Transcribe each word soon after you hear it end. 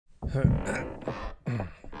The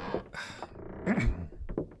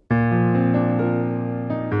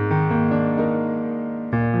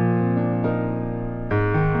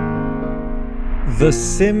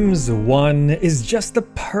Sims 1 is just the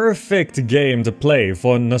perfect game to play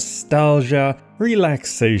for nostalgia,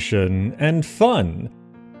 relaxation, and fun.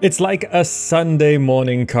 It's like a Sunday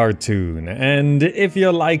morning cartoon, and if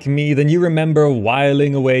you're like me, then you remember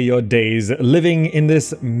whiling away your days living in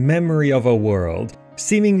this memory of a world,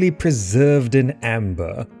 seemingly preserved in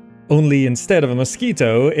amber. Only instead of a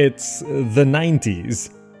mosquito, it's the 90s.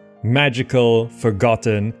 Magical,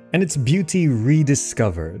 forgotten, and its beauty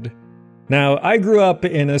rediscovered. Now, I grew up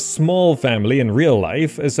in a small family in real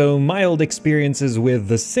life, so my old experiences with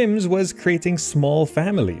The Sims was creating small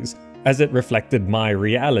families, as it reflected my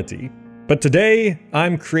reality. But today,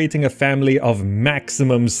 I'm creating a family of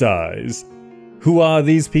maximum size. Who are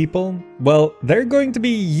these people? Well, they're going to be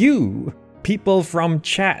you, people from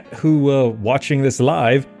chat who are watching this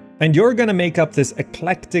live, and you're gonna make up this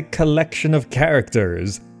eclectic collection of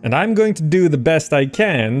characters. And I'm going to do the best I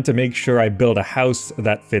can to make sure I build a house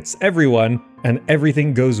that fits everyone and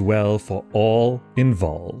everything goes well for all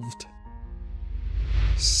involved.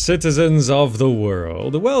 Citizens of the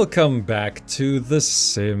world, welcome back to The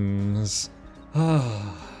Sims. Just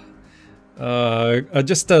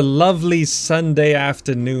a lovely Sunday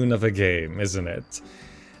afternoon of a game, isn't it?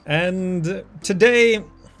 And today,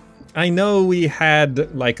 I know we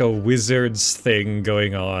had like a wizards thing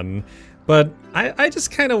going on, but I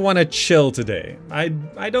just kind of want to chill today.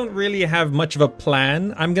 I don't really have much of a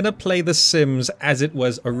plan. I'm gonna play The Sims as it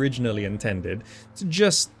was originally intended, to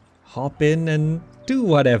just hop in and do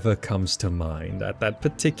whatever comes to mind at that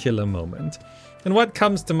particular moment. And what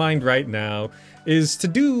comes to mind right now is to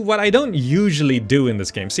do what I don't usually do in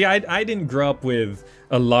this game. See, I didn't grow up with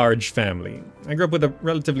a large family. I grew up with a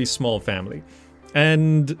relatively small family.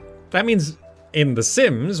 And that means in The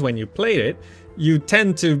Sims, when you played it, you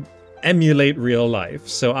tend to emulate real life.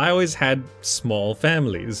 So I always had small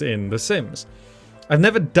families in The Sims. I've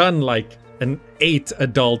never done like an 8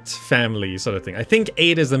 adult family sort of thing. I think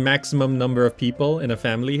 8 is the maximum number of people in a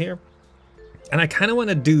family here. And I kind of want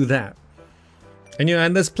to do that. And you know,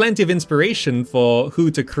 and there's plenty of inspiration for who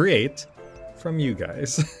to create from you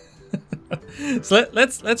guys. So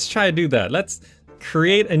let's try to do that. Let's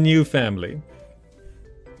create a new family.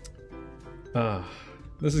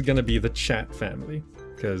 This is gonna be the chat family,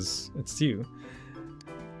 because it's you.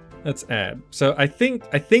 Let's add. So I think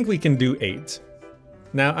we can do 8.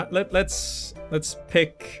 Now let's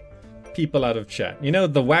pick people out of chat. You know,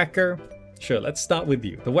 the whacker? Sure, let's start with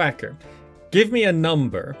you. The whacker. Give me a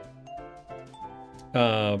number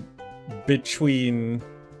between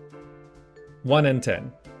 1 and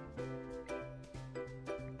 10.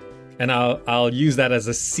 And I'll use that as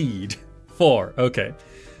a seed. 4, okay.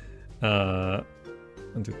 1,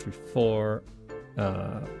 2, 3, 4.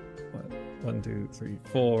 1, 2, 3,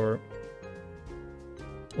 4.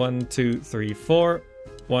 1, 2, 3, 4.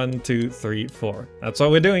 1, 2, 3, 4. That's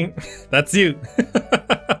what we're doing. That's you.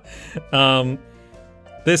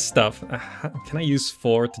 This stuff. Can I use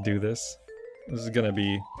 4 to do this? This is gonna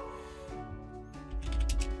be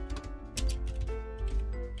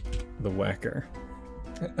the whacker.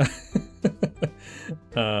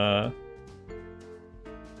 How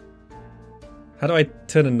do I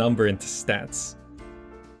turn a number into stats?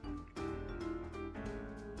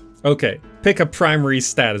 Okay, pick a primary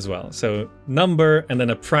stat as well. So number and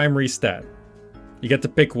then a primary stat. You get to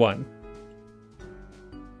pick one.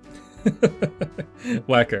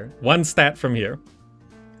 Whacker. 1 stat from here.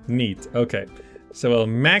 Neat. Okay. So we'll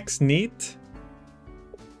max neat.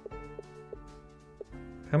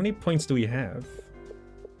 How many points do we have?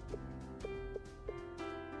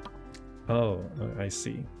 Oh, I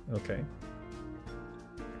see. Okay.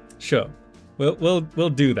 Sure. We'll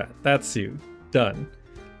do that. That's you. Done.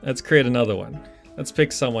 Let's create another one. Let's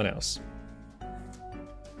pick someone else.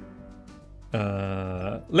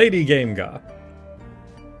 Lady Gamegar.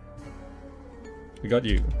 We got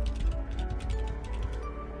you.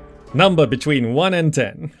 Number between 1 and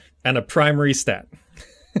 10. And a primary stat.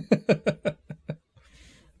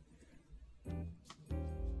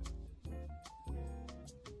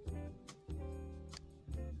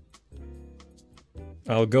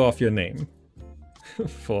 I'll go off your name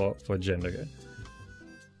for gender.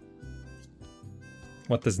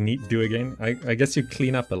 What does neat do again? I guess you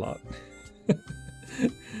clean up a lot.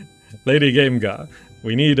 Lady Gamegar.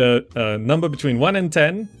 We need a number between 1 and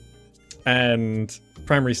 10 and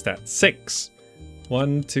primary stat 6.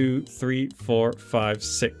 1, 2, 3, 4, 5,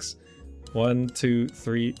 6. 1, 2,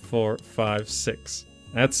 3, 4, 5, 6.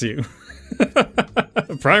 That's you.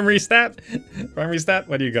 Primary stat? Primary stat?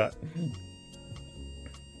 What do you got?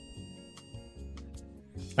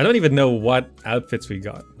 I don't even know what outfits we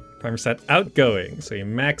got. Primary stat, outgoing. So you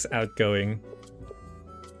max outgoing.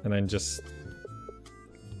 And then just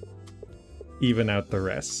even out the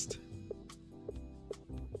rest.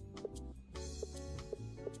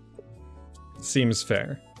 Seems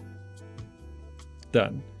fair.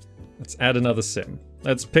 Done. Let's add another sim.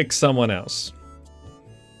 Let's pick someone else.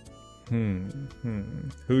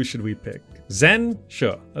 Who should we pick? Zen?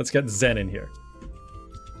 Sure. Let's get Zen in here.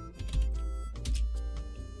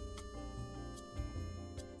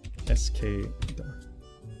 SK.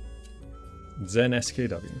 Zen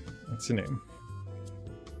SKW. That's your name.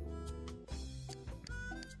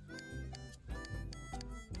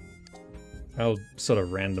 I'll sort of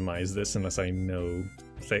randomize this unless I know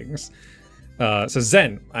things. So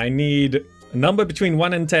Zen, I need a number between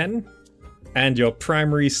 1 and 10 and your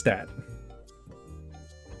primary stat.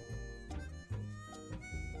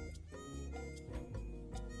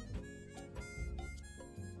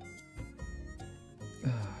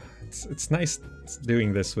 It's nice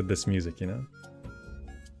doing this with this music, you know?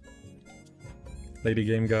 Lady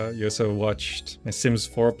Game Guy, you also watched my Sims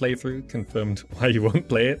 4 playthrough, confirmed why you won't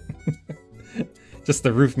play it. Just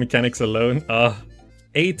the roof mechanics alone.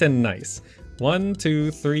 8 and nice. 1,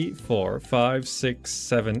 2, 3, 4, 5, 6,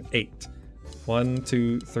 7, 8. 1,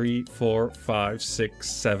 2, 3, 4, 5, 6,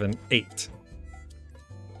 7, 8.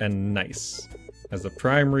 And nice. As the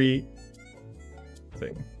primary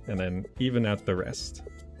thing. And then even out the rest.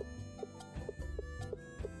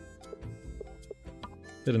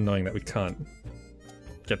 Bit annoying that we can't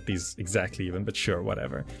get these exactly even, but sure,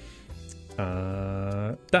 whatever.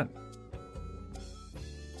 Done.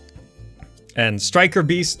 And Striker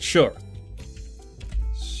Beast, sure.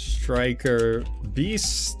 Striker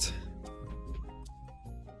Beast.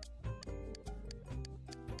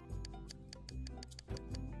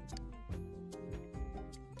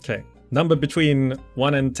 Okay, number between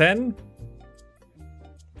 1 and 10.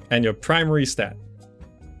 And your primary stat.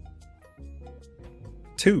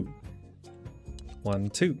 2. 1,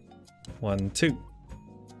 2. 1, 2.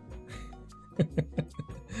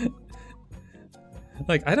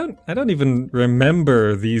 Like, I don't even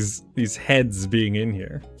remember these heads being in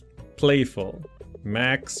here. Playful.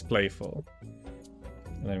 Max playful.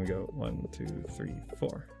 And then we go 1, 2, 3,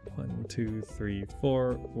 4. 1, 2, 3,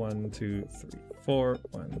 4. 1, 2, 3, 4.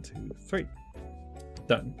 1, 2, 3.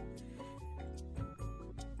 Done.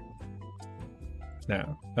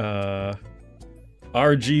 Now,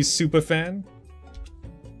 RG Superfan.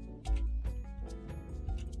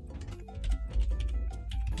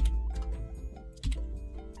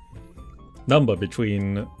 Number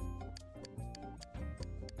between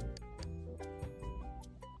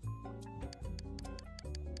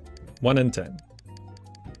 1 and 10.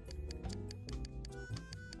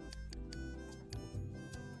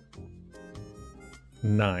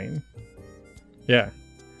 9. Yeah.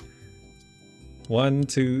 1,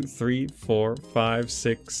 2, 3, 4, 5,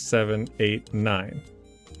 6, 7, 8, 9.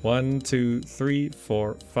 1, 2, 3,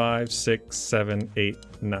 4, 5, 6, 7, 8,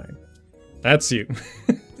 9. That's you.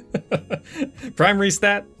 Primary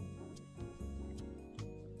stat?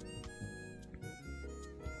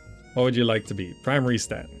 What would you like to be? Primary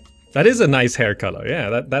stat. That is a nice hair color.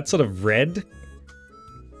 Yeah, that sort of red.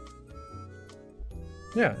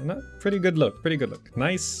 Yeah, no, pretty good look. Pretty good look.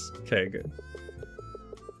 Nice. Okay, good.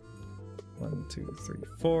 1, 2, 3,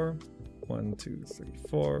 4. 1, 2, 3,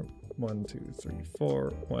 4. 1, 2, 3, 4.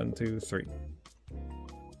 1, 2, 3.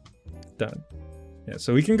 Done. Yeah,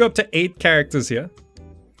 so we can go up to 8 characters here.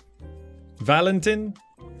 Valentin.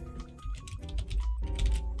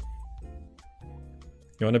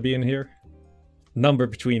 You want to be in here? Number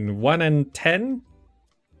between 1 and 10.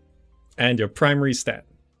 And your primary stat.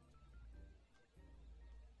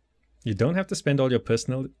 You don't have to spend all your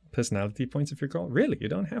personality points if you're called. Really? You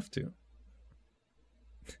don't have to.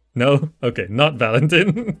 No? Okay, not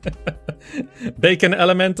Valentin. Bacon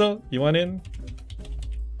Elemental, you want in?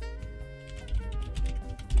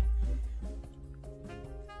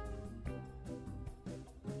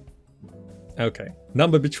 Okay.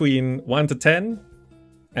 Number between 1 to 10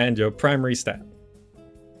 and your primary stat.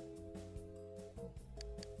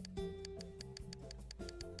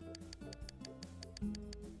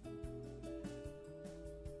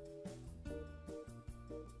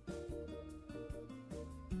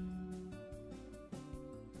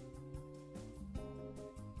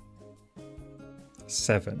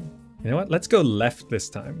 Seven. You know what? Let's go left this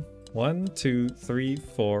time. 1, 2, 3,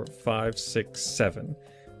 4, 5, 6, 7.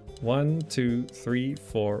 1, 2, 3,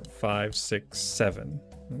 4, 5, 6, 7.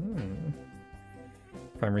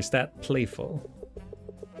 Primary stat, playful.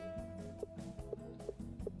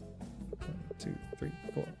 1, 2, 3,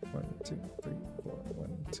 4. 1, 2, 3, 4.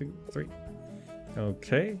 1, 2, 3.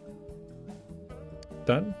 Okay.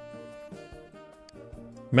 Done.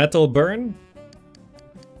 Metal burn.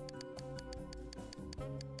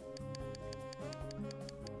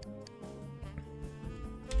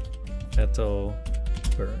 Metal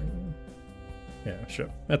burn. Yeah,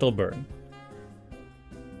 sure. Metal burn.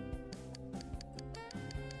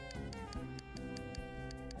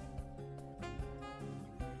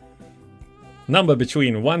 Number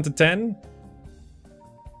between 1 to 10.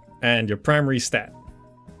 And your primary stat.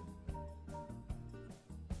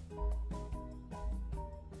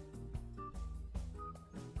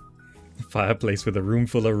 Fireplace with a room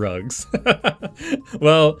full of rugs.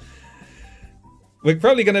 Well, we're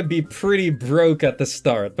probably gonna be pretty broke at the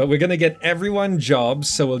start, but we're gonna get everyone jobs,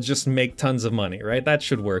 so we'll just make tons of money, right? That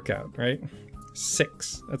should work out, right?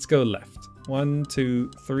 6. Let's go left. 1, 2,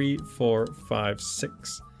 3, 4, 5,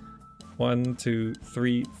 6. 1, 2,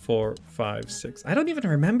 3, 4, 5, 6. I don't even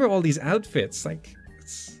remember all these outfits. Like,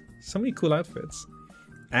 it's so many cool outfits.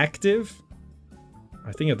 Active.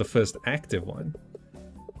 I think you're the first active one.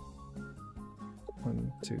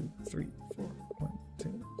 1, 2, 3, 4. 1,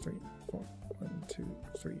 2, 3, 4. 1, 2,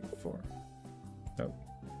 3, 4. Oh.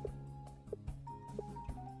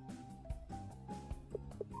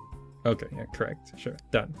 Okay, yeah, correct. Sure,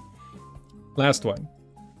 done. Last one.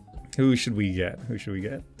 Who should we get? Who should we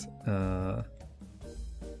get?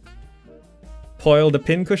 Poil the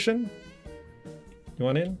pincushion? You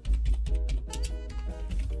want in?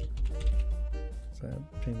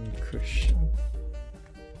 Pincushion.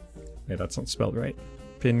 Wait, that's not spelled right.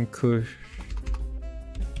 Pincushion.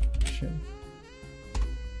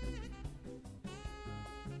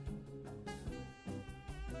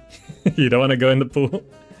 You don't want to go in the pool?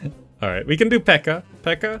 Alright, we can do Pekka.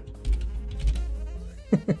 Pekka?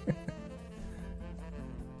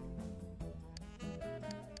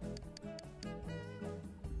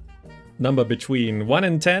 Number between 1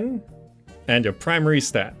 and 10, and your primary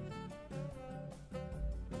stat.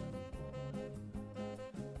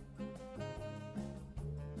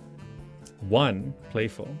 1,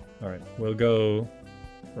 playful. Alright, we'll go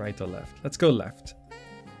right or left. Let's go left.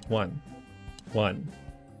 1. 1.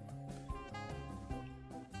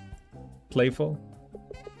 Playful.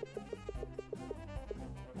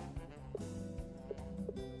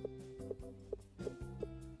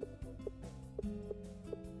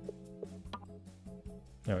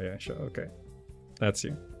 Oh yeah, sure, okay. That's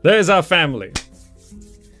you. There's our family.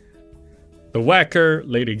 The Whacker,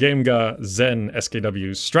 Lady Gamegar, Zen,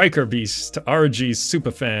 SKW, Striker Beast, RG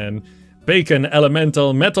Superfan, Bacon,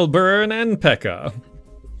 Elemental, Metal Burn, and Pekka.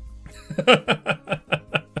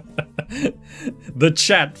 The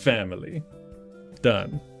chat family.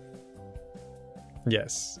 Done.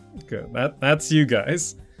 Yes, good. That's you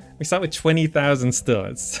guys. We start with 20,000 still.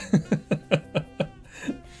 It's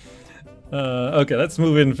okay, let's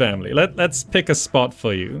move in family. Let's pick a spot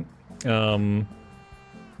for you.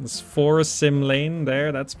 There's 4 sim lane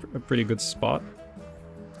there. That's a pretty good spot.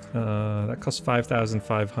 That costs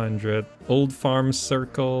 5,500. Old farm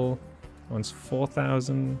circle. One's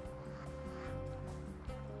 4,000.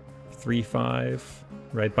 3,500.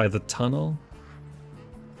 Right by the tunnel.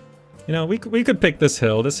 You know, we could pick this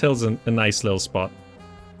hill. This hill's a nice little spot.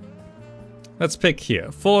 Let's pick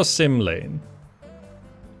here. 4 sim lane.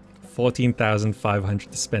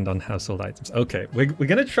 14,500 to spend on household items. Okay, we're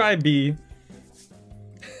gonna try be...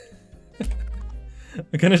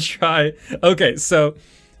 we're gonna try... Okay, so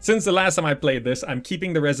since the last time I played this, I'm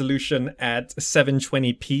keeping the resolution at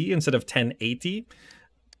 720p instead of 1080.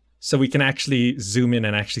 So we can actually zoom in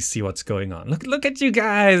and actually see what's going on. Look at you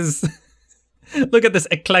guys! Look at this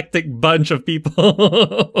eclectic bunch of people.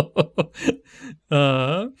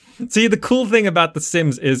 See, the cool thing about The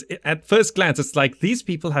Sims is, at first glance, it's like these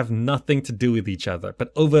people have nothing to do with each other.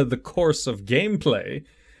 But over the course of gameplay,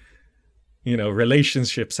 you know,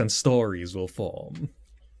 relationships and stories will form.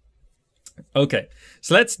 Okay,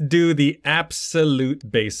 so let's do the absolute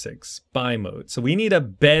basics. Buy mode. So we need a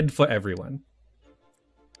bed for everyone.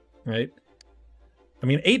 Right? I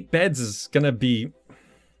mean, 8 beds is gonna be...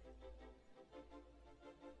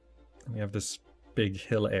 We have this big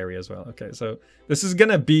hill area as well. Okay, so this is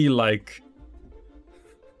gonna be like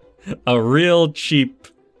a real cheap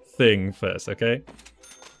thing first, okay?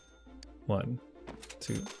 1,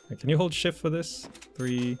 2. Can you hold shift for this?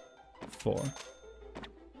 3, 4.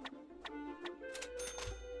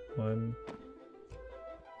 1.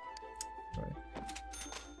 Sorry.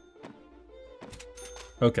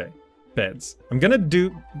 Okay. beds. I'm gonna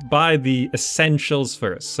buy the essentials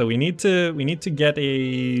first. So we need to get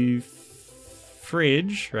a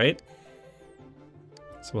fridge, right?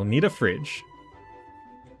 So we'll need a fridge.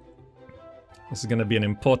 This is gonna be an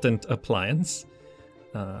important appliance.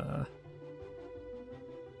 Yeah.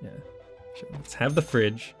 So let's have the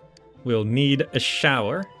fridge. We'll need a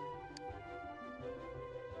shower.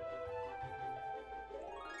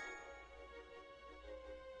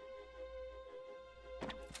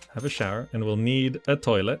 Have a shower, and we'll need a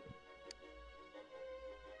toilet.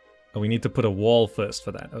 Oh, we need to put a wall first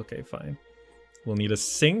for that. Okay, fine. We'll need a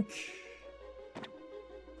sink.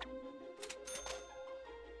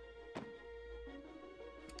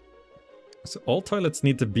 So all toilets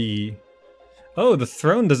need to be... Oh, the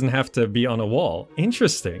throne doesn't have to be on a wall.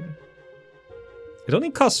 Interesting. It only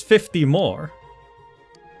costs 50 more.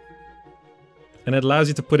 And it allows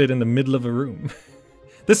you to put it in the middle of a room.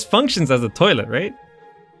 This functions as a toilet, right?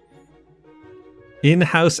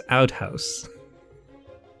 In-house, outhouse.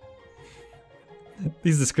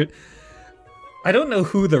 These descriptions. I don't know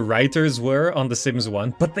who the writers were on The Sims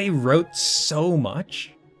 1, but they wrote so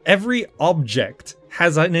much. Every object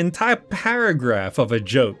has an entire paragraph of a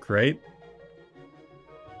joke, right?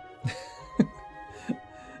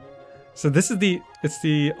 So this is it's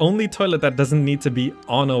the only toilet that doesn't need to be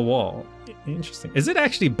on a wall. Interesting. Is it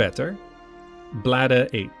actually better? Bladder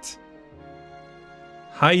 8.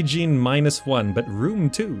 Hygiene -1, but room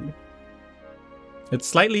 2. It's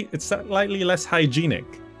slightly less hygienic.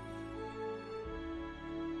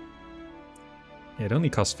 Yeah, it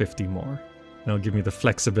only costs 50 more. And it'll give me the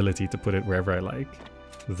flexibility to put it wherever I like.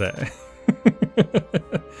 There.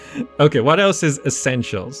 Okay, what else is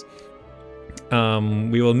essentials?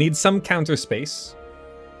 We will need some counter space.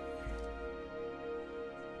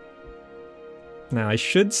 Now, I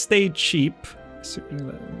should stay cheap.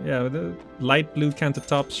 Yeah, the light blue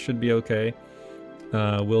countertops should be okay.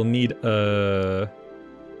 We'll need a...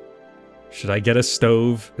 Should I get a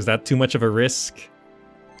stove? Is that too much of a risk?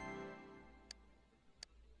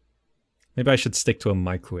 Maybe I should stick to a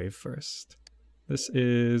microwave first. This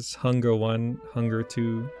is hunger 1, hunger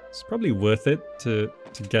 2. It's probably worth it to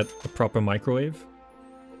get a proper microwave.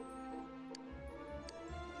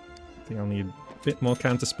 I think I'll need a bit more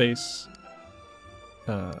counter space.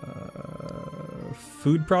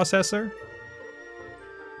 Food processor.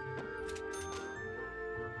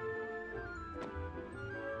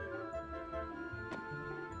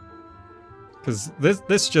 Because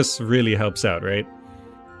this just really helps out, right?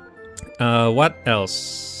 What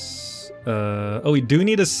else? Oh, we do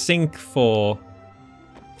need a sink for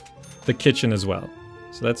the kitchen as well.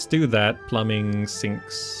 So let's do that. Plumbing,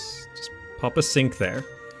 sinks. Just pop a sink there.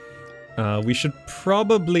 We should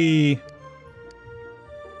probably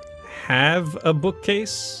have a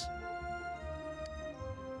bookcase.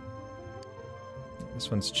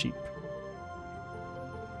 This one's cheap.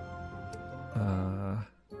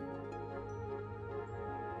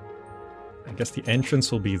 I guess the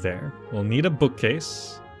entrance will be there. We'll need a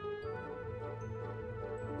bookcase.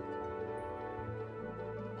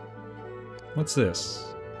 What's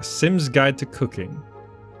this? A Sim's Guide to Cooking.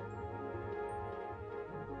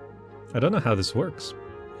 I don't know how this works.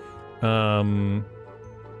 What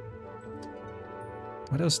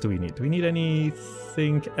else do we need? Do we need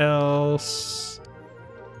anything else?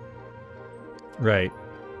 Right.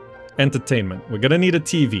 Entertainment. We're gonna need a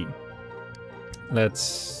TV.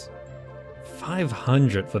 Let's...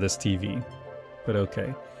 500 for this TV. But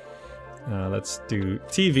okay. Let's do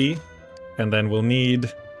TV. And then we'll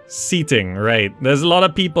need seating. Right. There's a lot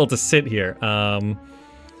of people to sit here.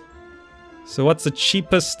 So what's the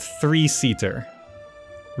cheapest 3-seater?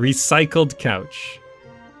 Recycled couch.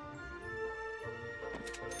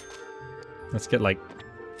 Let's get like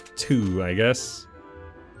 2, I guess.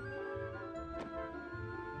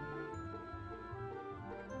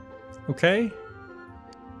 Okay.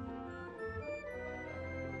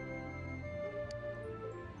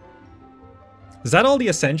 Is that all the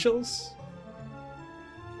essentials?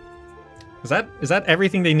 Is that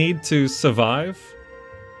everything they need to survive?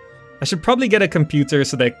 I should probably get a computer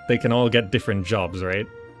so that they can all get different jobs, right?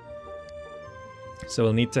 So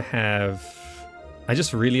we'll need to have... I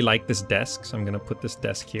just really like this desk, so I'm gonna put this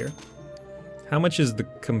desk here. How much is the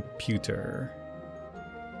computer?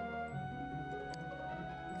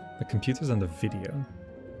 The computer's on the video.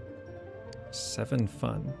 7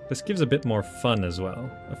 fun. This gives a bit more fun as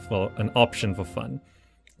well. Well, an option for fun.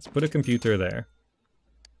 Let's put a computer there.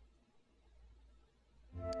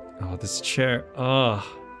 Oh, this chair. Oh.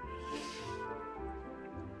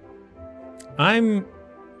 I'm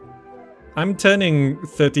turning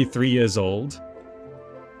 33 years old.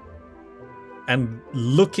 and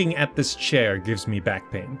looking at this chair gives me back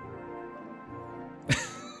pain.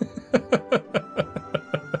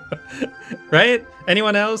 Right?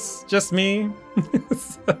 Anyone else? Just me?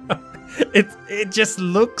 It just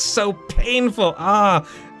looks so painful. Ah,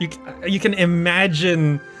 you can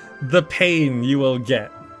imagine the pain you will get.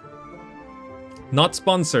 Not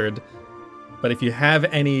sponsored, but if you have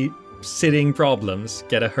any sitting problems,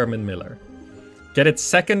 get a Herman Miller. Get it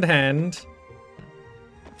secondhand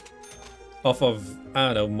off of, I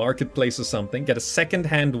don't know, Marketplace or something. Get a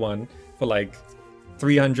secondhand one for like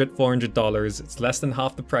 $300, $400. It's less than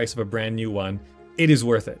half the price of a brand new one. It is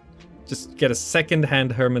worth it. Just get a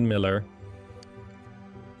secondhand Herman Miller.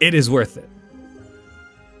 It is worth it.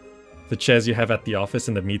 The chairs you have at the office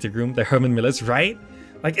in the meeting room, the Herman Millers, right?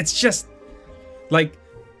 Like, it's just like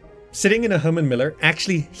sitting in a Herman Miller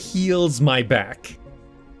actually heals my back.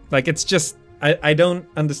 Like, it's just, I don't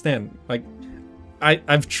understand. Like,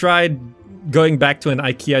 I've tried going back to an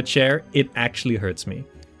IKEA chair. It actually hurts me.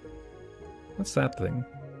 What's that thing?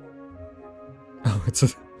 Oh, it's a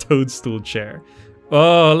toadstool chair.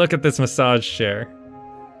 Oh, look at this massage chair.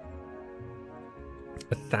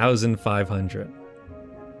 1,500.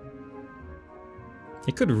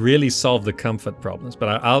 It could really solve the comfort problems,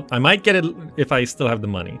 but I might get it if I still have the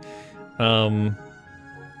money. We're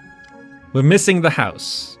missing the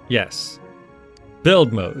house. Yes.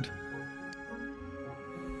 Build mode.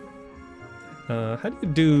 How do you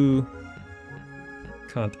do...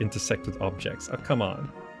 Can't intersect with objects. Oh, come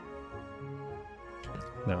on.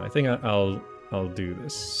 No, I think I'll do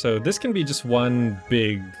this. So this can be just one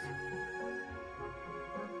big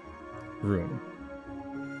room.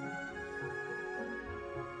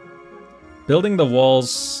 Building the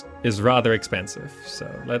walls is rather expensive,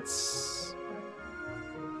 so let's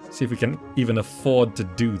see if we can even afford to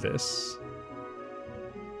do this.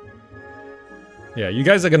 Yeah, you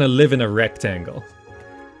guys are gonna live in a rectangle.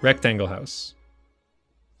 Rectangle house.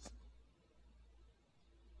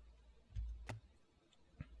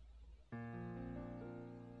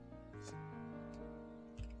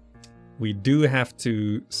 We do have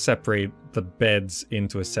to separate the beds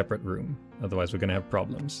into a separate room, otherwise we're gonna have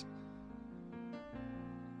problems.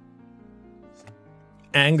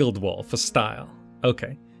 Angled wall for style.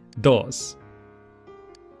 Okay. Doors.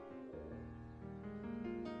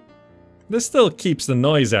 This still keeps the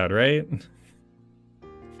noise out, right?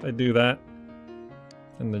 If I do that.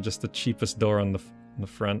 And they're just the cheapest door on the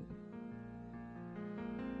front.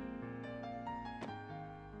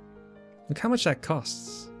 Look how much that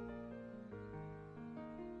costs.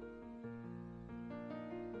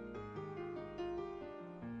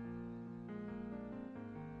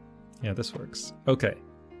 Yeah, this works. Okay.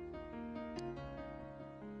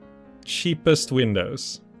 Cheapest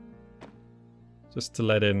windows. Just to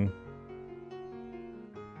let in.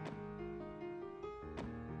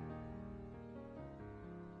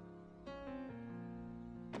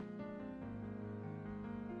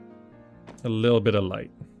 A little bit of light.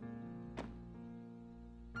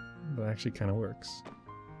 That actually kind of works.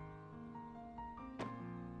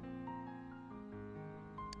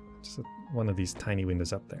 Just one of these tiny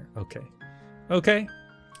windows up there. Okay. Okay.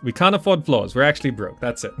 We can't afford floors. We're actually broke.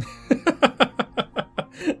 That's it.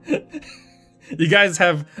 You guys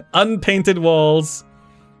have unpainted walls.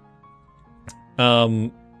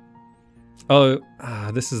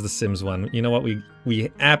 This is the Sims one. You know what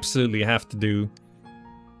we absolutely have to do?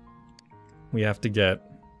 We have to get...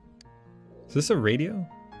 Is this a radio?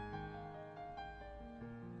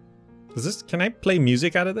 Is this... Can I play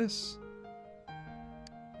music out of this?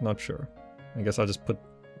 Not sure. I guess I'll just put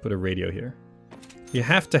a radio here. You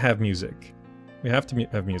have to have music. We have to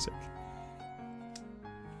have music.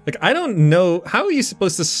 Like, I don't know... How are you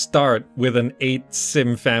supposed to start with an 8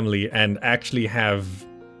 sim family and actually have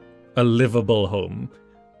a livable home?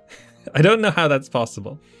 I don't know how that's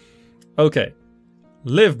possible. Okay.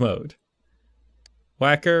 Live mode.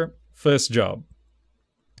 Whacker, first job.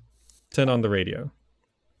 Turn on the radio.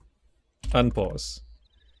 Unpause.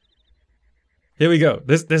 Here we go.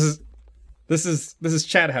 This is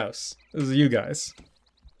chat house. This is you guys.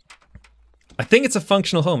 I think it's a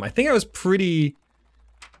functional home. I think I was pretty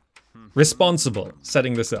responsible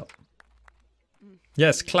setting this up.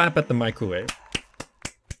 Yes, clap at the microwave.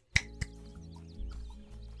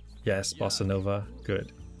 Yes, bossa nova.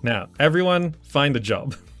 Good. Now, everyone, find a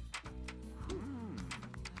job.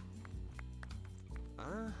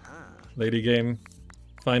 Lady game,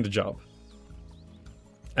 find a job.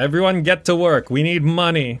 Everyone get to work. We need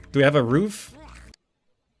money. Do we have a roof?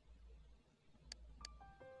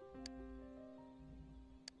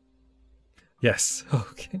 Yes.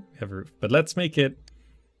 Okay, we have a roof. But let's make it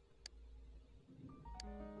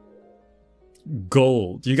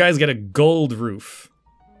Gold. You guys get a gold roof.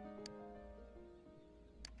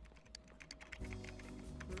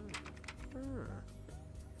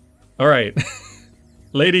 Alright.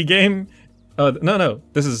 Lady game. Oh, no.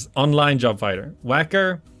 This is online job fighter.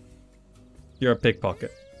 Whacker. You're a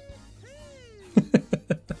pickpocket.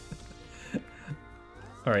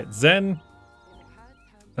 Alright, Zen.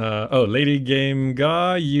 Oh, lady game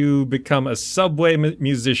guy. You become a subway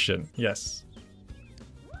musician. Yes.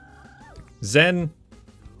 Zen.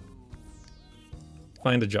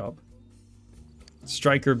 Find a job.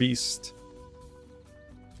 Striker beast.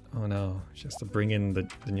 Oh no, she has to bring in the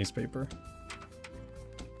newspaper.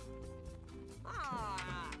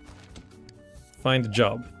 Find a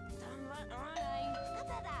job.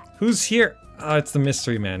 Who's here? Oh, it's the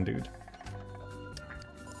mystery man, dude.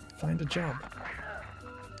 Find a job.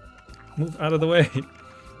 Move out of the way.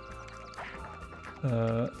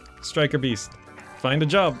 Striker beast. Find a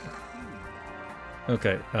job.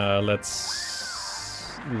 Okay,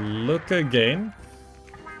 let's look again.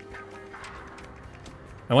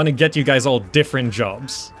 I want to get you guys all different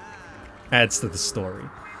jobs. Adds to the story.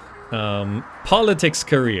 Politics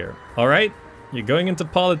career. Alright? You're going into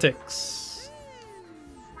politics.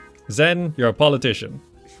 Zen, you're a politician.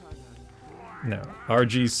 No.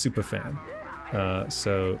 RG superfan.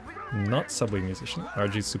 So, not subway musician.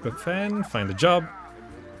 RG superfan. Find a job.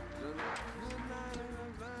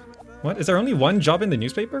 What? Is there only one job in the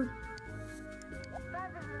newspaper?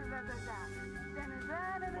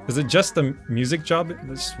 Is it just a music job?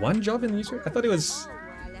 There's one job in the newspaper? I thought it was...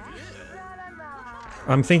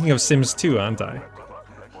 I'm thinking of Sims 2, aren't I?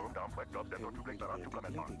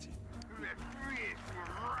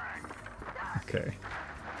 Okay.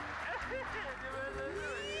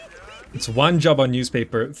 It's one job on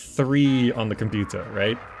newspaper, 3 on the computer,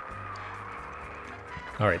 right?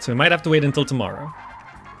 Alright, so we might have to wait until tomorrow.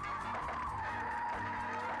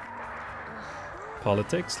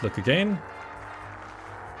 Politics, look again.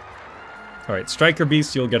 Alright, Striker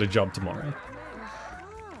Beast, you'll get a job tomorrow.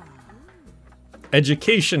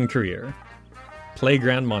 Education career.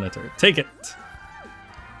 Playground monitor. Take it!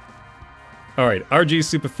 Alright, RG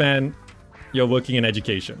Superfan, you're working in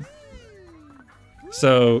education.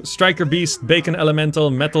 So, Striker Beast, Bacon Elemental,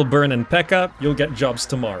 Metal Burn, and Pekka, you'll get jobs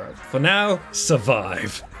tomorrow. For now,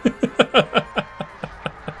 survive.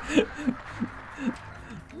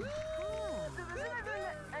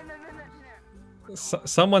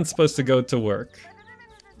 Someone's supposed to go to work.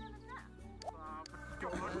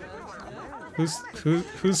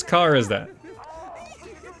 Whose car is that?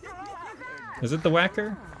 Is it the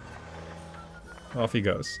Whacker? Off he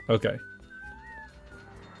goes. Okay.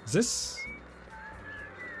 Is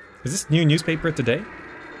this new newspaper today?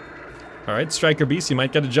 Alright, Striker Beast, you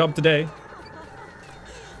might get a job today.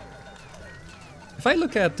 If I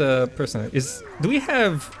look at the person, do we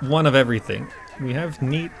have one of everything? We have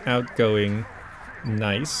neat, outgoing,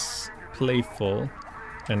 nice, playful,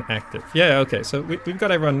 and active. Yeah, okay, so we've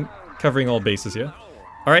got everyone covering all bases here.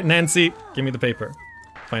 Alright, Nancy, give me the paper.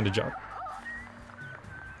 Find a job.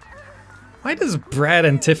 Why does Brad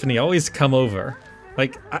and Tiffany always come over?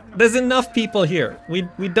 Like, there's enough people here. We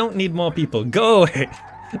don't need more people. Go away.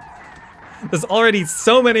 There's already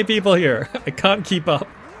so many people here. I can't keep up.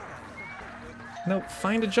 No,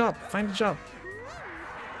 find a job. Find a job.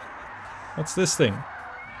 What's this thing?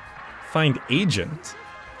 Find agent.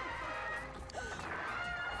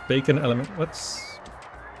 Bacon element. What's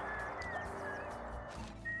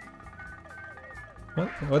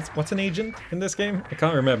an agent in this game? I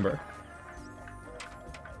can't remember.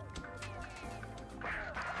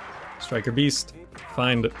 Striker Beast.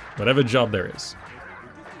 Find whatever job there is.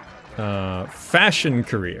 Fashion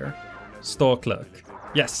career. Store clerk.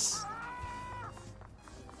 Yes.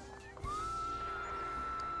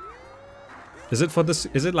 Is it for this?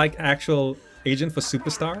 Is it like actual agent for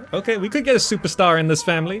superstar? Okay, we could get a superstar in this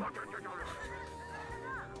family.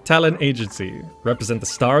 Talent agency. Represent the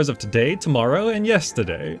stars of today, tomorrow, and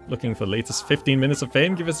yesterday. Looking for latest 15 minutes of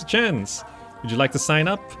fame? Give us a chance. Would you like to sign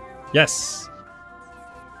up? Yes.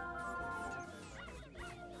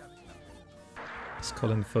 Just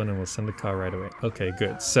call in the phone and we'll send the car right away. Okay,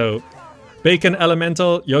 good. So, Bacon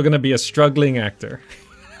Elemental, you're gonna be a struggling actor.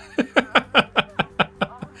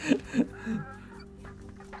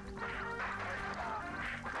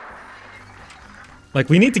 Like,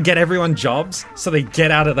 we need to get everyone jobs so they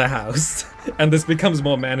get out of the house and this becomes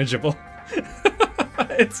more manageable.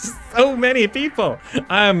 It's so many people.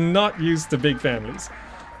 I am not used to big families.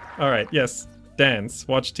 Alright, yes. Dance.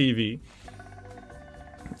 Watch TV.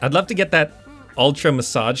 I'd love to get that ultra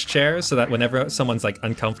massage chair so that whenever someone's like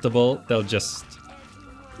uncomfortable, they'll just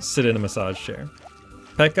sit in a massage chair.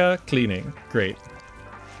 Pekka, cleaning. Great.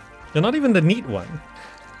 You're not even the neat one.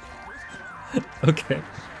 Okay.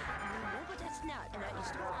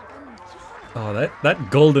 Oh,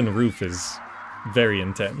 that golden roof is very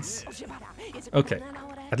intense. Okay.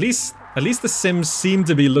 At least the Sims seem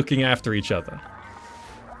to be looking after each other.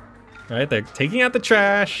 Alright, they're taking out the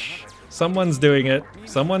trash. Someone's doing it.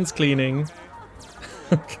 Someone's cleaning.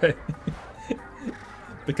 Okay.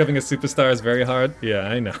 Becoming a superstar is very hard. Yeah,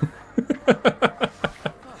 I know.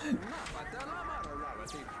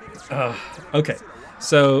 Okay,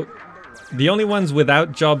 so the only ones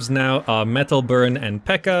without jobs now are Metal Burn and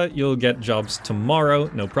Pekka. You'll get jobs tomorrow,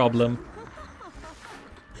 no problem.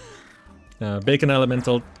 Bacon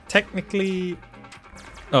Elemental, technically...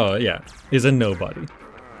 Oh, yeah, is a nobody.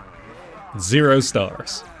 0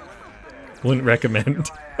 stars. Wouldn't recommend.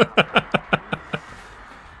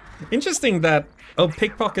 Interesting that... Oh,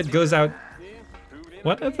 Pickpocket goes out...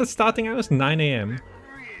 What are the starting hours? 9 AM.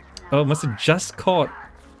 Oh, must have just caught...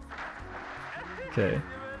 Okay.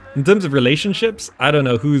 In terms of relationships, I don't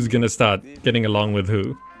know who's gonna start getting along with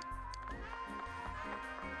who.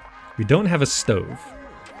 We don't have a stove.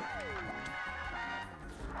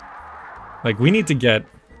 Like, we need to get...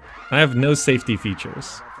 I have no safety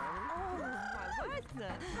features.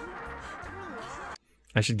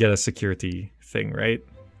 I should get a security thing, right?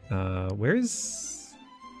 Where's...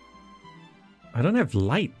 I don't have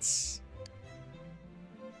lights.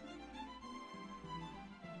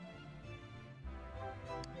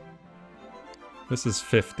 This is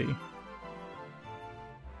 50.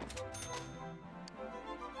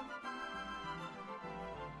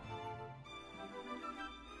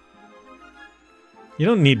 You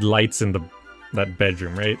don't need lights in that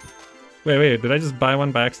bedroom, right? Wait, did I just buy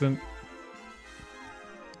one by accident?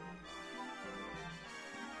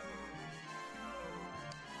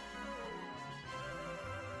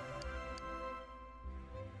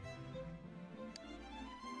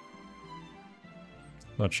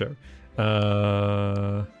 Not sure.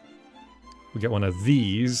 We get one of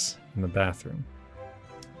these in the bathroom.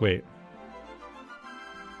 Wait.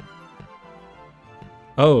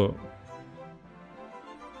 Oh.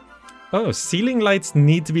 Oh, ceiling lights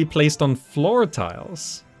need to be placed on floor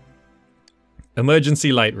tiles.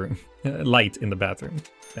 Emergency light room. Light in the bathroom.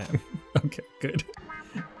 Damn. Okay, good.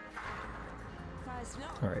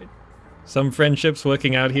 Alright. Some friendships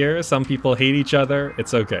working out here. Some people hate each other.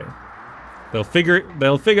 It's okay. They'll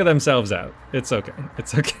figure themselves out. It's okay.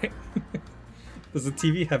 It's okay. Does the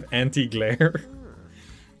TV have anti-glare?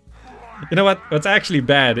 You know what? What's actually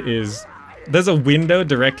bad is there's a window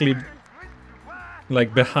directly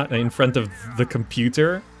like behind in front of the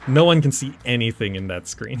computer. No one can see anything in that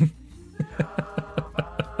screen.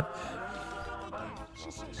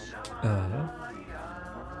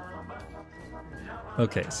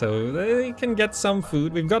 Okay, so they can get some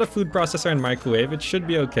food. We've got a food processor and microwave. It should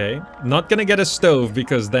be okay. Not gonna get a stove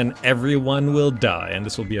because then everyone will die and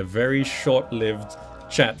this will be a very short-lived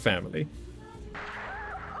chat family.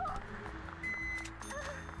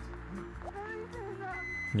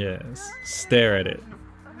 Yes, stare at it.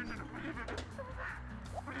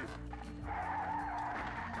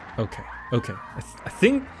 Okay, okay. I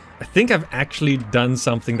think I've actually done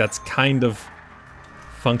something that's kind of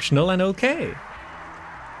functional and okay.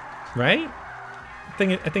 Right? I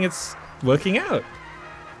think it's working out.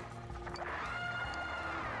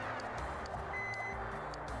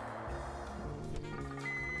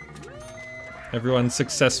 Everyone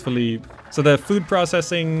successfully... So the food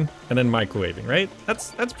processing and then microwaving, right?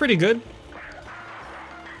 That's pretty good.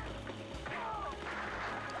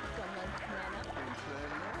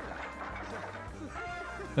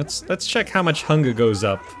 Let's check how much hunger goes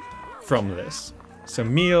up from this. So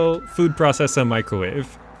meal, food processor,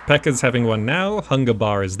 microwave. Pekka's having one now. Hunger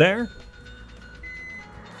bar is there.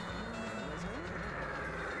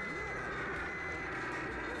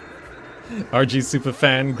 RG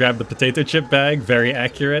Superfan grabbed the potato chip bag. Very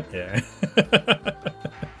accurate. Yeah.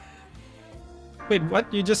 Wait,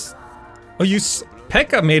 what? You just... Oh,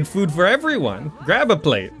 Pekka made food for everyone. Grab a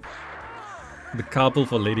plate. The carpool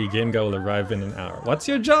for Lady Gengar will arrive in an hour. What's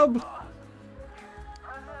your job?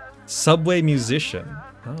 Subway musician.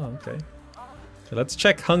 Oh, okay. So let's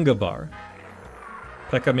check hunger bar.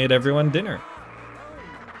 Pekka made everyone dinner.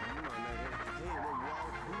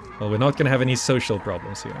 Well, we're not gonna have any social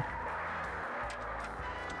problems here.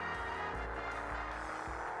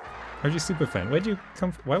 RG Superfan, where'd you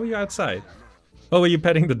come from? Why were you outside? Oh, were you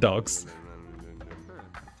petting the dogs?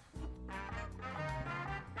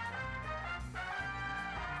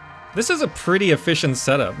 This is a pretty efficient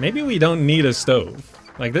setup. Maybe we don't need a stove.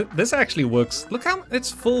 Like, this actually works. Look how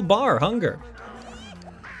it's full bar hunger.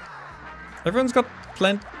 Everyone's got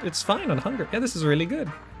it's fine on hunger. Yeah, this is really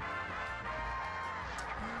good.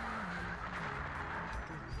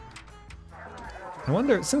 I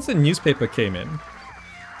wonder, since the newspaper came in,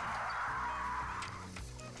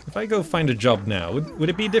 if I go find a job now, would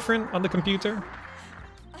it be different on the computer?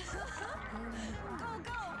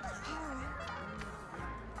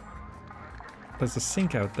 There's a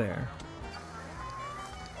sink out there.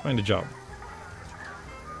 Find a job.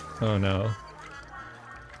 Oh no.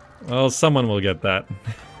 Well, someone will get that.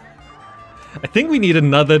 I think we need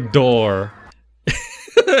another door.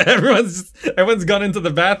 Everyone's gone into the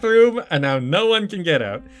bathroom and now no one can get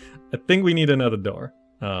out. I think we need another door.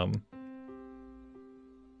 Oh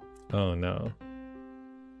no.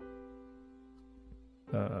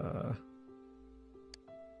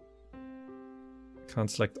 Can't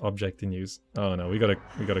select object in use. Oh no, we gotta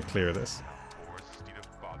clear this.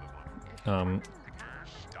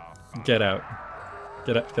 Get out.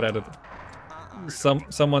 Get out of the...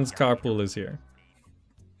 Someone's carpool is here.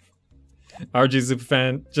 RG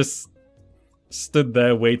Superfan just stood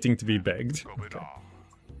there waiting to be begged. Okay.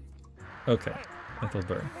 Okay. Metal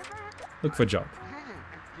burn. Look for job.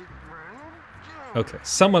 Okay,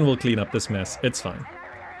 someone will clean up this mess. It's fine.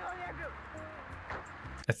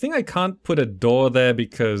 I think I can't put a door there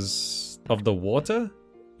because of the water?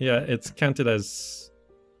 Yeah, it's counted as...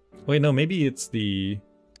 Wait, no, maybe it's the...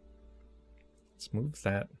 Let's move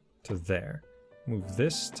that to there. Move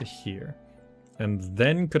this to here. And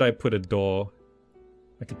then could I put a door...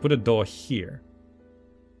 I could put a door here.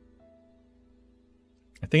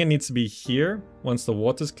 I think it needs to be here once the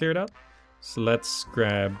water's cleared out. So let's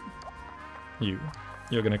grab you.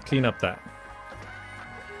 You're gonna clean up that.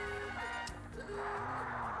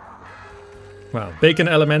 Wow, Bacon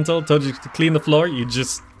Elemental told you to clean the floor. You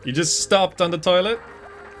just stopped on the toilet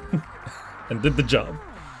and did the job.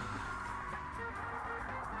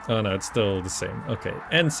 Oh no, it's still the same. Okay,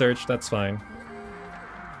 end search, that's fine.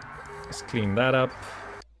 Let's clean that up.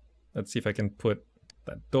 Let's see if I can put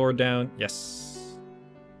that door down. Yes.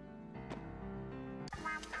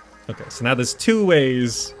 Okay, so now there's 2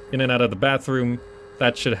 ways in and out of the bathroom.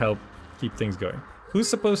 That should help keep things going. Who's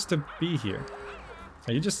supposed to be here?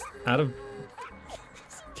 Are you just out of...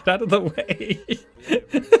 Get out of the way.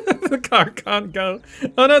 The car can't go.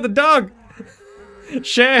 Oh no, the dog!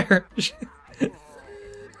 Share!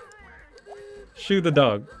 Shoot the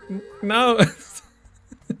dog. No!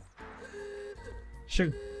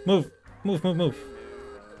 Shoot. Move. Move, move, move.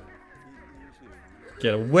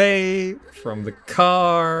 Get away from the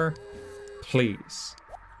car. Please.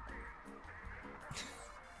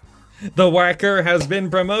 The whacker has been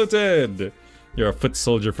promoted! You're a foot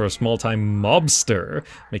soldier for a small-time mobster,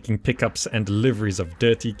 making pickups and deliveries of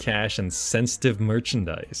dirty cash and sensitive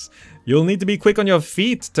merchandise. You'll need to be quick on your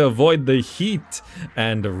feet to avoid the heat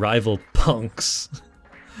and rival punks.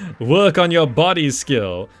 Work on your body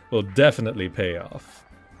skill will definitely pay off.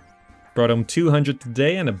 Brought home 200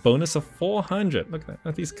 today and a bonus of 400. Look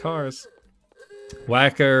at these cars.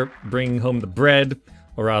 Whacker bringing home the bread,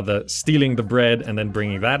 or rather stealing the bread and then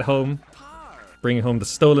bringing that home. Bringing home the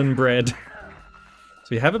stolen bread. So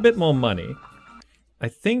we have a bit more money. I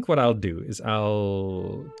think what I'll do is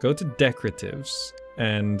I'll go to decoratives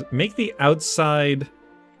and make the outside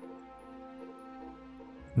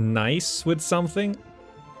nice with something.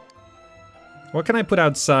 What can I put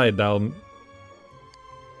outside that'll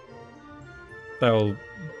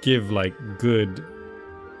give like good...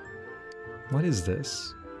 What is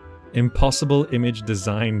this? Impossible image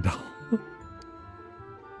design doll.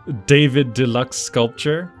 David Deluxe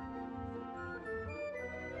sculpture.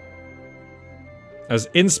 As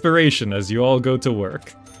inspiration as you all go to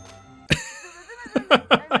work.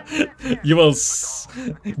 You will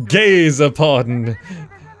gaze upon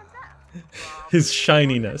his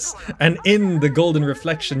shininess, and in the golden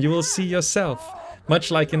reflection you will see yourself,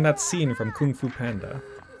 much like in that scene from Kung Fu Panda.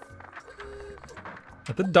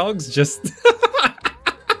 Are the dogs just...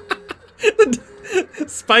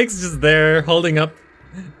 Spike's just there, holding up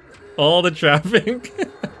all the traffic.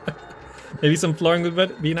 Maybe some flooring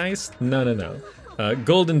would be nice? No, no, no.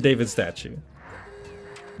 Golden David statue.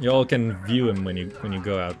 You all can view him when you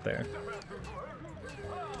go out there.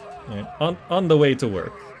 Right, on the way to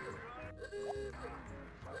work.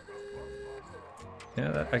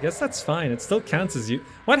 Yeah, I guess that's fine. It still counts as you.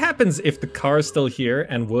 What happens if the car's still here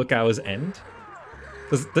and work hours end?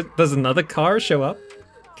 Does another car show up?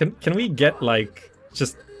 Can we get like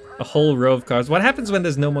just a whole row of cars? What happens when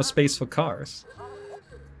there's no more space for cars?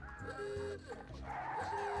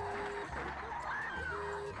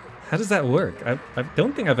 How does that work? I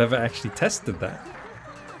don't think I've ever actually tested that.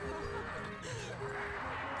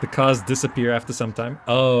 The cars disappear after some time.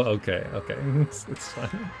 Oh, okay, okay. It's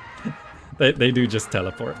fine. They do just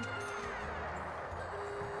teleport.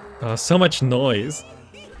 Oh, so much noise.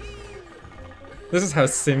 This is how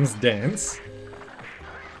Sims dance.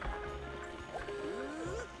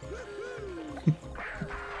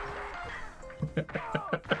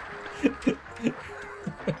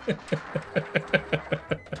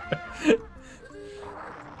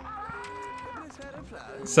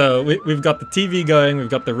 So we've got the TV going, we've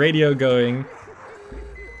got the radio going.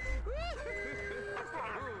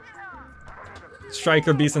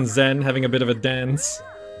 Striker, Beast, and Zen having a bit of a dance.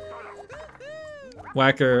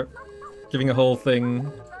 Whacker giving a whole thing.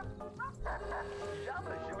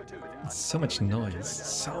 So much noise,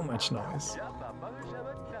 so much noise.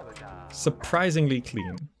 Surprisingly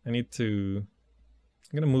clean. I need to...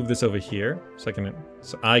 I'm gonna move this over here so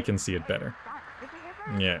I can see it better.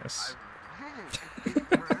 Yes.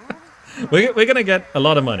 We're gonna get a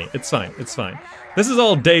lot of money. It's fine, it's fine. This is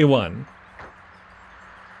all day one.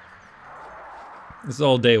 This is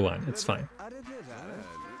all day one, it's fine.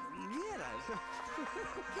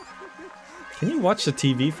 Can you watch the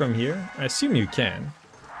TV from here? I assume you can.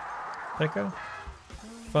 Pekka?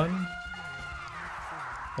 Fun?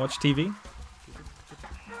 Watch TV?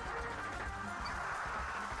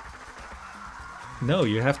 No,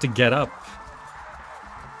 you have to get up.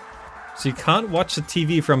 So you can't watch the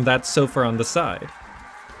TV from that sofa on the side.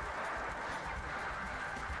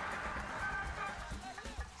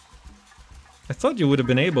 I thought you would have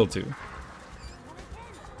been able to.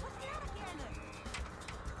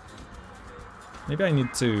 Maybe I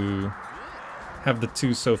need to have the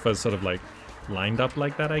two sofas sort of like lined up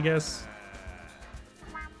like that, I guess.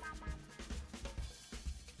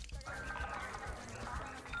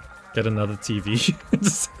 Get another TV.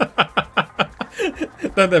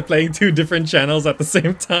 Then they're playing two different channels at the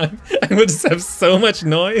same time and we'll just have so much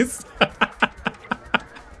noise.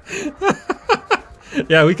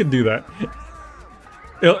 Yeah, we could do that.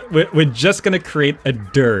 We're just gonna create a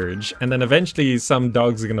dirge, and then eventually some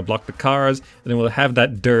dogs are gonna block the cars, and then we'll have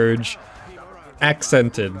that dirge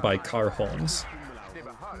accented by car horns.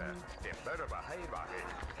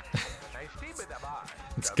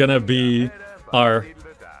 It's gonna be our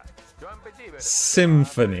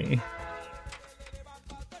symphony.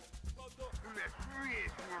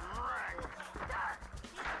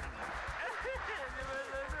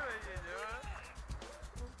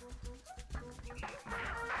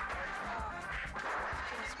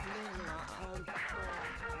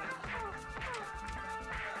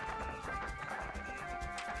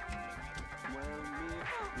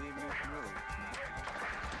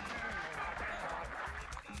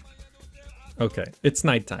 Okay, it's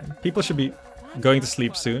nighttime. People should be going to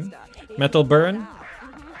sleep soon. Metal Burn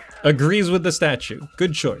agrees with the statue.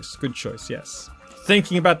 Good choice, yes.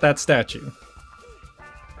 Thinking about that statue.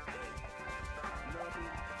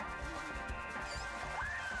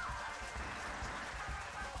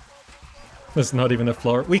 There's not even a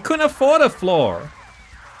floor. We couldn't afford a floor.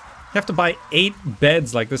 You have to buy 8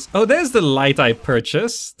 beds like this. Oh, there's the light I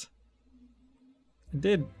purchased. I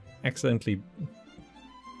did accidentally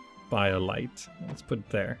buy a light. Let's put it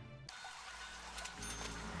there.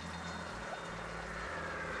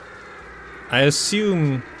 I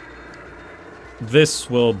assume this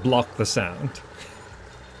will block the sound.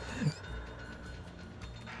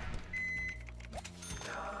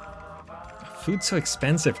 Food's so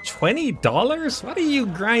expensive. $20? What are you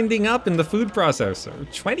grinding up in the food processor?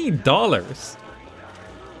 $20?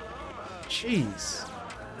 Jeez.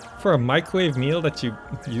 For a microwave meal that you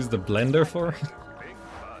use the blender for?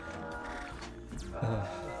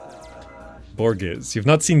 Borges. You've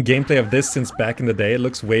not seen gameplay of this since back in the day. It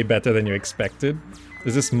looks way better than you expected.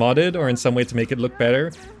 Is this modded or in some way to make it look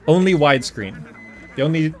better? Only widescreen. The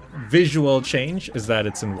only visual change is that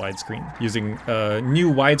it's in widescreen, using a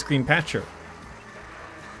new widescreen patcher.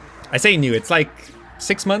 I say new, it's like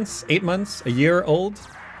 6 months, 8 months, a year old.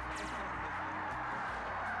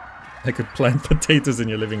 I could plant potatoes in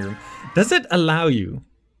your living room. Does it allow you?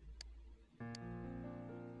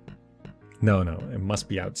 No, no, it must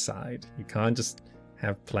be outside. You can't just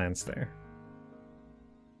have plants there.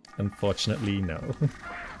 Unfortunately, no.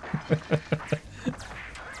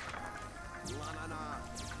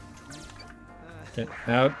 Get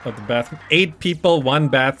out of the bathroom. 8 people, 1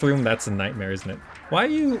 bathroom. That's a nightmare, isn't it? Why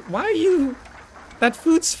are you... That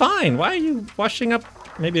food's fine. Why are you washing up?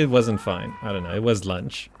 Maybe it wasn't fine. I don't know. It was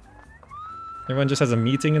lunch. Everyone just has a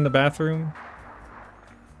meeting in the bathroom.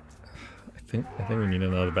 I think we need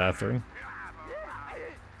another bathroom.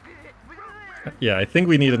 Yeah, I think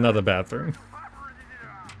we need another bathroom.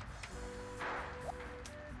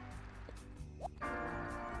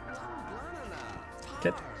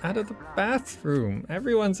 Get out of the bathroom.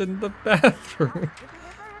 Everyone's in the bathroom.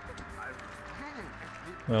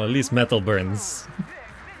 Well, at least Metal Burn's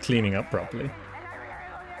cleaning up properly.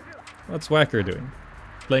 What's Whacker doing?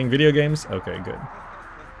 Playing video games? Okay, good.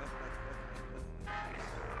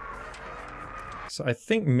 So I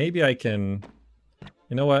think maybe I can...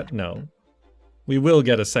 You know what? No. We will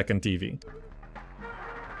get a second TV.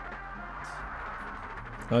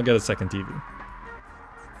 I'll get a second TV.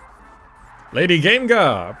 Lady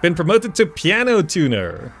Gamegar! Been promoted to piano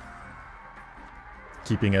tuner!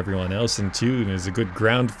 Keeping everyone else in tune is a good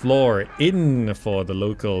ground floor in for the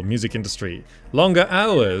local music industry. Longer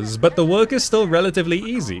hours, but the work is still relatively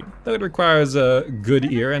easy, though it requires a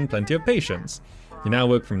good ear and plenty of patience. You now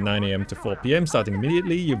work from 9 AM to 4 PM, starting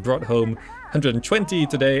immediately. You brought home 120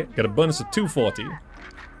 today, got a bonus of 240.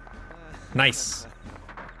 Nice.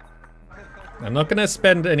 I'm not gonna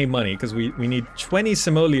spend any money, because we need 20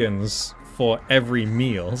 simoleons for every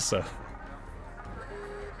meal, so...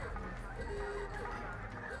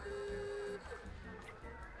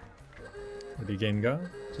 The Gengar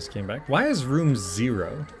just came back. Why is room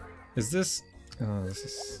 0? Is this... Oh, this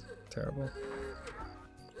is terrible.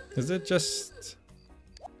 Is it just...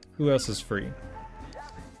 Who else is free?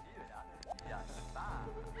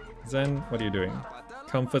 Zen, what are you doing?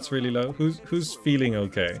 Comfort's really low. Who's feeling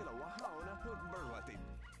okay?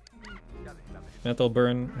 Metal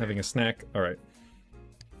Burn, having a snack. Alright.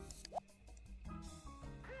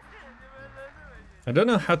 I don't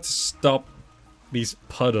know how to stop these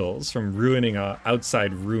puddles from ruining our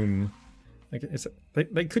outside room. Like,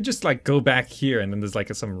 they could just like go back here and then there's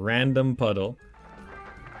like some random puddle.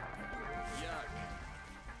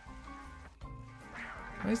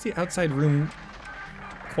 Why is the outside room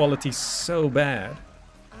quality so bad?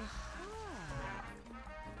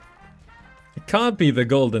 It can't be the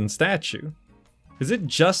golden statue. Is it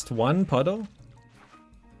just one puddle?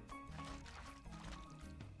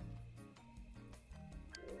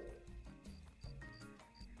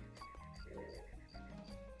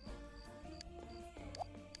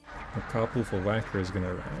 The carpool for Whacker is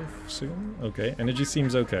gonna arrive soon. Okay, energy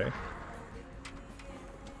seems okay.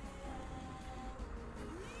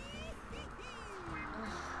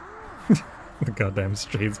 The goddamn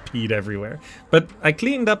strays peed everywhere. But I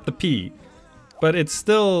cleaned up the pee. But it's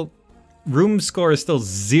still... Room score is still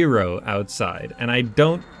 0 outside. And I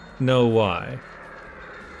don't know why.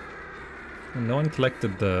 And no one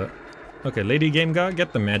collected the... Okay, Lady Gamegar,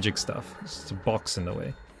 get the magic stuff. There's a box in the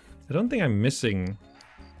way. I don't think I'm missing...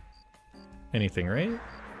 anything, right?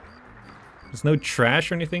 There's no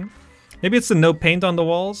trash or anything? Maybe it's the no paint on the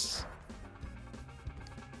walls?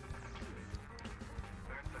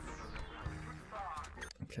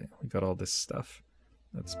 Okay, we got all this stuff.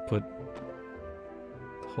 Let's put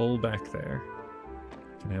the hole back there.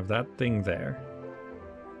 Can have that thing there.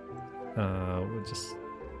 We'll just...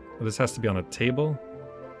 Well, this has to be on a table.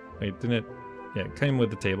 Wait, didn't it... Yeah, it came with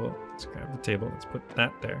the table. Let's grab the table. Let's put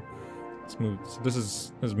that there. Let's move. So this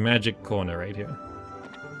is magic corner right here.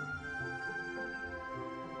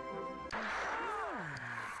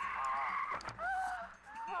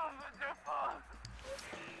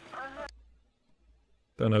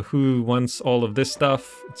 Don't know who wants all of this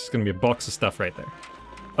stuff. It's just gonna be a box of stuff right there.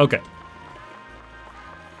 Okay.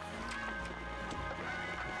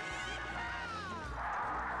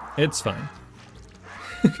 It's fine.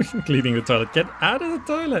 Cleaning the toilet. Get out of the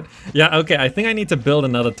toilet! Yeah, okay, I think I need to build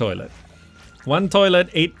another toilet. One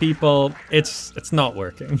toilet, 8 people. It's not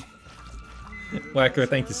working. Whacker,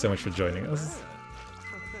 thank you so much for joining us.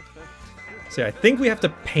 So yeah, I think we have to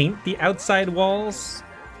paint the outside walls.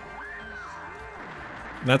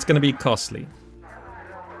 That's gonna be costly.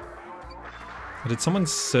 Did someone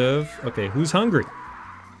serve? Okay, who's hungry?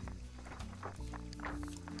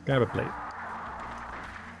 Grab a plate.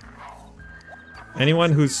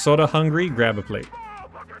 Anyone who's sorta hungry, grab a plate.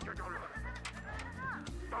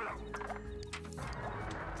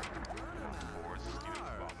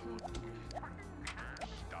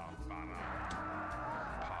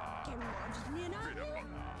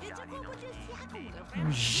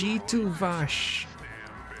 Jitu vash.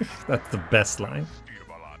 That's the best line.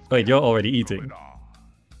 Wait, you're already eating.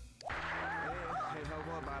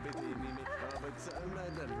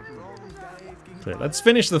 Okay, let's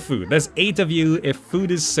finish the food. There's 8 of you. If food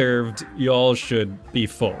is served, you all should be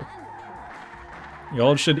full. You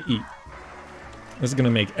all should eat. This is gonna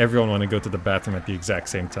make everyone want to go to the bathroom at the exact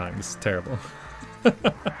same time. This is terrible.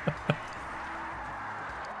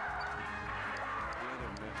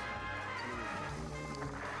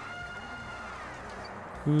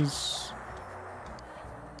 Who's...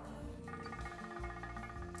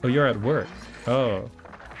 Oh, you're at work. Oh.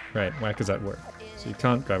 Right, Whack is at work, so you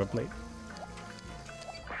can't grab a plate.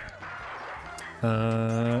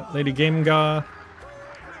 Lady Gamegar.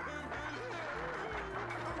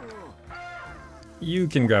 You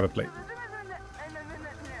can grab a plate.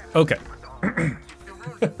 Okay.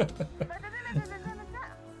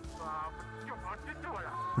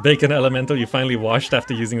 Bacon Elemental, you finally washed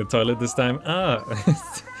after using the toilet this time. Ah,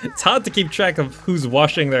 it's hard to keep track of who's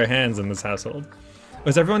washing their hands in this household.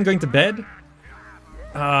 Was everyone going to bed?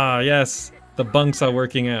 Ah, yes. The bunks are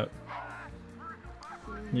working out.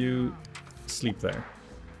 You sleep there.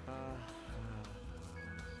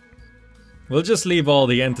 We'll just leave all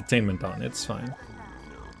the entertainment on. It's fine.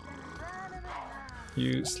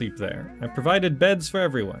 You sleep there. I provided beds for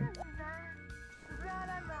everyone.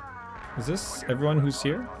 Is this everyone who's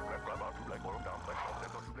here?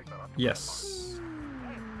 Yes.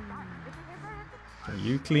 Okay,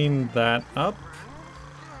 you clean that up.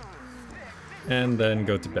 And then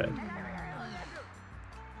go to bed.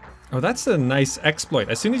 Oh, that's a nice exploit.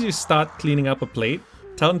 As soon as you start cleaning up a plate,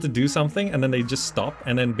 tell them to do something, and then they just stop,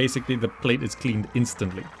 and then basically the plate is cleaned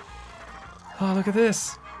instantly. Oh, look at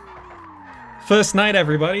this. First night,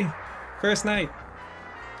 everybody. First night.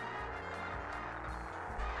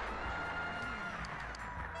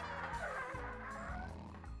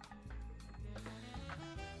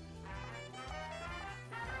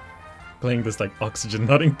 Playing this like oxygen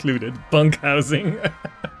not included, bunk housing.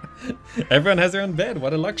 Everyone has their own bed,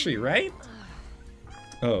 what a luxury, right?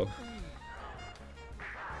 Oh.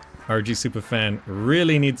 RG Superfan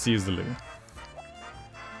really needs to use the loo.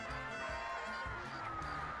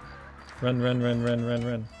 Run, run, run, run, run,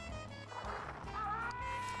 run.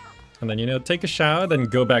 And then, you know, take a shower, then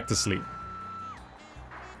go back to sleep.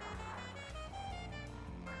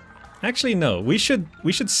 Actually, no. We should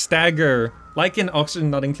stagger, like in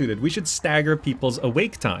Oxygen Not Included, we should stagger people's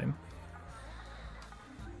awake time.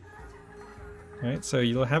 Right, so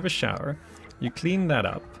you'll have a shower. You clean that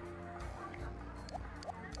up.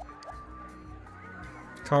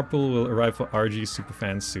 Carpool will arrive for RG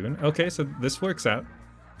Superfan soon. Okay, so this works out.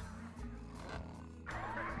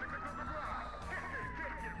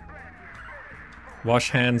 Wash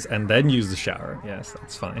hands and then use the shower. Yes,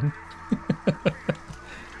 that's fine.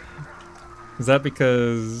 Is that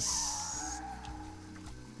because...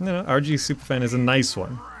 No, RG Superfan is a nice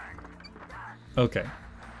one. Okay.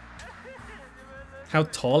 How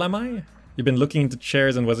tall am I? You've been looking into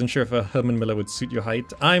chairs and wasn't sure if a Herman Miller would suit your height.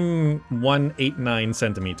 I'm 189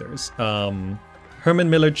 centimeters. Herman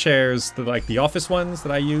Miller chairs, like the office ones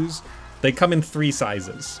that I use, they come in 3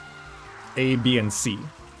 sizes. A, B, and C.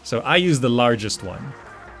 So I use the largest one.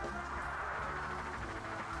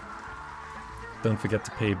 Don't forget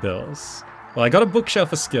to pay bills. Well, I got a bookshelf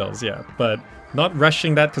for skills, yeah, but not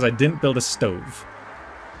rushing that because I didn't build a stove.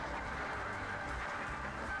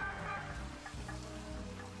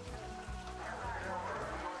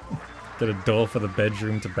 Get a door for the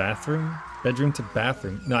bedroom to bathroom? Bedroom to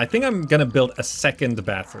bathroom. No, I think I'm gonna build a second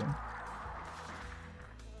bathroom.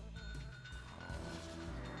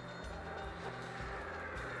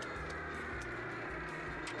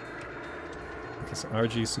 Okay, so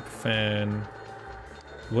RG Superfan.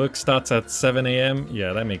 Work starts at 7 AM.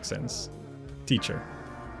 Yeah, that makes sense. Teacher.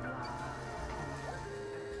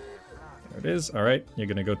 There it is. Alright, you're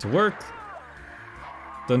gonna go to work.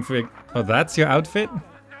 Don't forget... Oh, that's your outfit?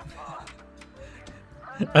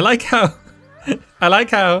 I like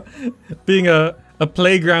how being a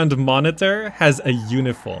playground monitor has a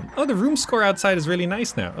uniform. Oh, the room score outside is really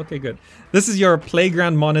nice now. Okay, good. This is your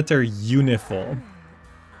playground monitor uniform.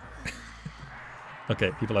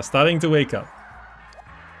 Okay, people are starting to wake up.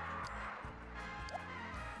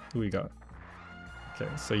 Who we got?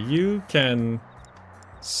 Okay, so you can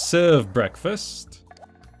serve breakfast.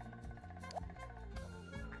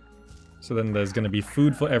 So then there's gonna be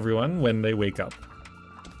food for everyone when they wake up.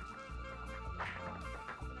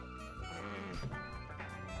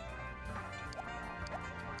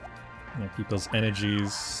 Yeah, people's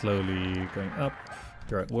energies slowly going up.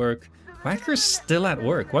 They're at work. Whacker's still at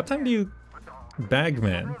work. What time do you...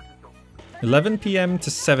 Bagman. 11 PM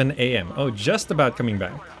to 7 AM. Oh, just about coming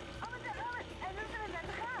back.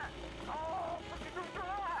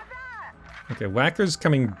 Okay, Whacker's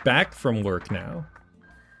coming back from work now.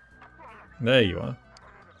 There you are.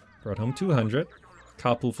 Brought home 200.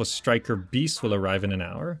 Carpool for Striker Beast will arrive in an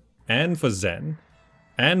hour. And for Zen.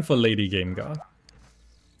 And for Lady Gamegar.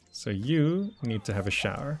 So you need to have a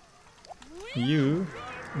shower. You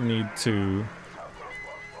need to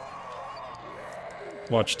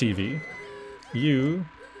watch TV. You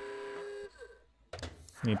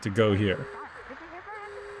need to go here.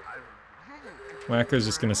 Whacker's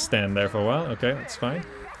just gonna stand there for a while. Okay, that's fine.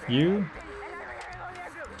 You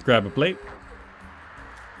grab a plate.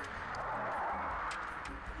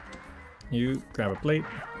 You grab a plate.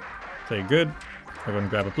 Okay, good. Everyone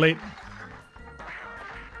grab a plate.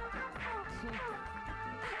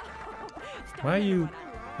 Why are you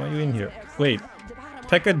in here? Wait,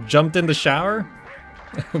 Pekka jumped in the shower?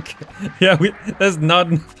 Okay, yeah, there's not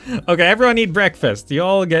enough. Okay, everyone eat breakfast. You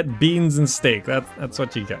all get beans and steak. That's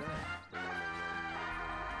what you get.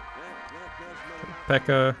 Okay,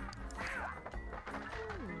 Pekka.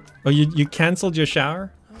 Oh, you canceled your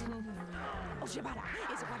shower?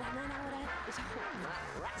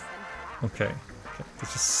 Okay.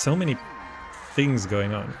 There's just so many things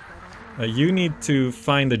going on. You need to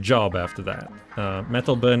find a job after that.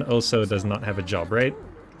 Metal Burn also does not have a job, right?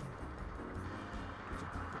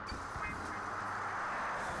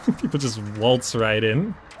 People just waltz right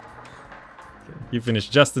in. Okay, you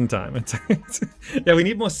finished just in time. Yeah, we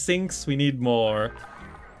need more sinks. We need more...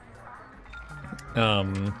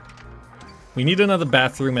 we need another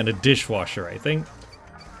bathroom and a dishwasher, I think.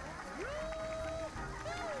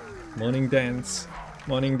 Morning dance.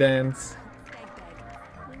 Morning dance.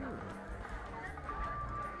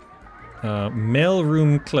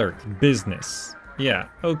 Mailroom clerk. Business. Yeah,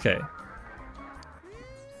 okay.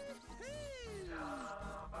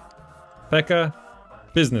 Pekka,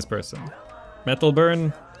 business person. Metal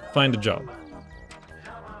Burn, find a job.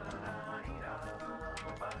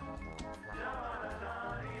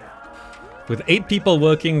 With 8 people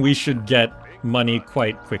working, we should get money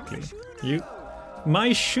quite quickly. You... My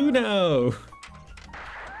Shuno!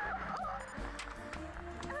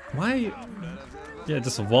 Why? Yeah,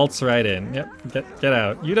 just waltz right in. Yep, get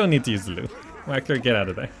out. You don't need to use the loo. Wacker, get out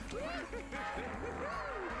of there.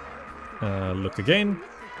 Look again.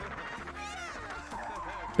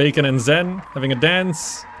 Bacon and Zen having a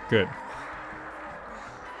dance. Good.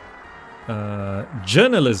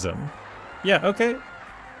 Journalism. Yeah, okay.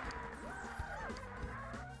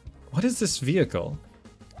 What is this vehicle?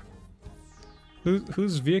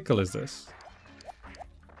 Whose vehicle is this?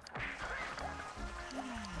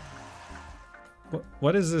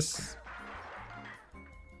 What is this?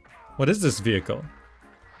 What is this vehicle?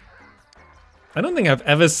 I don't think I've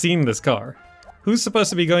ever seen this car. Who's supposed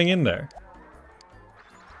to be going in there?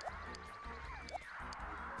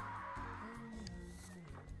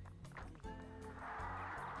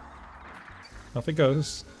 Off it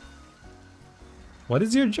goes. What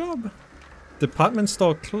is your job? Department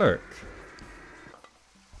store clerk.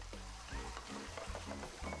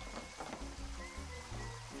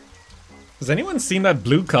 Has anyone seen that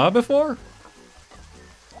blue car before?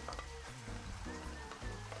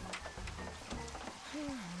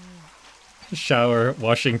 Shower,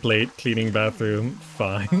 washing plate, cleaning bathroom,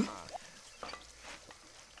 fine.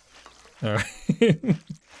 Alright.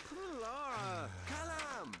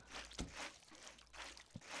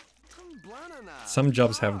 Some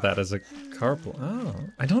jobs have that as a carpool. Oh,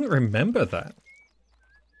 I don't remember that.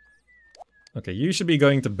 Okay, you should be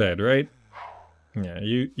going to bed, right? Yeah,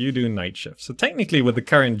 you do night shift. So technically with the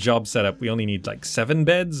current job setup, we only need like 7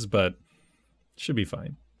 beds, but should be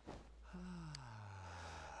fine.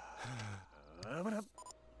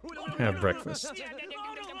 Have breakfast.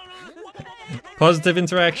 Positive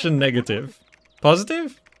interaction, negative.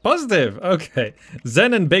 Positive? Positive! Okay.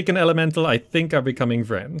 Zen and Bacon Elemental, I think, are becoming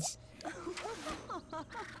friends.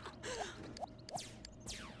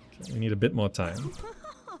 Okay, we need a bit more time.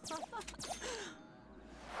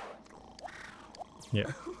 Yeah.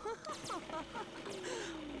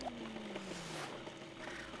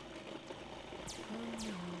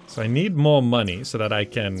 So I need more money so that I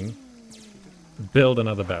can build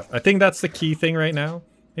another bath. I think that's the key thing right now.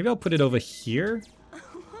 Maybe I'll put it over here.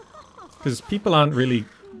 Because people aren't really...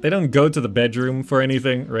 They don't go to the bedroom for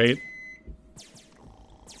anything, right?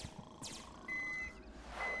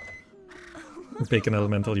 Bacon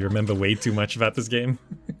Elemental, you remember way too much about this game.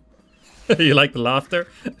 You like the laughter?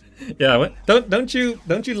 Yeah, what? Don't you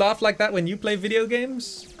laugh like that when you play video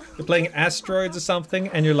games? You're playing Asteroids or something,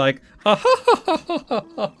 and you're like, ah ha ha ha ha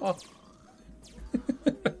ha ha.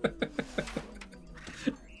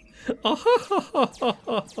 Ah ha ha ha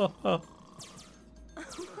ha ha ha.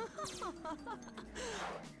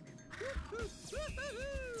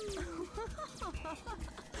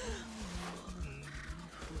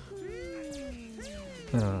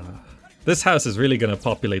 This house is really gonna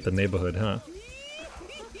populate the neighborhood, huh?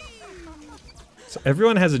 So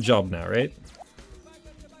everyone has a job now, right?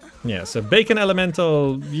 Yeah, so Bacon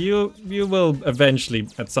Elemental, you will eventually,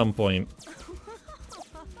 at some point,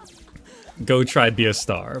 go try be a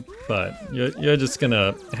star, but you're just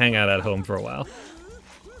gonna hang out at home for a while.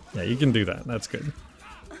 Yeah, you can do that. That's good.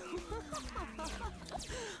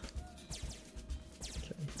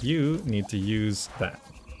 You need to use that.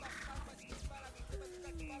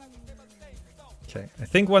 Okay, I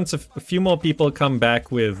think once a few more people come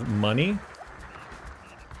back with money.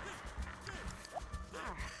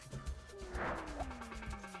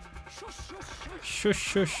 Shush,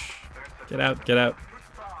 shush. Get out, get out.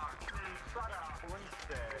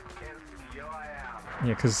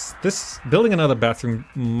 Yeah, because this building another bathroom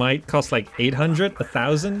might cost like 800,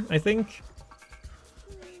 1,000, I think.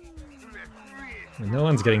 No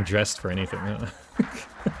one's getting dressed for anything. Huh?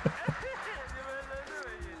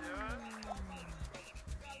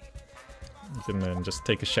 You can then just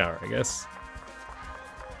take a shower, I guess.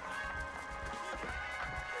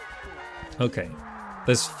 Okay.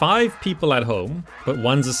 There's 5 people at home, but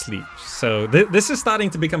one's asleep. So this is starting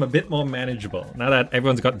to become a bit more manageable now that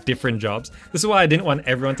everyone's got different jobs. This is why I didn't want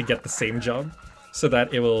everyone to get the same job, so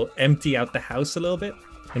that it will empty out the house a little bit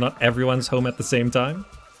and not everyone's home at the same time.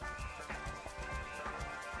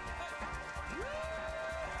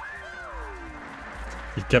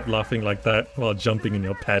 You kept laughing like that while jumping in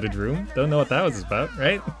your padded room. Don't know what that was about,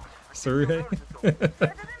 right? Sorry.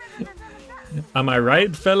 Am I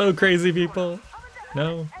right, fellow crazy people?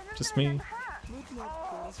 No, just me.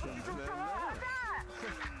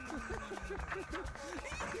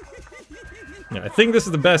 Yeah, I think this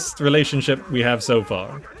is the best relationship we have so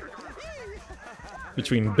far.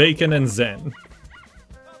 Between Bacon and Zen.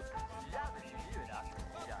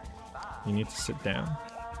 You need to sit down.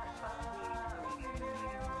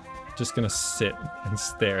 Just gonna sit and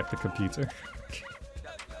stare at the computer.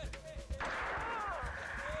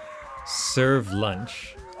 Serve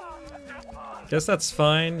lunch. Guess that's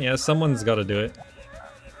fine. Yeah, someone's gotta do it.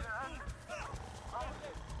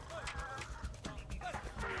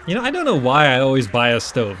 You know, I don't know why I always buy a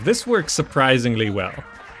stove. This works surprisingly well.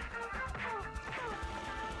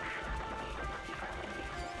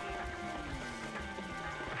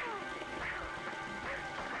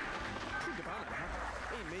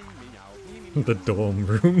 The dorm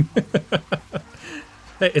room.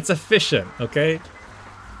 Hey, it's efficient, okay?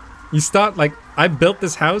 You start like, I built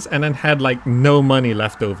this house and then had like no money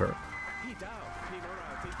left over.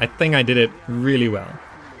 I think I did it really well.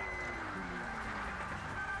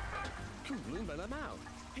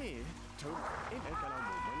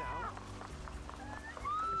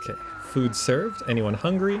 Okay, food served. Anyone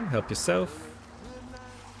hungry? Help yourself.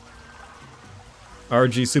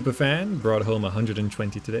 RG Superfan brought home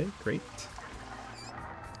 120 today. Great.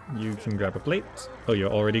 You can grab a plate. Oh,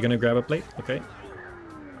 you're already gonna grab a plate? Okay.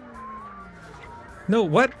 No,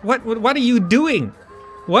 what are you doing?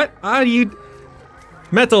 What are you...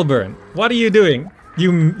 Metalburn, what are you doing?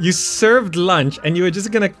 You served lunch and you were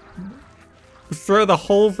just gonna throw the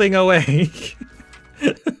whole thing away.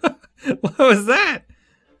 What was that?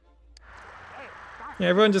 Yeah,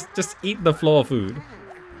 everyone just eat the floor food.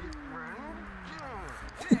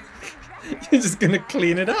 You're just gonna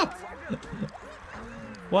clean it up.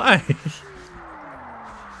 Why?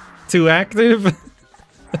 Too active?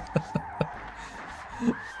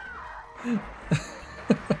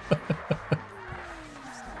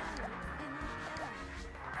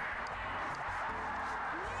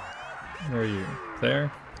 Where are you?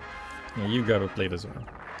 There? Yeah, you grab a plate as well.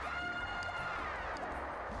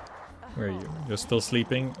 Where are you? You're still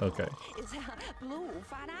sleeping? Okay.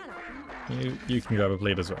 You can grab a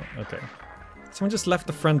plate as well. Okay. Someone just left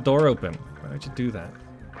the front door open. Why would you do that?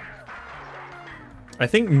 I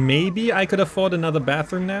think maybe I could afford another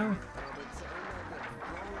bathroom now.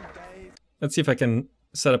 Let's see if I can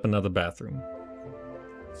set up another bathroom.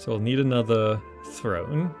 So we'll need another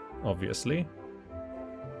throne, obviously.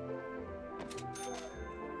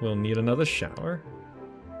 We'll need another shower.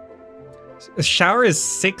 A shower is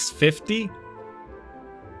 $650?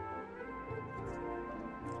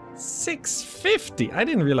 $650? I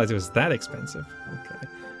didn't realize it was that expensive. Okay.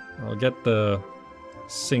 I'll get the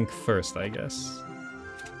sink first, I guess.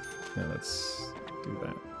 Yeah, let's do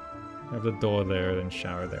that. Have the door there, then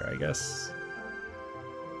shower there, I guess.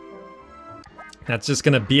 That's just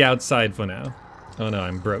gonna be outside for now. Oh no,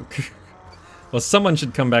 I'm broke. Well, someone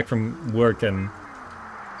should come back from work and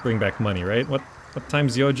bring back money, right? What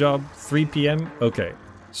time's your job? 3 p.m.? Okay.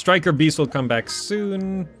 Striker Beast will come back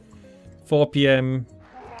soon. 4 p.m.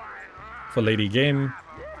 for Lady Game.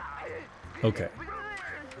 Okay.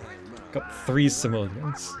 Got 3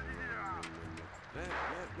 simoleons.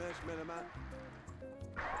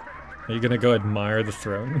 Are you gonna go admire the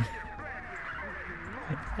throne?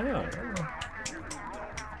 Oh.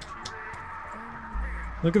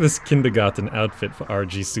 Look at this kindergarten outfit for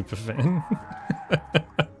RG Superfan.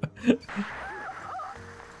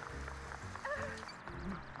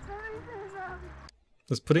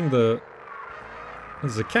 Just putting the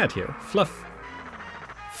There's a cat here.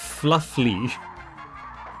 Fluffly.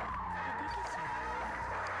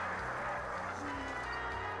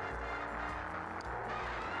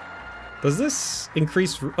 Does this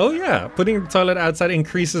increase... Oh yeah, putting the toilet outside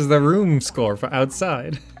increases the room score for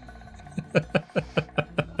outside.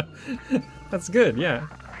 That's good, yeah.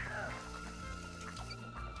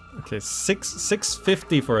 Okay,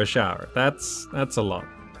 650 for a shower. That's a lot.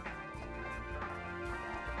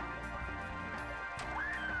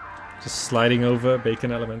 Just sliding over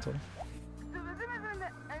Bacon Elemental.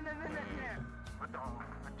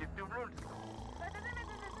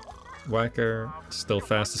 Whacker, still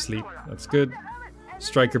fast asleep. That's good.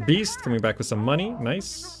 Striker Beast coming back with some money.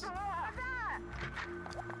 Nice.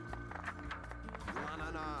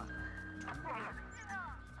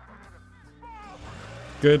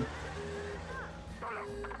 Good.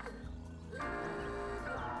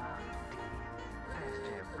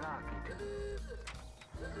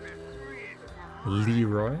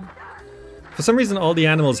 Leroy. For some reason, all the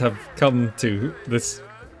animals have come to this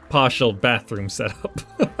partial bathroom setup.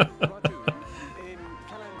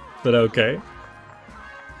 But okay.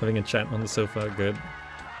 Having a chat on the sofa, good.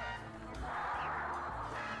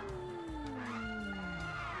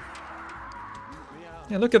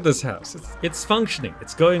 Yeah, look at this house. It's functioning.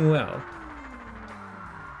 It's going well.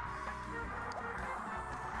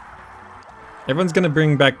 Everyone's gonna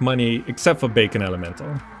bring back money except for Bacon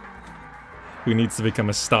Elemental, who needs to become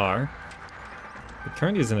a star. But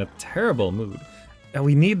currently is in a terrible mood. And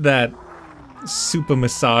we need that super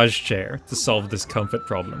massage chair to solve this comfort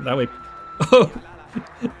problem. That way... Oh!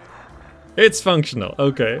 It's functional.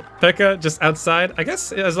 Okay. Pekka, just outside. I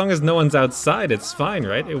guess as long as no one's outside, it's fine,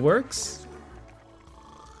 right? It works.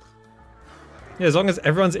 Yeah, as long as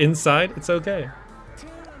everyone's inside, it's okay.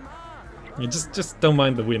 You just don't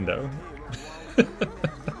mind the window.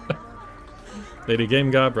 Lady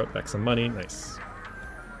Game Guy brought back some money. Nice.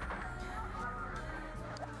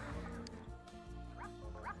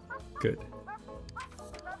 Good.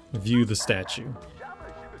 View the statue.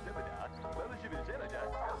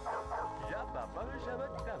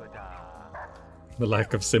 The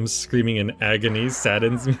lack of Sims screaming in agony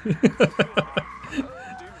saddens me.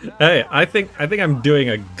 Hey, I think I'm doing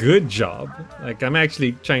a good job. Like, I'm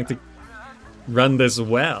actually trying to run this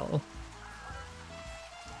well.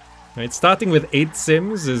 Right, starting with 8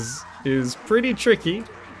 Sims is pretty tricky.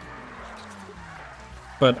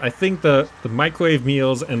 But I think the microwave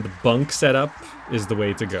meals and the bunk setup is the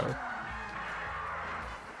way to go.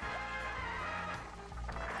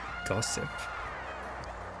 Gossip.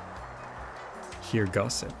 Hear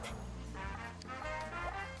gossip.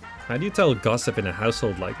 How do you tell gossip in a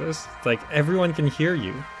household like this? It's like everyone can hear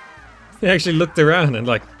you. They actually looked around and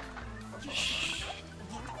like, shh.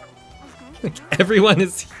 Like everyone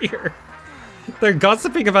is here. They're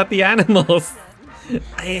gossiping about the animals.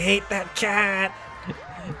 I hate that cat.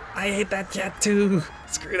 I hate that cat too.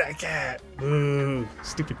 Screw that cat. Ooh,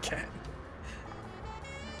 stupid cat.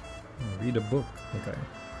 Read a book. Okay.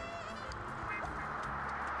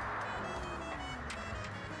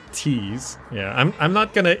 Tease. Yeah, I'm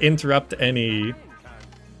not gonna interrupt any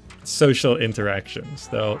social interactions.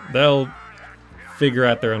 They'll figure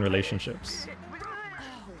out their own relationships.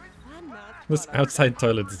 This outside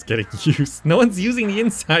toilet is getting used. No one's using the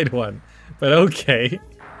inside one, but okay.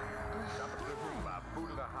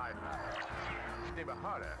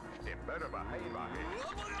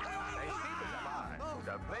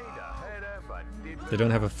 They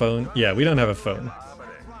don't have a phone? Yeah, we don't have a phone.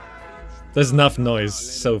 There's enough noise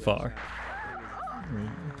so far.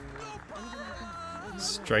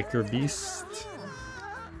 Striker Beast.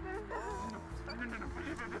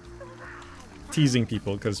 Teasing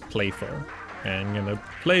people because playful. And gonna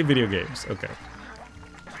play video games. Okay.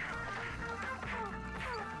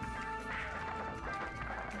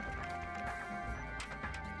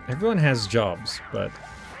 Everyone has jobs, but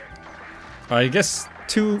I guess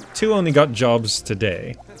two only got jobs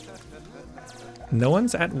today. No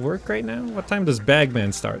one's at work right now? What time does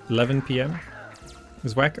Bagman start? 11 p.m.?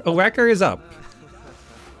 Is Whacker? Oh, Whacker is up.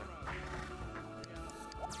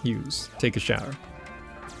 Use. Take a shower.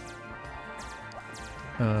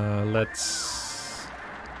 Let's...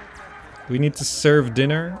 We need to serve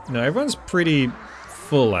dinner. No, everyone's pretty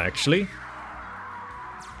full, actually.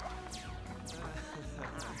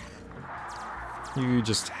 You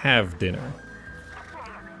just have dinner.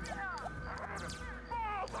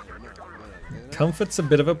 Comfort's a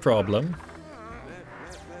bit of a problem.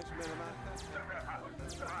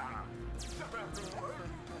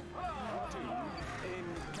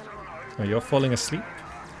 Oh, you're falling asleep?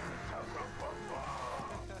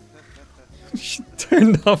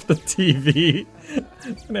 turned off the TV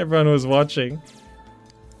when everyone was watching.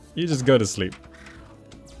 You just go to sleep.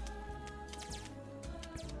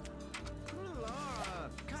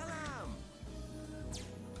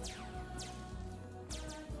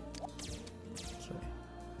 Okay.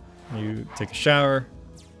 You take a shower.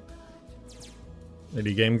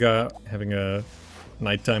 Lady Game Guy having a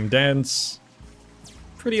nighttime dance.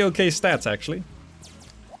 Pretty okay stats, actually.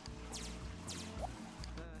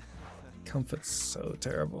 Comfort's so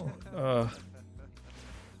terrible.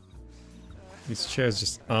 These chairs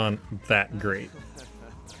just aren't that great.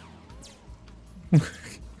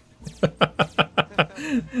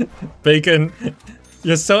 Bacon,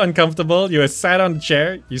 you're so uncomfortable. You were sat on the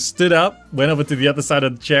chair, you stood up, went over to the other side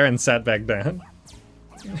of the chair and sat back down.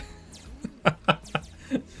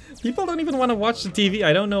 People don't even want to watch the TV,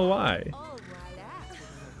 I don't know why.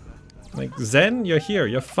 Like, Zen, you're here.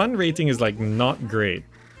 Your fun rating is like not great.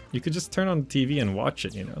 You could just turn on the TV and watch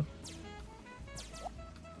it, you know.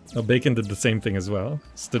 Oh, Bacon did the same thing as well.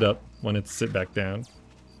 Stood up, wanted to sit back down.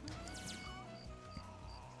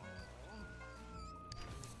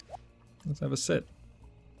 Let's have a sit.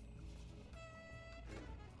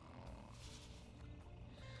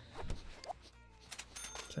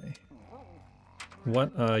 Okay.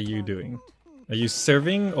 What are you doing? Are you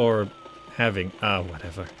serving or having? Ah,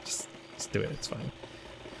 whatever. Just do it, it's fine.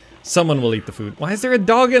 Someone will eat the food. Why is there a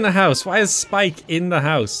dog in the house? Why is Spike in the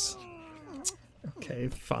house? Okay,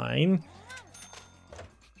 fine.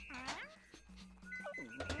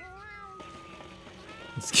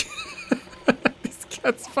 This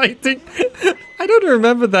cat's fighting. I don't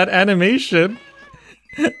remember that animation.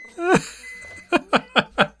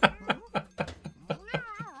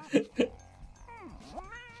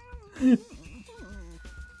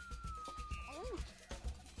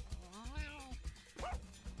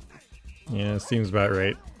 Yeah, seems about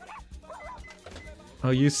right.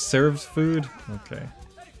 Oh, you served food? Okay.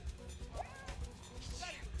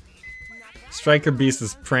 Striker Beast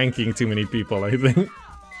is pranking too many people, I think.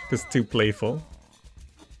 It's too playful.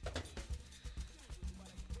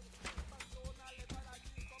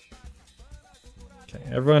 Okay,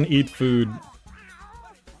 everyone eat food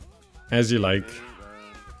as you like.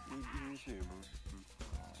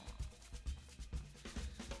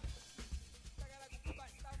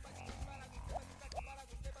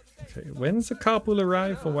 Okay, when's the carpool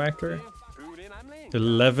arrive for Whacker?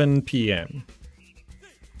 11 p.m.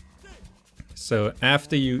 So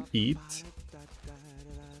after you eat,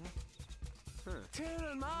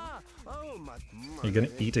 you're gonna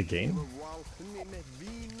eat again?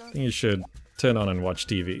 I think you should turn on and watch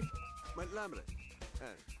TV.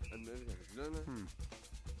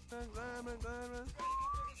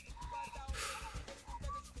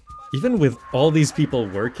 Even with all these people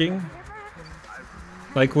working,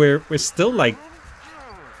 like we're still like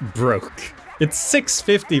broke. It's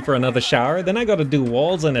 $6.50 for another shower, then I gotta do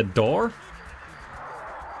walls and a door?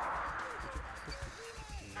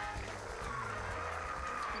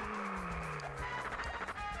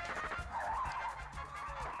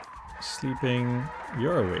 Sleeping,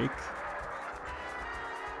 you're awake.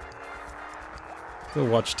 Go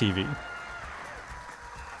watch TV.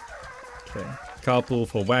 Okay, carpool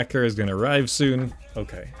for Whacker is gonna arrive soon.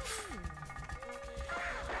 Okay.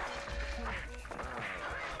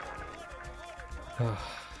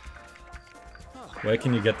 Where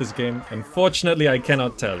can you get this game? Unfortunately, I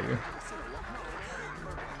cannot tell you.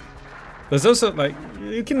 There's also, like,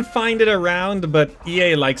 you can find it around, but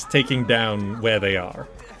EA likes taking down where they are.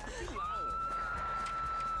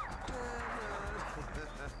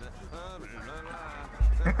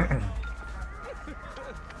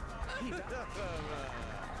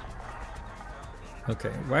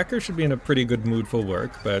 Okay, Whacker should be in a pretty good mood for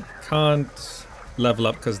work, but can't level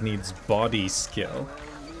up because needs body skill.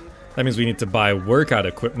 That means we need to buy workout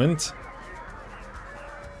equipment.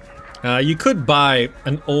 You could buy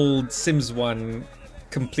an old Sims 1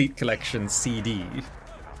 complete collection CD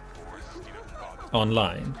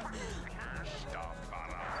online.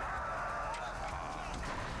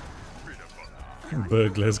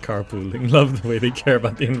 Burglars carpooling. Love the way they care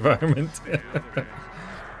about the environment.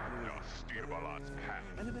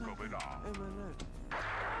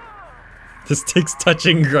 This takes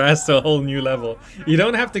touching grass to a whole new level. You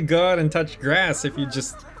don't have to go out and touch grass if you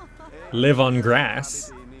just live on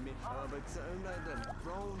grass.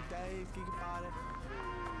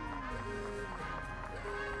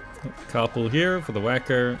 Carpool here for the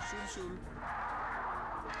Whacker.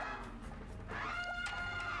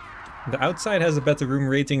 The outside has a better room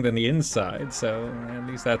rating than the inside, so at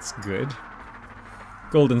least that's good.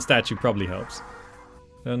 Golden statue probably helps.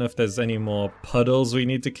 I don't know if there's any more puddles we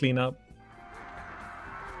need to clean up.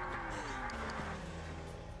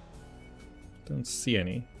 Don't see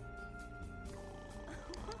any.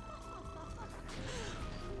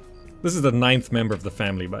 This is the 9th member of the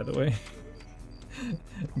family, by the way.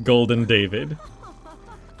 Golden David.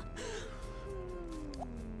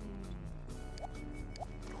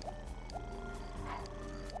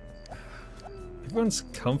 Everyone's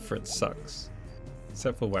comfort sucks.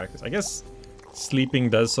 Except for Whackers. I guess sleeping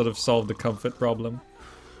does sort of solve the comfort problem.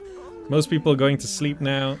 Most people are going to sleep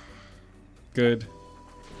now. Good.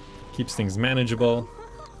 Keeps things manageable.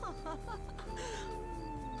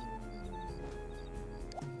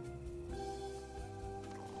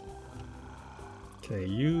 Okay,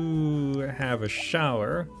 you have a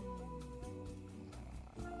shower.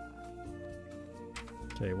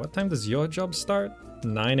 Okay, what time does your job start?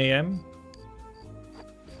 9 AM?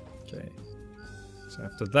 Okay. So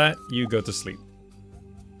after that, you go to sleep.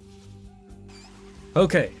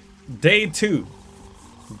 Okay, day 2.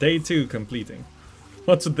 Day 2 completing.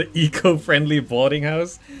 What's with the eco-friendly boarding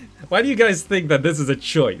house? Why do you guys think that this is a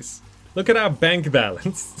choice? Look at our bank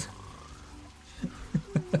balance.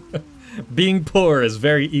 Being poor is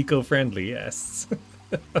very eco-friendly, yes.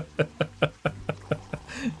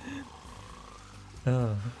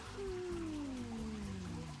 Oh.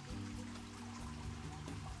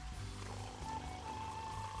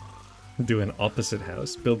 Do an opposite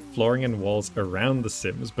house. Build flooring and walls around the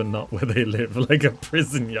Sims, but not where they live, like a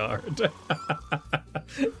prison yard.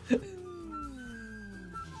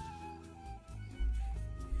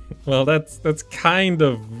 Well, that's kind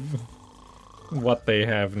of what they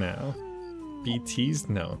have now. BTs?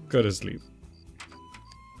 No. Go to sleep.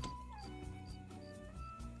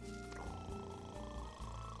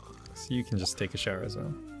 So you can just take a shower as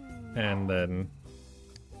well. And then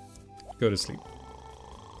go to sleep.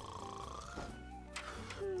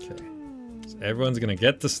 Okay. So everyone's gonna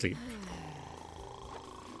get to sleep.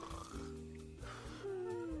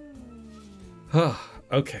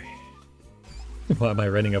 Okay. Why am I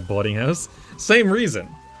renting a boarding house? Same reason.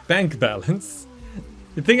 Bank balance.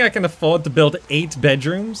 You think I can afford to build 8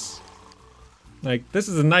 bedrooms? Like, this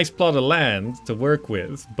is a nice plot of land to work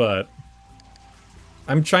with, but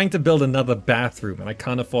I'm trying to build another bathroom and I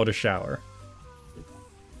can't afford a shower.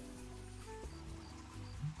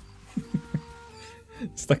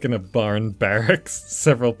 Stuck in a barn barracks.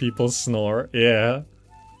 Several people snore. Yeah.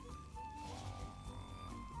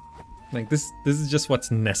 Like, this is just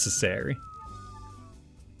what's necessary.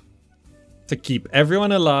 To keep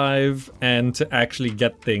everyone alive and to actually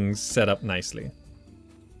get things set up nicely.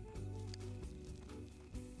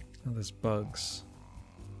 Oh, there's bugs.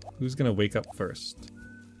 Who's gonna wake up first?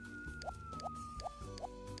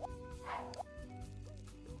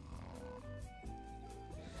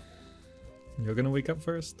 You're gonna wake up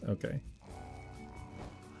first? Okay.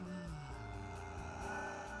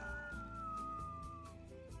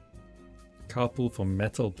 Carpool for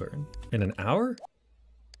metal burn. In an hour?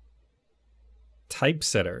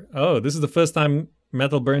 Typesetter. Oh, this is the first time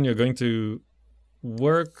metal burn you're going to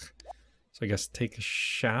work. So I guess take a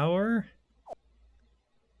shower?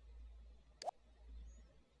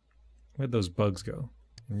 Where'd those bugs go?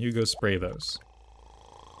 And you go spray those.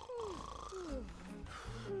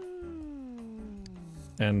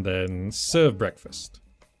 And then serve breakfast.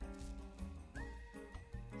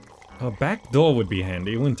 A back door would be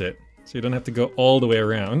handy, wouldn't it? So you don't have to go all the way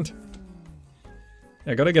around.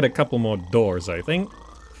 I gotta get a couple more doors, I think.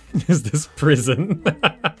 Is this prison?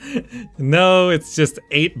 No, it's just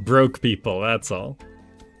 8 broke people, that's all.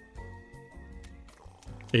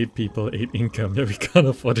 8 people, 8 income. Yeah, we can't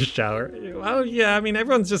afford a shower. Well, yeah, I mean,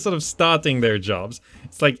 everyone's just sort of starting their jobs.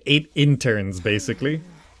 It's like 8 interns, basically.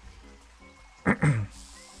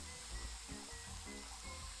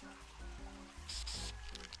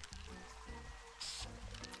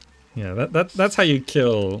 Yeah, that's how you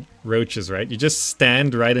kill roaches, right? You just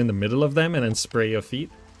stand right in the middle of them and then spray your feet.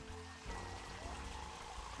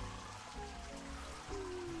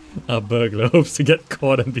 A burglar hopes to get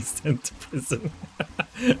caught and be sent to prison.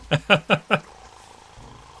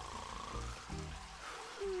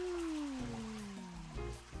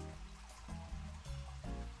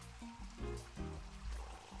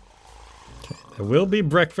 Okay, there will be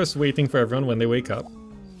breakfast waiting for everyone when they wake up.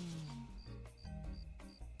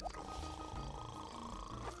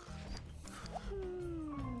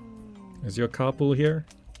 Is your carpool here?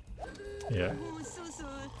 Yeah.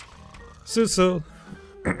 Susu.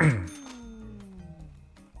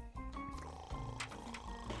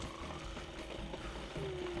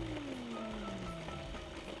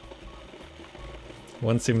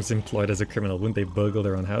 One Sim's employed as a criminal. Wouldn't they burgle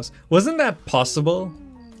their own house? Wasn't that possible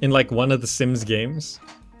in like one of the Sims games?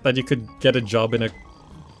 That you could get a job in a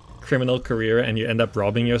criminal career and you end up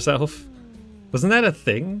robbing yourself? Wasn't that a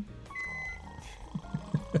thing?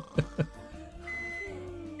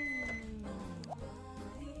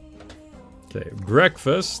 Okay,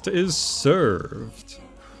 breakfast is served.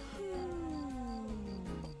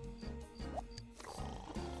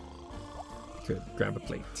 Good, grab a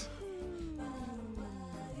plate.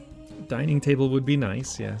 Dining table would be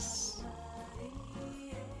nice, yes.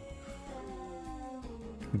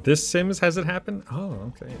 This Sims, has it happened?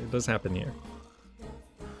 Oh, okay, it does happen here.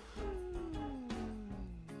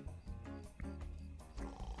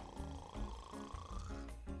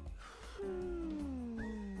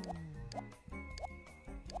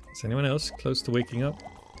 Is anyone else close to waking up?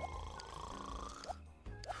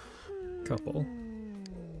 Couple.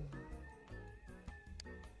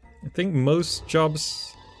 I think most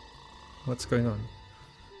jobs... What's going on?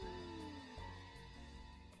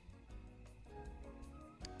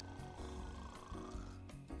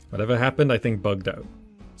 Whatever happened, I think bugged out.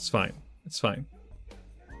 It's fine. It's fine.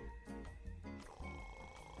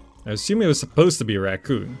 I assume it was supposed to be a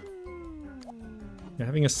raccoon. You're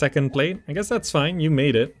having a second plate? I guess that's fine. You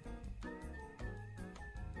made it.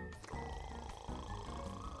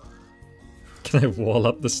 Can I wall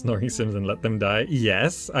up the snoring Sims and let them die?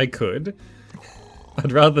 Yes, I could.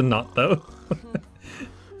 I'd rather not, though.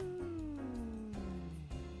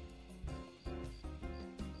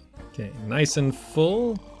 Okay, nice and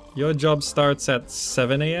full. Your job starts at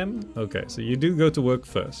 7 AM? Okay, so you do go to work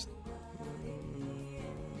first.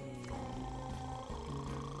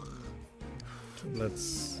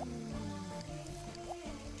 Let's...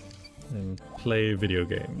 and play video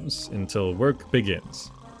games until work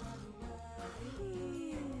begins.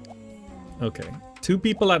 Okay, 2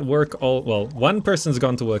 people at work well, 1 person's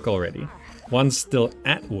gone to work already. 1's still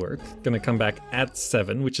at work, gonna come back at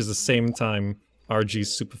 7, which is the same time RG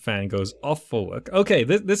Superfan goes off for work. Okay,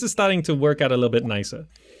 this is starting to work out a little bit nicer.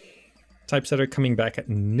 Typesetter coming back at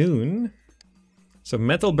noon. So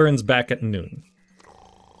Metal burns back at noon.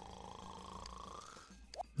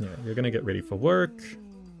 Yeah, you're gonna get ready for work.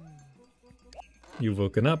 You've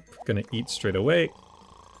woken up, gonna eat straight away.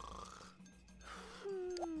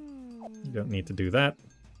 You don't need to do that.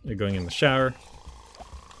 You're going in the shower.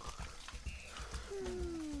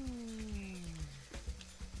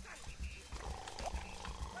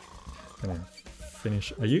 Gonna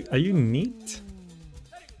finish. Are you neat?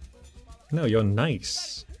 No, you're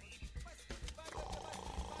nice.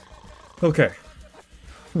 Okay.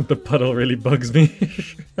 The puddle really bugs me.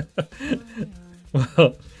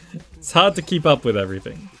 Well, it's hard to keep up with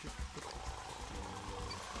everything.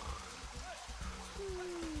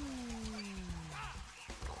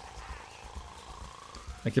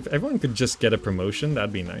 Like, if everyone could just get a promotion,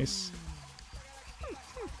 that'd be nice.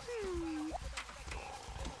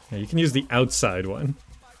 Yeah, you can use the outside one.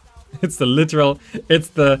 It's the literal... It's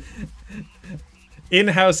the...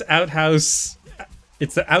 in-house, outhouse...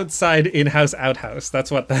 It's the outside, in-house, outhouse.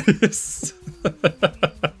 That's what that is.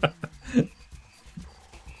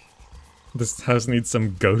 This house needs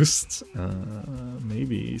some ghosts.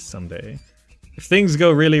 Maybe someday. If things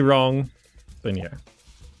go really wrong, then yeah.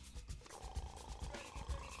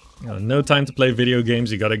 You know, no time to play video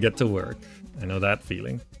games, you gotta get to work. I know that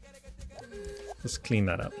feeling. Just clean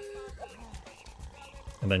that up.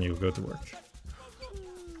 And then you go to work.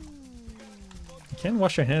 You can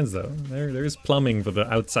wash your hands though. There is plumbing for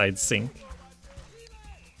the outside sink.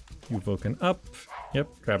 You've woken up. Yep,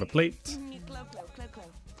 grab a plate.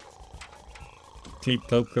 Cleep,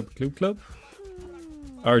 clop, clop, cloop, clop.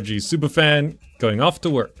 RG Superfan going off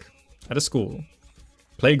to work. At a school.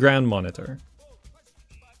 Playground monitor.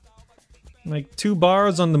 Like 2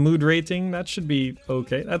 bars on the mood rating, that should be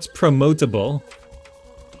okay. That's promotable.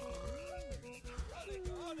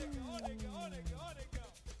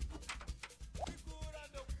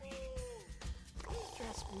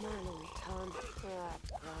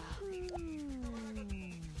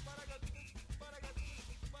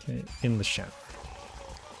 Okay, in the shower.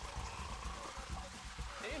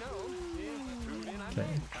 Okay.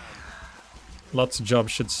 Lots of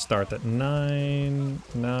jobs should start at 9,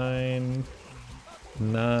 9,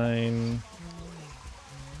 9,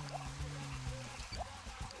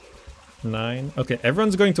 9. Okay,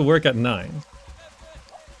 everyone's going to work at 9.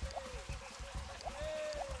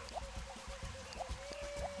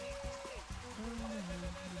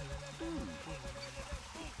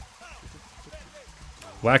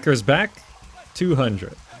 Whacker's back,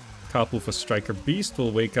 200. Carpool for Striker Beast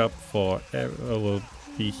will wake up for... will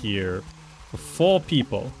be here for 4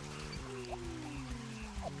 people.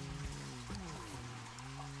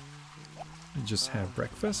 You just have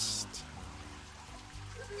breakfast.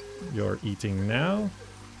 You're eating now.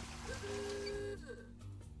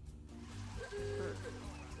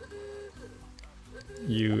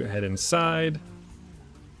 You head inside.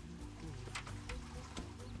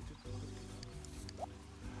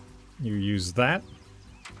 You use that.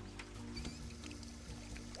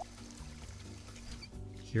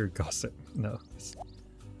 Hear gossip. No.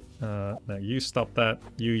 No, you stop that.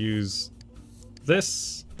 You use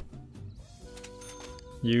this.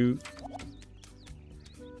 You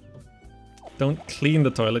don't clean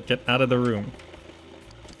the toilet. Get out of the room.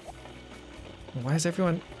 Why is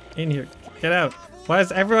everyone in here? Get out. Why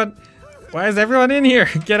is everyone in here?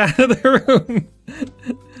 Get out of the room.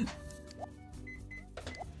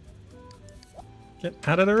 Get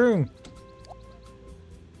out of the room.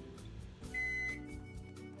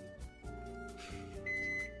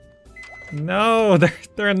 No,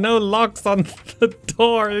 there are no locks on the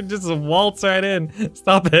door. It just waltz right in.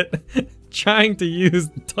 Stop it. Trying to use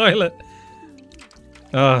the toilet.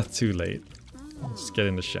 Ah, too late. Just get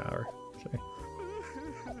in the shower. Okay.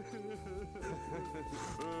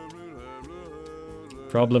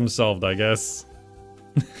 Problem solved, I guess.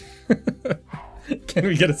 Can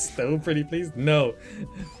we get a stove pretty please? No.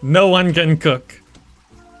 No one can cook.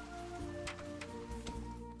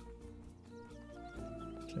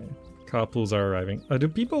 Carpools are arriving. Do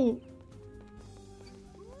people...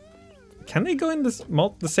 Can they go in this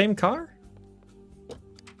the same car?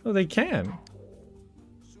 Oh, they can.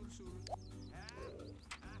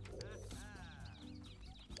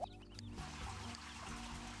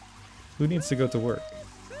 Who needs to go to work?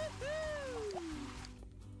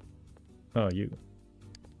 Oh, you.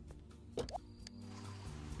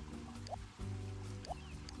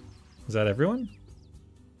 Is that everyone?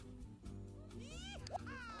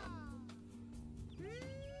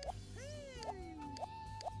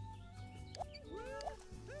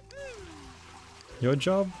 Your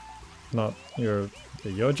job? Not your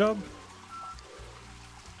job?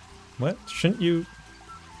 What? Shouldn't you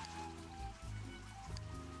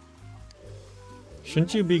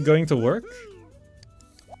be going to work?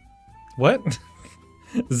 What?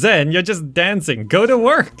 Zen, you're just dancing. Go to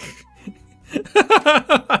work!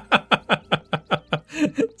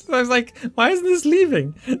 So I was like, why isn't this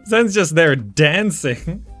leaving? Zen's just there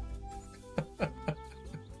dancing.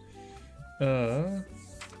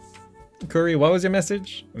 Curry, what was your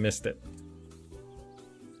message? I missed it.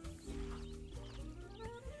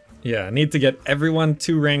 Yeah, I need to get everyone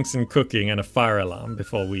 2 ranks in cooking and a fire alarm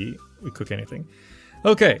before we cook anything.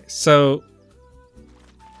 Okay, so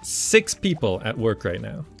 6 people at work right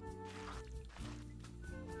now.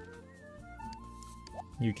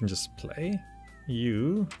 You can just play.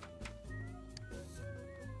 You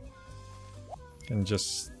can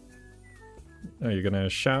just... Oh, you're gonna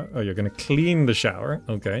shower. Oh, you're gonna clean the shower.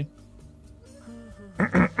 Okay.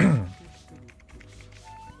 Okay.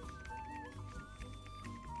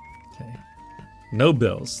 No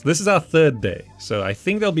bills. This is our 3rd day, so I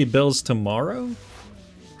think there'll be bills tomorrow.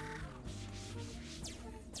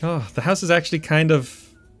 Oh, the house is actually kind of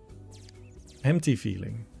empty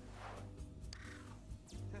feeling.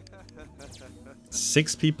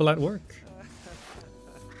 6 people at work.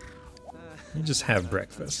 You just have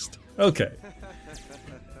breakfast. Okay.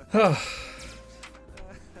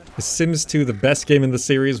 Is Sims 2 the best game in the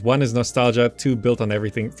series? 1 is nostalgia, 2 built on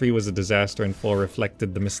everything, 3 was a disaster, and 4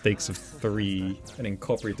 reflected the mistakes of 3 and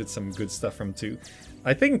incorporated some good stuff from 2.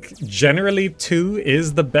 I think generally 2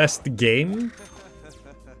 is the best game.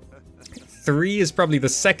 3 is probably the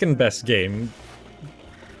 2nd best game,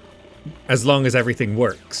 as long as everything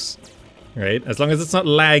works. Right? As long as it's not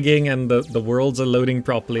lagging and the worlds are loading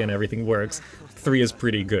properly and everything works, 3 is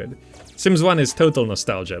pretty good. Sims 1 is total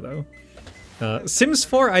nostalgia though. Sims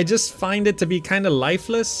 4, I just find it to be kind of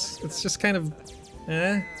lifeless. It's just kind of...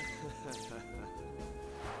 eh.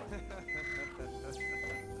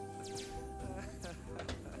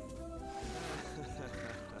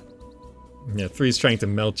 Yeah, 3 is trying to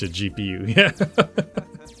melt your GPU. Yeah.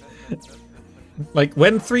 Like,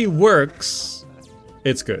 when 3 works,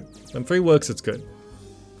 it's good. When 3 works, it's good.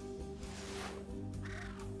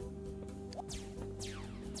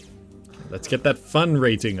 Let's get that fun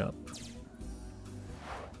rating up.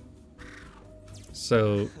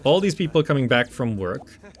 So, all these people coming back from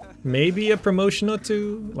work. Maybe a promotion or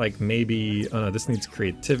 2. Like, maybe... oh no, this needs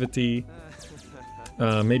creativity.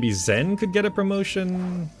 Maybe Zen could get a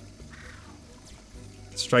promotion.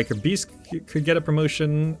 Striker Beast could get a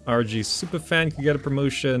promotion. RG Superfan could get a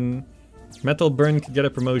promotion. Metal Burn could get a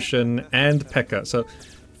promotion. And Pekka. So,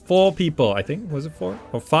 4 people, I think. Was it 4?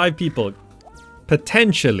 Or 5 people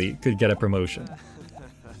potentially could get a promotion.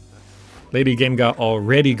 Lady Gamegar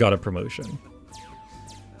already got a promotion.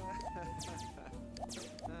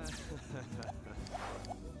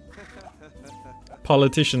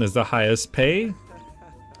 Politician is the highest pay.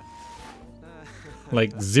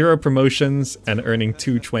 like 0 promotions and earning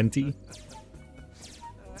 220.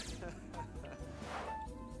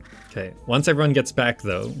 Okay, once everyone gets back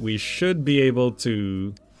though, we should be able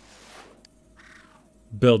to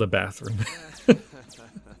build a bathroom.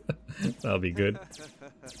 That'll be good.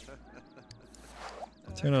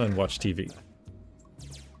 Turn on and watch TV.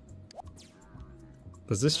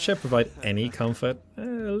 Does this chair provide any comfort? A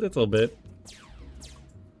little bit.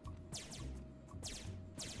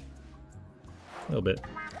 A little bit.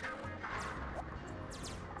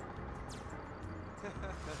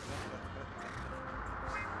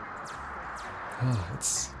 Oh,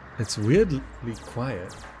 it's weirdly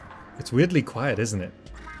quiet. It's weirdly quiet, isn't it?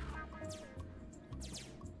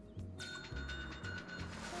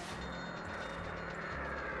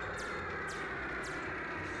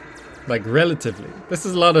 Like, relatively. This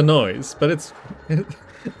is a lot of noise, but it's...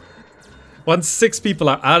 Once 6 people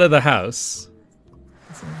are out of the house,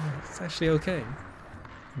 it's actually okay.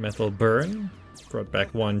 Metal burn. Brought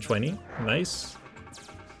back 120. Nice.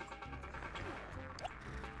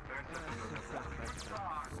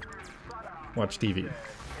 Watch TV.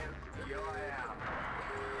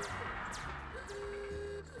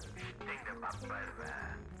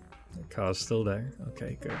 The car's still there.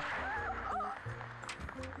 Okay, good.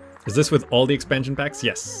 Is this with all the expansion packs?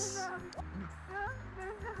 Yes.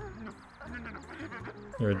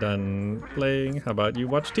 You're done playing. How about you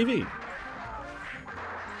watch TV?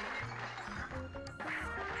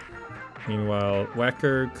 Meanwhile,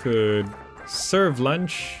 Whacker could serve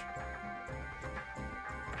lunch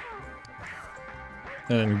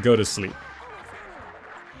and go to sleep.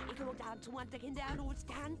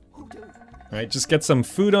 Alright, just get some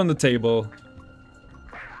food on the table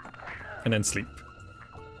and then sleep.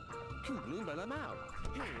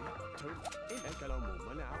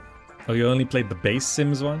 Oh, you only played the base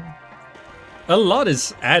Sims one? A lot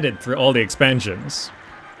is added for all the expansions.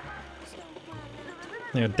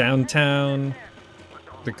 You know, downtown,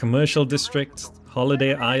 the commercial district,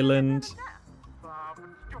 Holiday Island,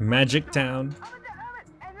 Magic Town.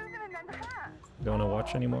 You don't want to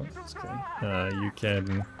watch anymore? It's okay. You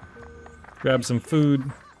can grab some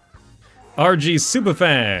food. RG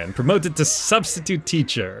Superfan, promoted to substitute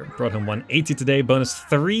teacher. Brought him 180 today, bonus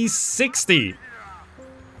 360.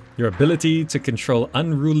 Your ability to control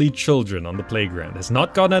unruly children on the playground has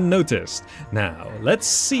not gone unnoticed. Now, let's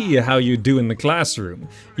see how you do in the classroom.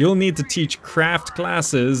 You'll need to teach craft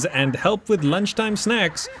classes and help with lunchtime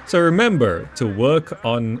snacks, so remember to work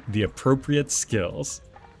on the appropriate skills.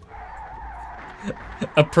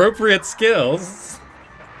 Appropriate skills?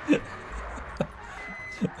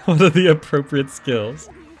 What are the appropriate skills?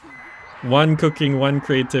 1 cooking, 1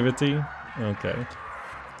 creativity? Okay.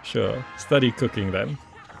 Sure. Study cooking then.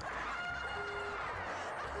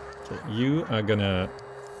 Okay, you are gonna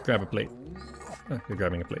grab a plate. Oh, you're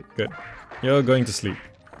grabbing a plate. Good. You're going to sleep.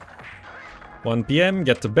 1 PM,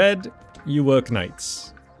 get to bed. You work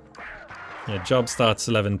nights. Your job starts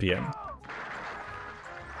 11 PM.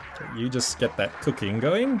 Okay, you just get that cooking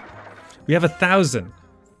going. We have 1,000.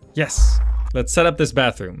 Yes. Let's set up this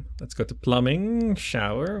bathroom. Let's go to plumbing,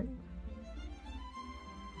 shower.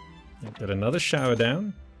 Get another shower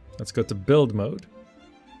down. Let's go to build mode.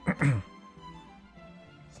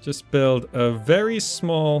 Just build a very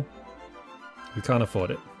small... We can't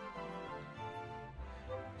afford it.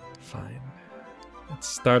 Fine. Let's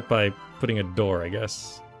start by putting a door, I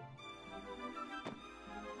guess.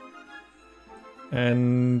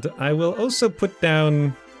 And I will also put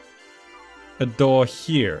down a door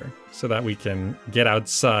here, so that we can get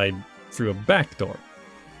outside through a back door.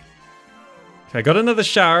 Okay, I got another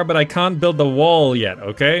shower, but I can't build the wall yet,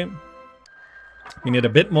 okay? We need a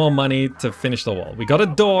bit more money to finish the wall. We got a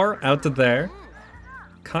door out to there.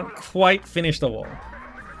 Can't quite finish the wall.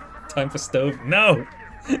 Time for stove? No!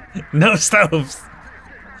 No stoves!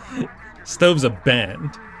 Stoves are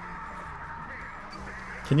banned.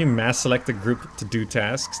 Can you mass select a group to do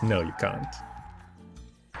tasks? No, you can't.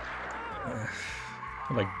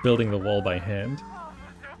 Like building the wall by hand.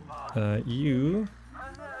 You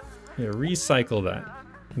recycle that.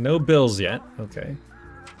 No bills yet. Okay.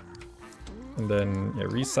 And then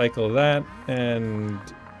recycle that and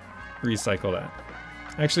recycle that.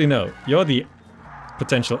 Actually, no. You're the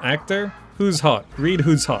potential actor. Who's hot? Read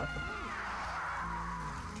who's hot.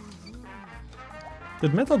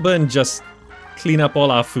 Did Metal Burn just clean up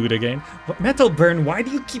all our food again? But Metal Burn, why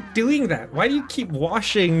do you keep doing that? Why do you keep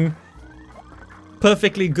washing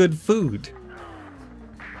perfectly good food?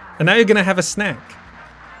 And now you're gonna have a snack.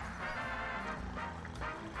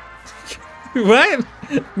 What?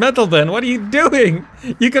 Metal Burn, what are you doing?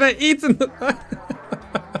 You're gonna eat in the...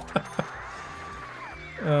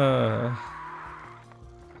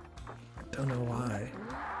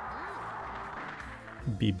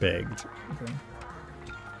 Be begged. Okay.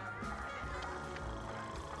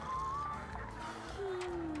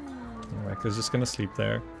 Racco's just gonna sleep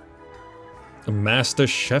there. A master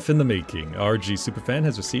chef in the making. RG Superfan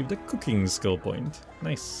has received a cooking skill point.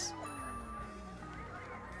 Nice.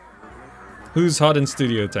 Who's hot in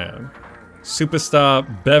Studio Town?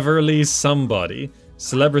 Superstar Beverly somebody.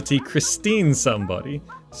 Celebrity Christine somebody.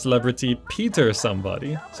 Celebrity Peter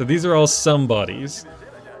somebody. So these are all somebodies.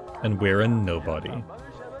 And we're a nobody.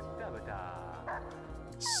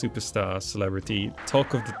 Superstar, celebrity,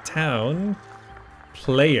 talk of the town,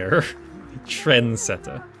 player,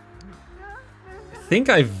 trendsetter. I think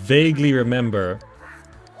I vaguely remember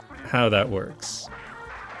how that works.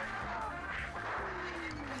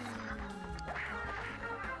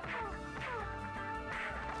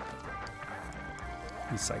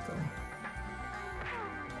 Recycle.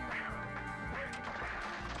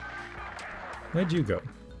 Where'd you go?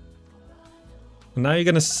 Now you're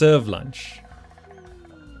gonna serve lunch.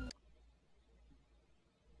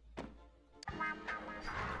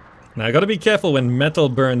 Now I gotta be careful when Metal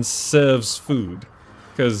Burn serves food,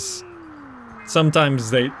 because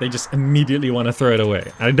sometimes they just immediately want to throw it away.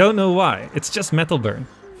 I don't know why, it's just Metal Burn.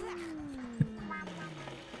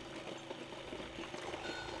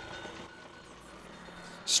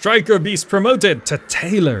 Striker Beast promoted to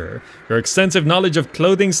Tailor. Your extensive knowledge of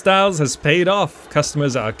clothing styles has paid off.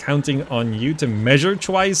 Customers are counting on you to measure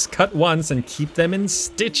twice, cut once, and keep them in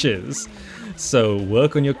stitches. So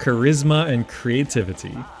work on your charisma and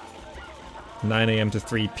creativity. 9 AM to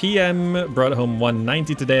 3 PM. Brought home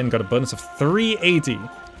 190 today and got a bonus of 380.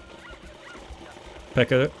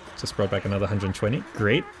 Pekka just brought back another 120.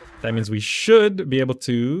 Great. That means we should be able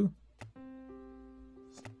to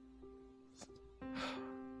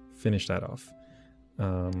finish that off.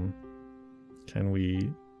 Can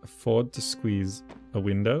we afford to squeeze a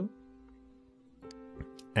window?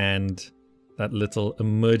 And that little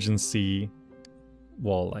emergency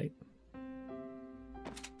wall light.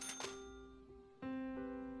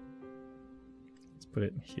 Let's put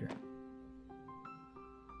it here.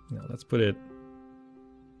 No, let's put it...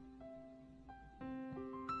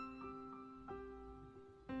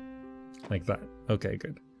 like that. Okay,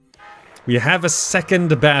 good. We have a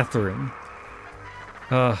second bathroom.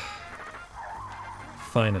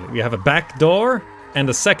 Finally. We have a back door and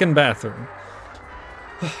a second bathroom.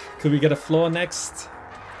 Could we get a floor next?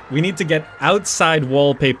 We need to get outside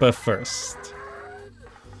wallpaper first.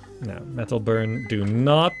 No, Metal Burn, do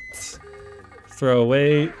not throw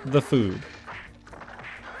away the food.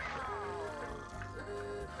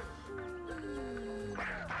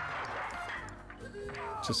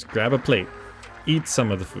 Just grab a plate. Eat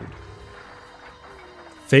some of the food.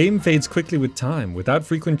 Fame fades quickly with time. Without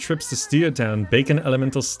frequent trips to Studio Town, Bacon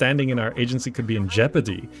Elemental's standing in our agency could be in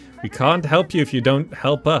jeopardy. We can't help you if you don't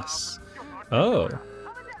help us. Oh.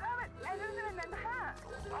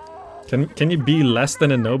 Can you be less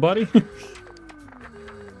than a nobody?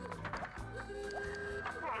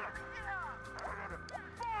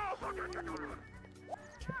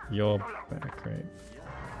 You're back, right?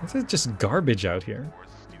 This is just garbage out here.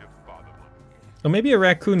 Or maybe a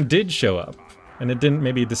raccoon did show up. And it didn't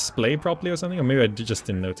maybe display properly or something? Or maybe I just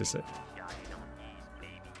didn't notice it.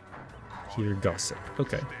 Hear gossip.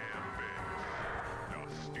 Okay.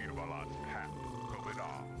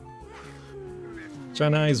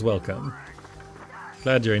 Jana is welcome.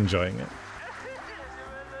 Glad you're enjoying it.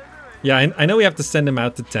 Yeah, I know we have to send him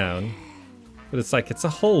out to town. But it's like, it's a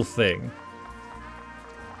whole thing.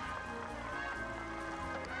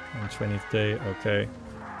 On 20th day, okay.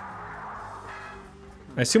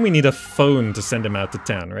 I assume we need a phone to send him out to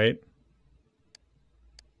town, right?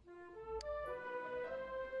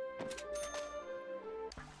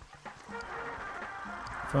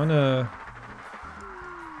 If I wanna...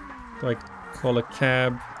 do I call a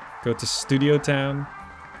cab? Go to Studio Town?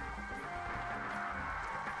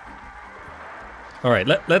 Alright,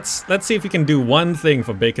 let's see if we can do one thing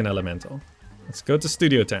for Bacon Elemental. Let's go to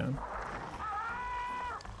Studio Town.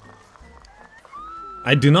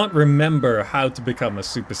 I do not remember how to become a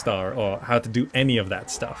superstar or how to do any of that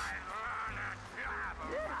stuff.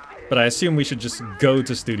 But I assume we should just go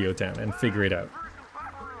to Studio Town and figure it out.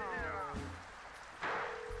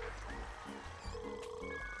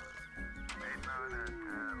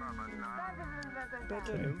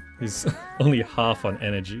 Okay. He's only half on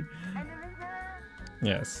energy.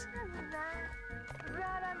 Yes.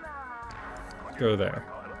 Go there.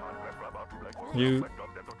 You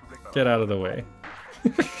get out of the way.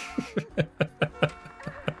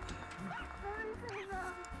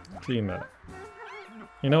 Clean that.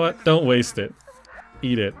 You know what? Don't waste it.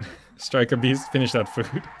 Eat it. Striker Beast, finish that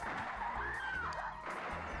food.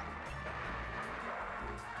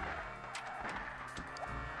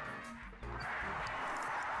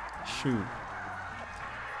 shoot.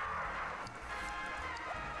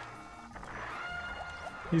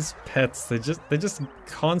 These pets, they just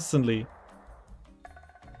constantly...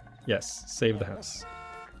 Yes, save the house.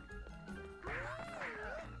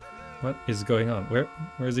 What is going on? Where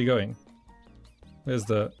is he going? Where's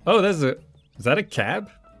the... Oh, there's a... Is that a cab?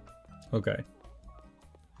 Okay.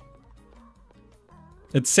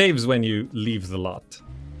 It saves when you leave the lot.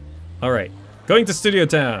 Alright. Going to Studio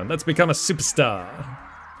Town. Let's become a superstar.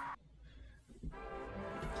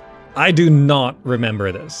 I do not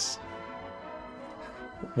remember this.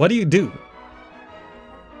 What do you do?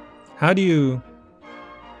 How do you...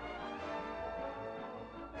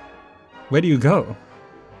 Where do you go?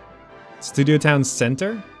 Studio Town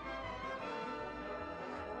Center?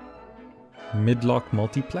 Midlock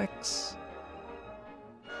Multiplex?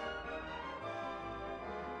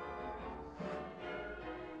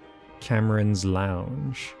 Cameron's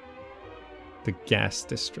Lounge. The Gas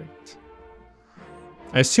District.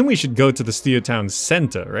 I assume we should go to the Studio Town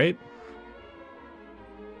Center, right?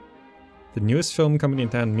 The newest film company in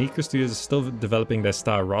town, Miko Studios, is still developing their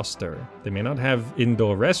star roster. They may not have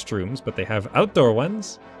indoor restrooms, but they have outdoor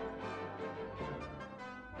ones.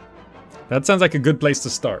 That sounds like a good place to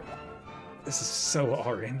start. This is so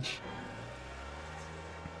orange.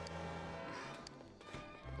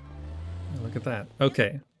 Look at that.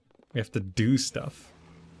 Okay. We have to do stuff.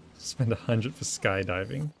 Spend 100 for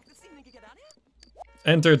skydiving.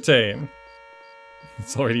 Entertain.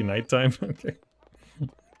 It's already nighttime. Okay.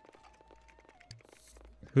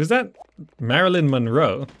 Who's that? Marilyn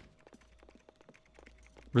Monroe.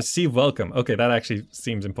 Receive welcome. Okay, that actually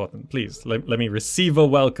seems important. Please, let me receive a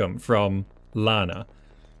welcome from Lana.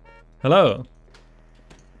 Hello.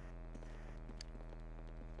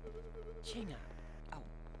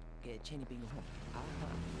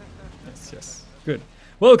 Yes, yes. Good.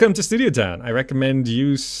 Welcome to Studio Town. I recommend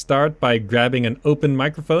you start by grabbing an open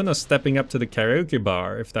microphone or stepping up to the karaoke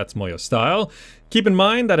bar, if that's more your style. Keep in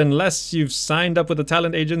mind that unless you've signed up with a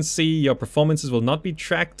talent agency, your performances will not be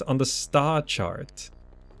tracked on the star chart.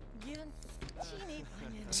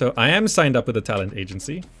 So I am signed up with a talent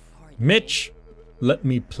agency. Mitch, let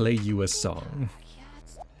me play you a song.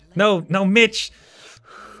 No, no, Mitch!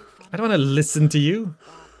 I don't want to listen to you.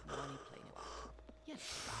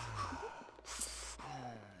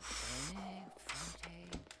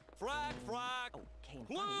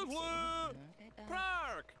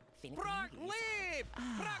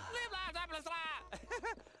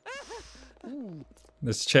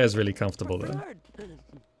 This chair is really comfortable though.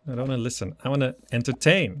 I don't want to listen. I want to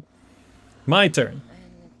entertain. My turn.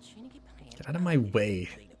 Get out of my way.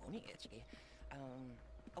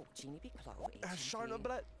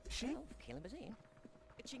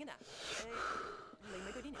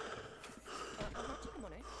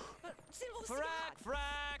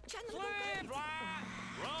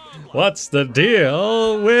 What's the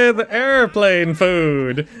deal with airplane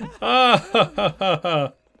food? Ah ha ha ha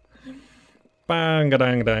ha. Bang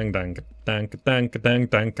dang dang dang dang dang dang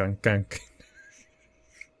dang dang dang.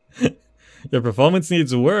 Your performance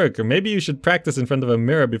needs work, or maybe you should practice in front of a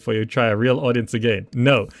mirror before you try a real audience again.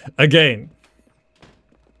 No, again.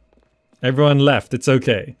 Everyone left, it's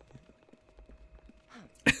okay.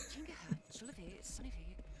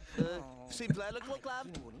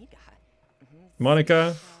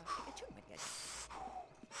 Monica.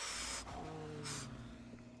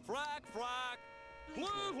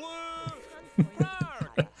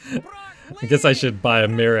 I guess I should buy a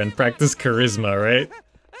mirror and practice charisma, right?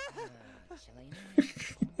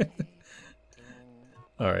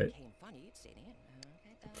 Alright.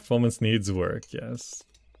 Performance needs work, yes.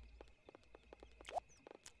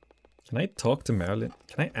 Can I talk to Marilyn?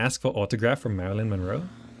 Can I ask for autograph from Marilyn Monroe?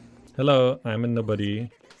 Hello, I'm a nobody.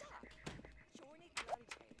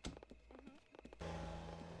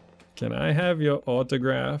 Can I have your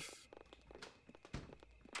autograph?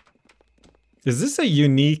 Is this a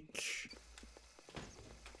unique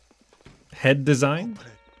head design?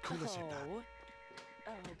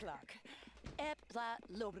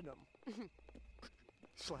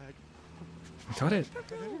 Got it.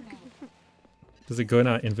 Does it go in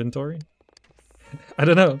our inventory? I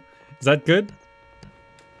don't know. Is that good?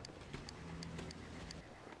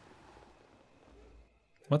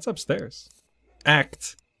 What's upstairs?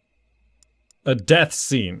 Act. A death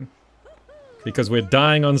scene. Because we're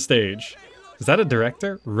dying on stage. Is that a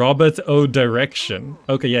director? Robert O. Direction.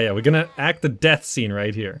 Okay, yeah, we're gonna act the death scene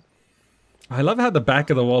right here. I love how the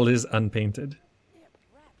back of the wall is unpainted.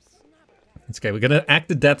 It's okay, we're gonna act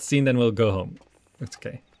the death scene, then we'll go home. It's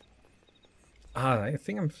okay. I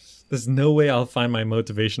think there's no way I'll find my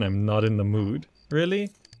motivation. I'm not in the mood.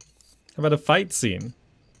 Really? How about a fight scene?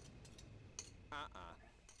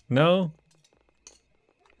 No?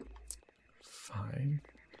 Fine.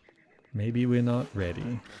 Maybe we're not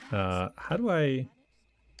ready. How do I...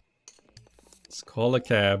 Let's call a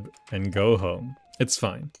cab and go home. It's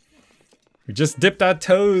fine. We just dipped our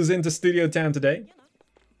toes into Studio Town today.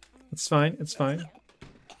 It's fine, it's fine.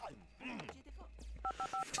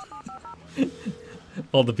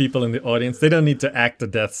 All the people in the audience, they don't need to act a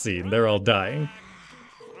death scene. They're all dying.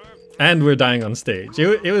 And we're dying on stage.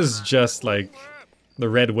 It was just like the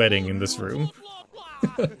red wedding in this room.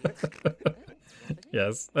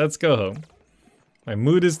 Yes, let's go home. My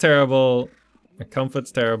mood is terrible. My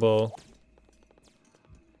comfort's terrible.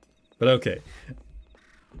 But okay.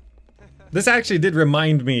 This actually did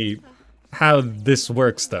remind me how this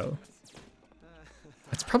works though.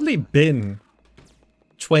 It's probably been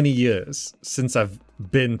 20 years since I've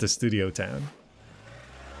been to Studio Town.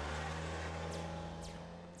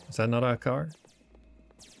 Is that not our car?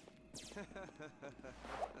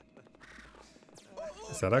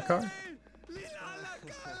 Is that our car?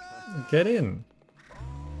 Get in.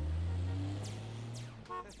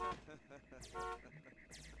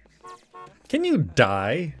 Can you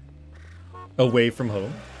die away from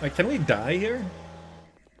home? Like, can we die here?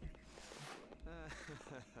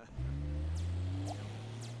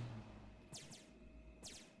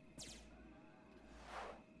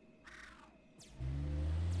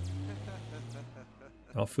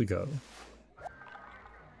 Off we go.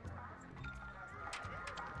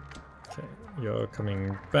 Okay, you're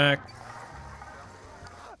coming back.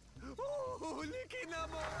 Oh,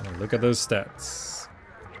 look at those stats.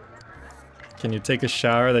 Can you take a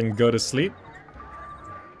shower, then go to sleep?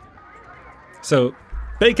 So,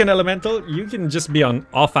 Bacon Elemental, you can just be on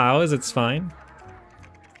off hours, it's fine.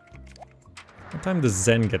 What time does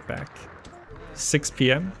Zen get back? 6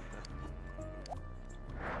 p.m.?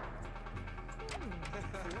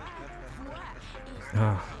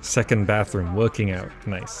 Ah, second bathroom, working out.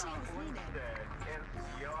 Nice.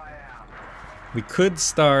 We could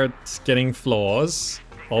start getting floors,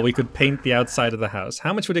 or we could paint the outside of the house.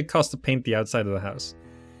 How much would it cost to paint the outside of the house?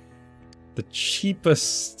 The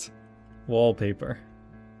cheapest wallpaper.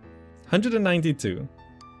 192.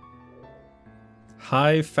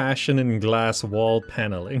 High fashion in glass wall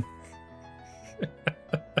paneling.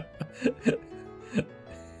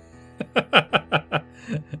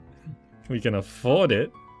 We can afford it.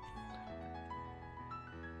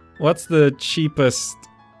 What's the cheapest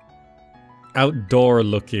outdoor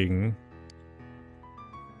looking?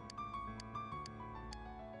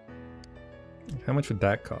 How much would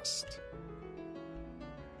that cost?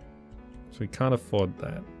 So we can't afford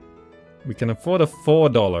that. We can afford a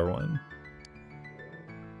 $4 one.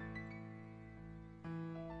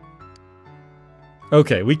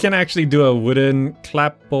 Okay, we can actually do a wooden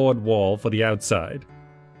clapboard wall for the outside.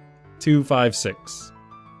 256.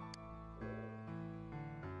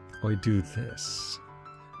 Or do this.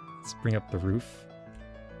 Let's bring up the roof.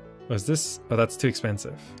 Was this? Oh, that's too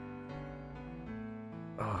expensive.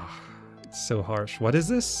 Oh, it's so harsh. What is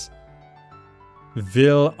this?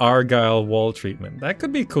 Ville Argyle wall treatment. That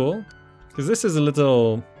could be cool. Because this is a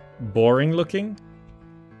little boring looking.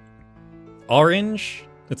 Orange.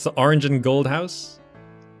 It's the orange and gold house.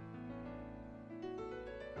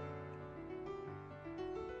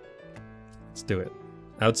 Let's do it.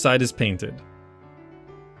 Outside is painted.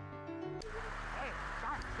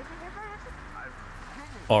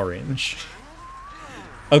 Orange.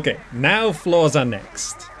 Okay, now floors are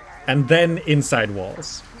next. And then inside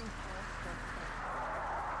walls.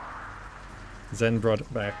 Zen brought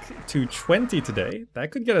it back 220 today.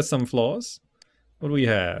 That could get us some floors. What do we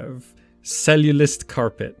have? Cellulist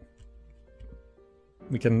carpet.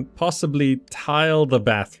 We can possibly tile the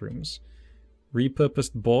bathrooms.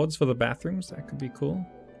 Repurposed boards for the bathrooms. That could be cool.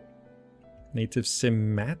 Native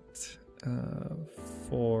sim mat.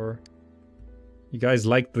 For... You guys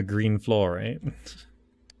like the green floor, right?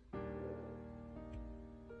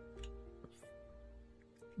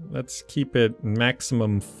 Let's keep it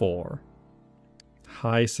maximum 4.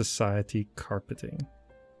 High society carpeting.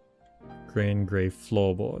 Gray and gray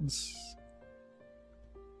floorboards.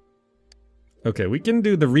 Okay, we can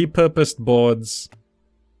do the repurposed boards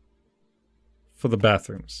for the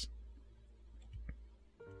bathrooms.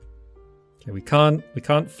 Okay, we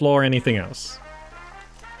can't floor anything else.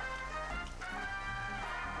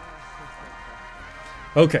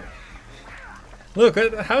 Okay. Look,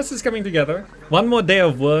 the house is coming together. One more day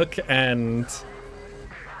of work and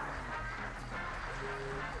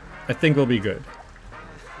I think we'll be good.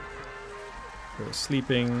 You're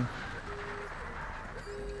sleeping.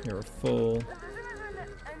 You're full.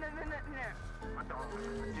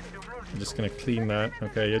 I'm just gonna clean that.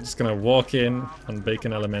 Okay, you're just gonna walk in on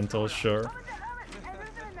Bacon Elemental, sure.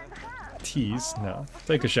 Tease? No.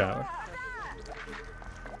 Take a shower.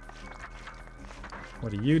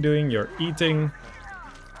 What are you doing? You're eating.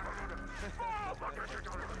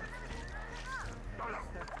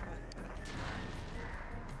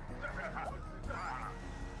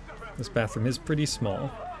 This bathroom is pretty small.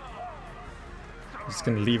 Just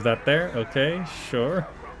gonna leave that there. Okay, sure.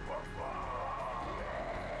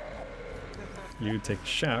 You take a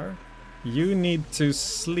shower. You need to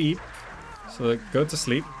sleep. So go to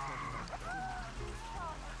sleep.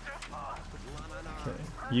 Okay.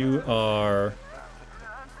 You are...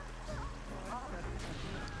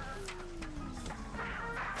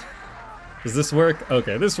 Does this work?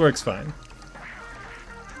 Okay, this works fine.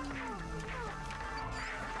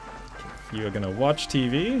 You are gonna watch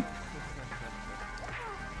TV.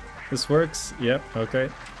 This works. Yep, okay.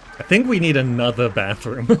 I think we need another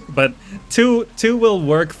bathroom, but two will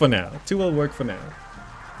work for now. Two will work for now.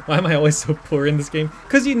 Why am I always so poor in this game?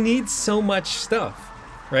 Because you need so much stuff,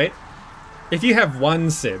 right? If you have one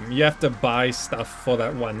sim, you have to buy stuff for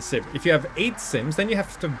that one sim. If you have 8 sims, then you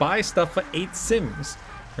have to buy stuff for 8 sims,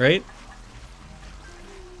 right?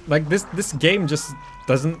 Like this game just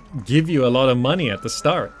doesn't give you a lot of money at the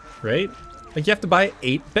start, right? Like you have to buy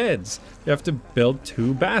 8 beds. You have to build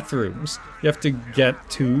 2 bathrooms. You have to get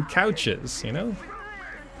 2 couches, you know?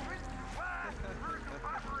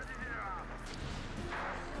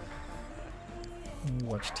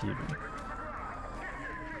 Watch TV.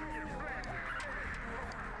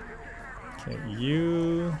 Okay,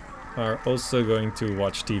 you are also going to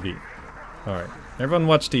watch TV. Alright, everyone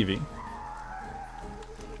watch TV.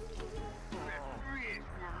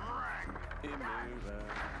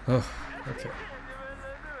 Oh, okay.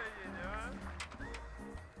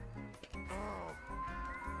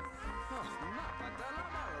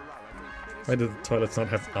 Why do the toilets not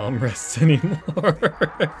have armrests anymore?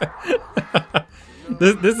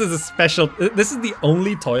 This is a special... This is the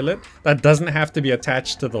only toilet that doesn't have to be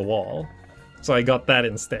attached to the wall. So I got that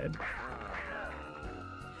instead.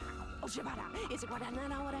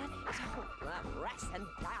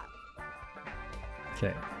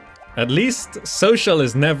 Okay. At least social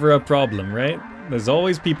is never a problem, right? There's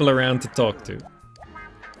always people around to talk to.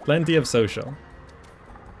 Plenty of social.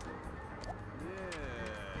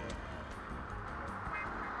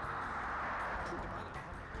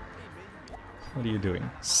 What are you doing?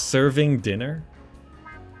 Serving dinner?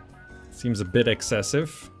 Seems a bit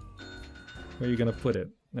excessive. Where are you gonna put it?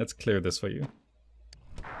 Let's clear this for you.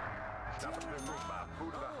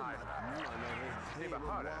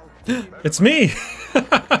 It's me!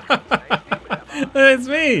 It's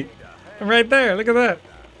me! I'm right there, look at that.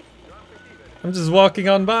 I'm just walking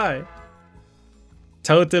on by.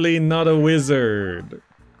 Totally not a wizard.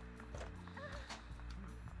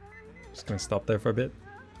 Just gonna stop there for a bit.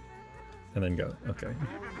 And then go, okay.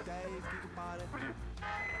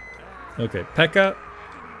 Okay, Pekka,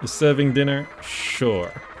 you're serving dinner?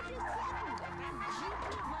 Sure.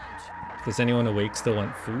 Does anyone awake still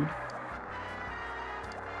want food?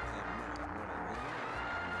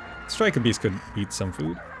 Striker Beast could eat some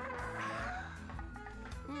food.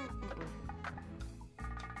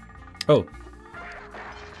 Oh.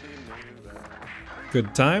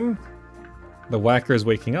 Good time. The whacker is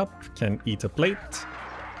waking up, can eat a plate.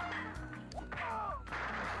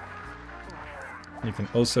 You can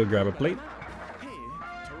also grab a plate.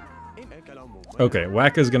 Okay,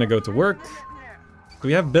 whacker's gonna go to work. Do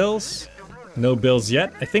we have bills? No bills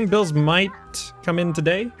yet. I think bills might come in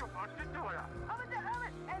today.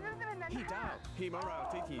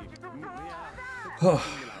 Oh.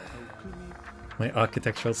 My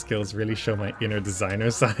architectural skills really show my inner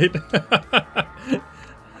designer side.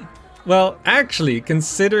 Well, actually,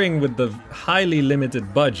 considering with the highly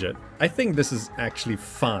limited budget, I think this is actually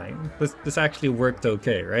fine. This actually worked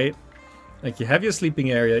okay, right? Like, you have your sleeping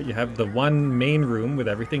area, you have the one main room with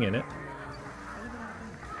everything in it.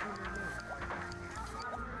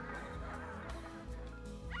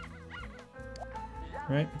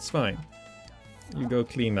 Right, it's fine. You go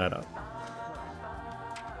clean that up.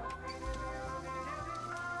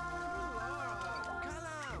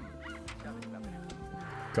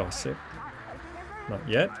 Gossip. Not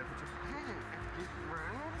yet.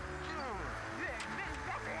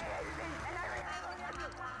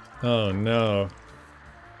 Oh no.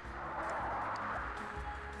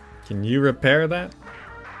 Can you repair that?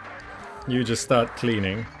 You just start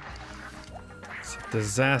cleaning. It's a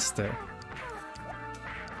disaster.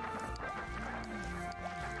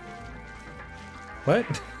 What?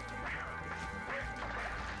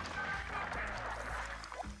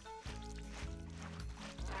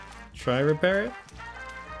 Try repair it.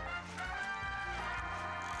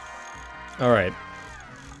 Alright.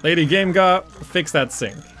 Lady Game Guy, fix that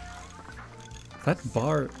sink. That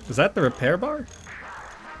bar, is that the repair bar?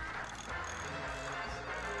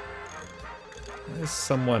 Why is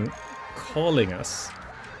someone calling us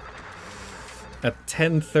at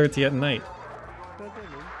 10:30 at night?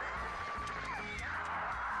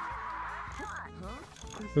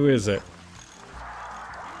 Who is it?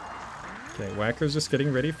 Okay, Whacker's just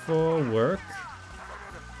getting ready for work.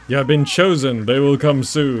 You have been chosen, they will come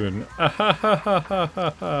soon.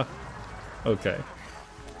 Okay.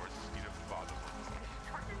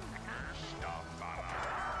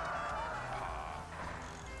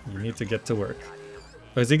 You need to get to work.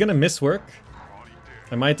 Oh, is he gonna miss work?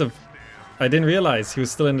 I didn't realize he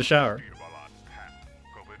was still in the shower.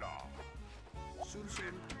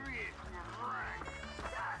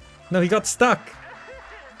 No, he got stuck.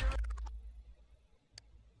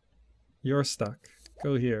 You're stuck.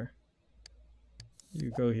 Go here.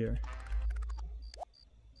 You go here.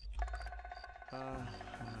 Oh,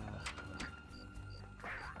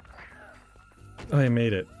 I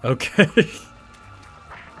made it. Okay.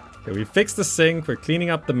 Okay, we fixed the sink. We're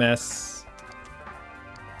cleaning up the mess.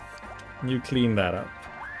 You clean that up.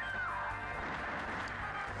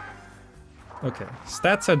 Okay.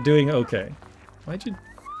 Stats are doing okay. Why'd you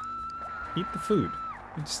eat the food?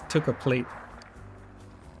 You just took a plate.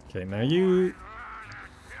 Okay, now you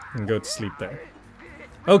can go to sleep there.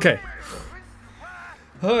 Okay.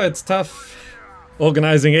 Oh, it's tough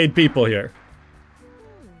organizing 8 people here.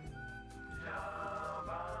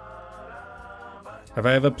 Have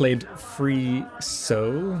I ever played Free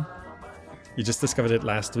So? You just discovered it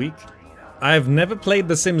last week. I've never played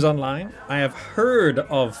The Sims Online. I have heard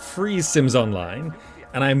of Free Sims Online,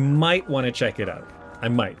 and I might want to check it out. I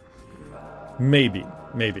might. Maybe.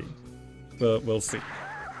 But we'll see.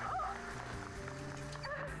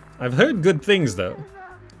 I've heard good things, though.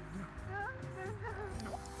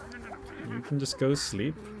 You can just go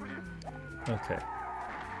sleep. Okay.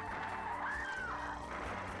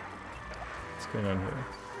 What's going on here?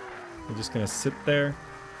 You're just gonna sit there.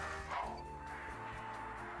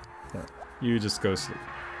 No, you just go sleep.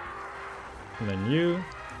 And then you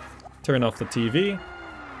turn off the TV.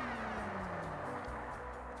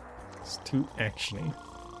 It's too actiony.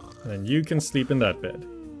 And then you can sleep in that bed.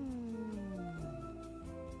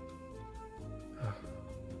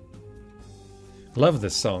 Love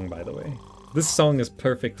this song, by the way. This song is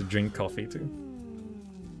perfect to drink coffee to.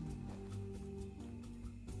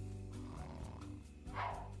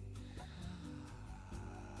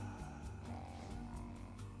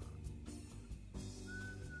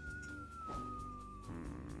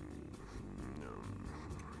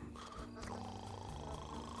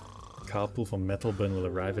 The carpool for Metalburn will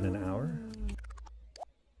arrive in an hour.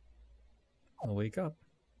 I'll wake up.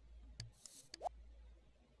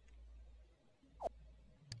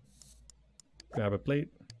 Grab a plate.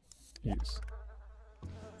 Use.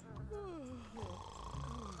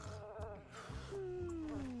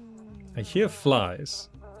 I hear flies.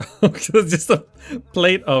 There's just a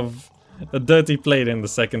plate of... a dirty plate in the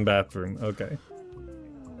second bathroom. Okay.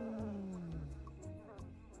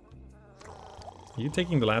 Are you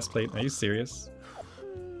taking the last plate? Are you serious?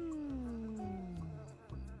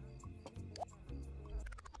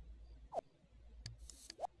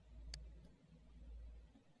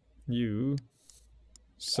 You...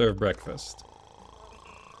 serve breakfast.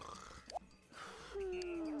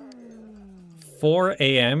 4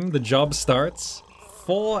 a.m. the job starts.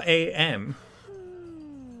 4 a.m.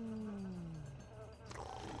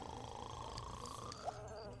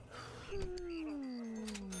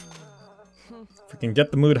 If we can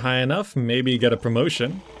get the mood high enough, maybe get a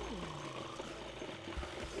promotion.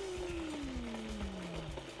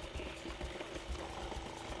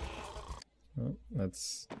 Oh,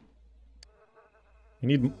 that's...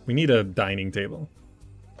 We need a dining table.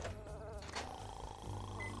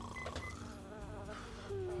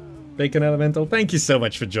 Bacon Elemental, thank you so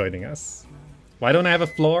much for joining us. Why don't I have a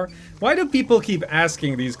floor? Why do people keep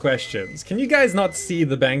asking these questions? Can you guys not see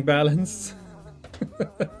the bank balance?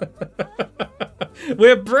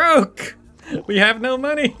 We're broke! We have no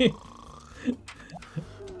money!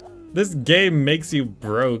 This game makes you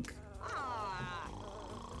broke.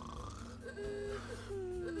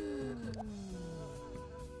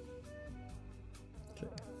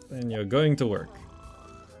 Then you're going to work.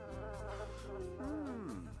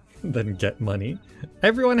 Then get money.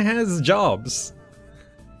 Everyone has jobs.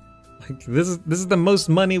 Like this is the most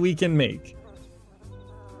money we can make.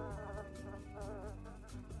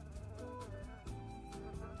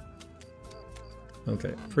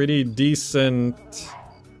 Okay, pretty decent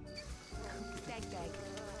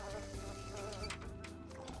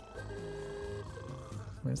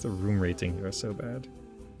Why is the room rating here so bad?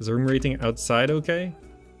 Is the room rating outside okay?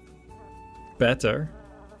 Better.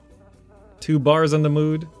 2 bars on the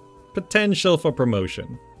mood. Potential for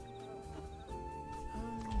promotion.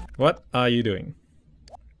 What are you doing?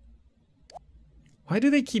 Why do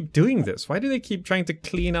they keep doing this? Why do they keep trying to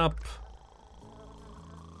clean up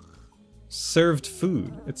served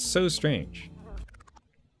food? It's so strange.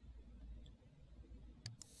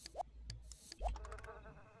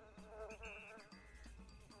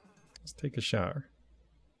 Let's take a shower.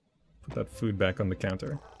 Put that food back on the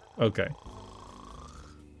counter. Okay.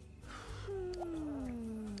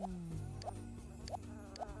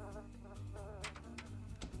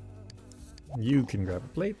 You can grab a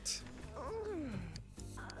plate.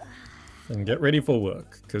 And get ready for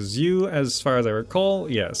work. Because you, as far as I recall,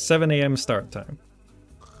 yeah, 7 AM start time.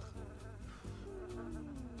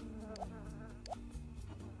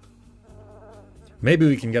 Maybe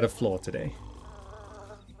we can get a floor today.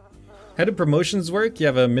 How do promotions work? You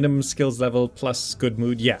have a minimum skills level plus good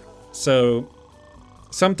mood. Yeah. So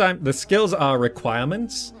sometimes the skills are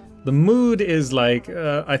requirements. The mood is like,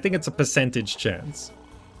 I think it's a percentage chance.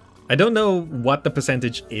 I don't know what the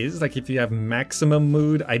percentage is, like if you have maximum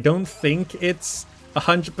mood. I don't think it's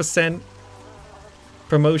 100%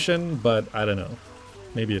 promotion, but I don't know.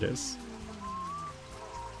 Maybe it is.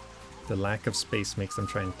 The lack of space makes them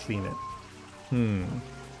try and clean it.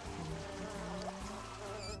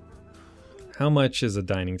 How much is a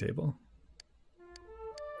dining table?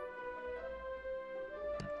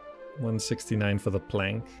 169 for the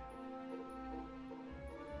plank.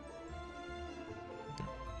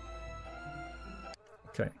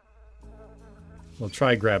 Okay. We'll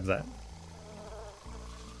try grab that.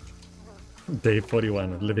 Day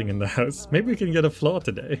 41 of living in the house. Maybe we can get a floor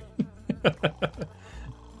today.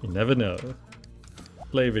 You never know.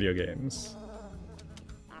 Play video games.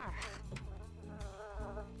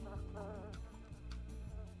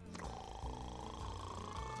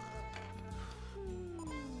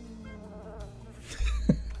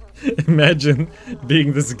 Imagine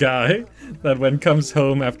being this guy that when comes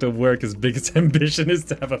home after work, his biggest ambition is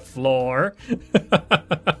to have a floor.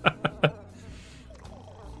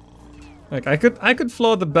 Like I could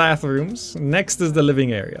floor the bathrooms. Next is the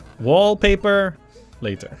living area. Wallpaper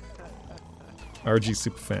later. RG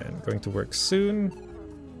Superfan going to work soon.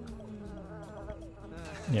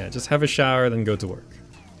 Yeah, just have a shower then go to work.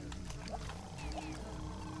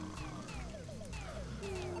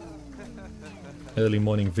 Early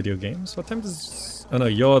morning video games. What time does... Oh no,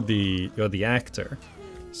 you're the actor.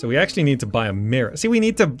 So we actually need to buy a mirror. See, we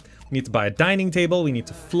need to buy a dining table, we need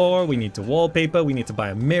to floor, we need to wallpaper, we need to buy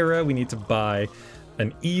a mirror, we need to buy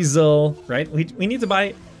an easel, right? We need to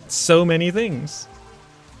buy so many things.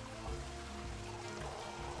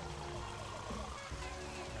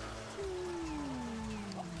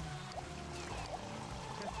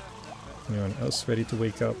 Anyone else ready to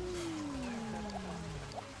wake up?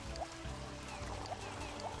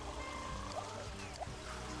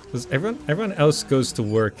 Because everyone else goes to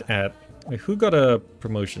work at... Wait, who got a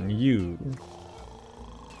promotion? You.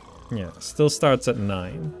 Yeah, still starts at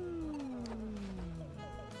 9.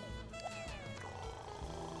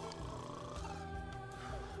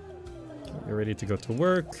 You're ready to go to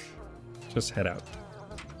work. Just head out.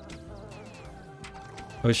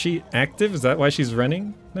 Oh, is she active? Is that why she's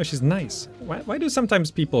running? No, she's nice. Why do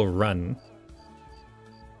sometimes people run?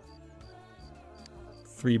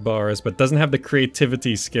 3 bars, but doesn't have the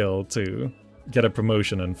creativity skill to get a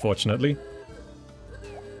promotion, unfortunately.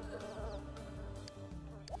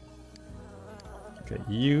 Okay,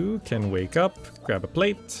 you can wake up, grab a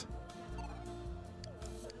plate.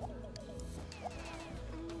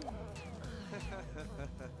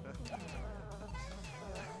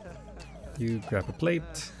 You grab a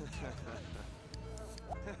plate.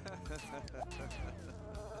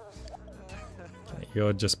 Okay,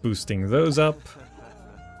 you're just boosting those up.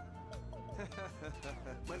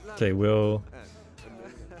 Okay, we'll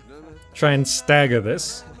try and stagger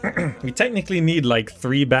this. We technically need like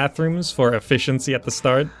 3 bathrooms for efficiency at the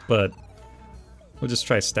start, but we'll just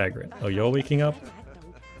try stagger it. Oh, you're waking up?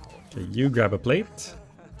 Okay, you grab a plate.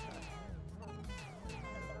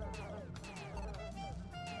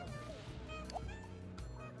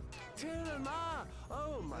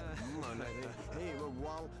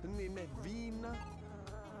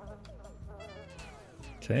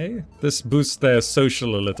 Okay, this boosts their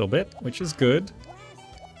social a little bit, which is good.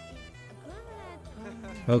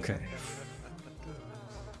 Okay.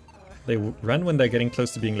 They run when they're getting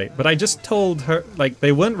close to being late. But I just told her, like,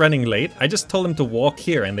 they weren't running late. I just told them to walk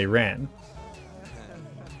here and they ran.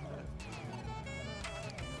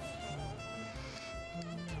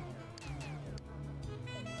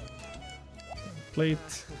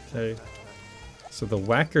 plate. Okay. So the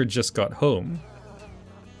whacker just got home.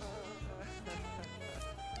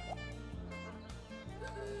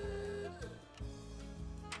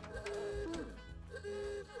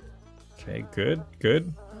 Okay, good,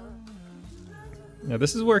 good. Now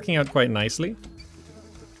this is working out quite nicely.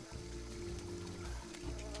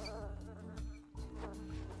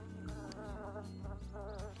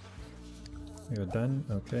 You're done,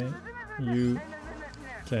 okay. You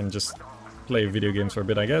can just play video games for a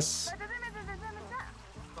bit, I guess.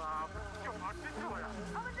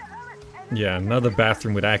 Yeah, another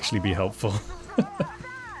bathroom would actually be helpful.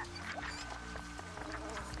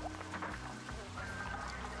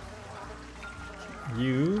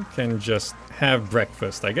 You can just have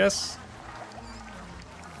breakfast, I guess.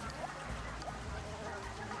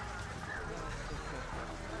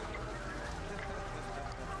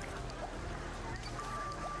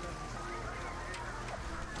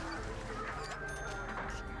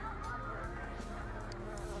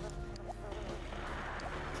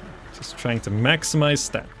 Just trying to maximize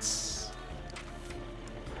stats.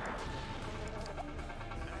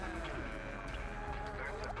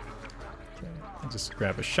 Just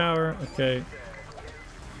grab a shower, okay.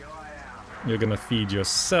 You're gonna feed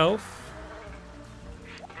yourself.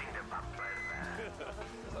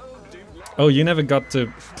 Oh, you never got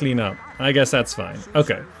to clean up. I guess that's fine.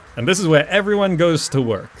 Okay, and this is where everyone goes to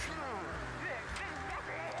work.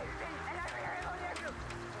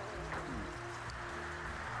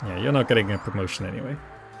 Yeah, you're not getting a promotion anyway.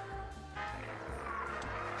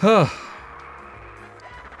 Huh.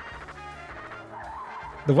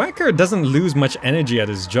 The whacker doesn't lose much energy at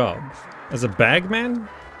his job. As a bagman,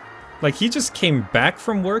 like he just came back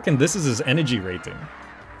from work and this is his energy rating.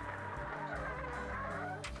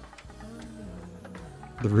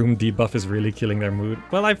 The room debuff is really killing their mood.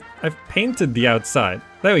 Well, I've painted the outside.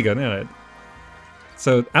 There we go. No.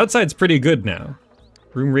 So outside's pretty good now.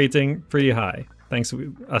 Room rating pretty high, thanks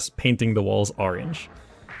to us painting the walls orange.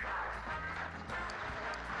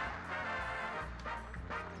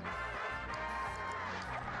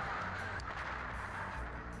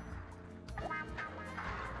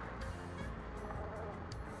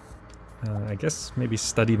 I guess maybe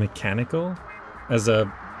study mechanical. As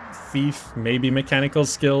a thief, maybe mechanical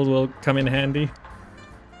skill will come in handy.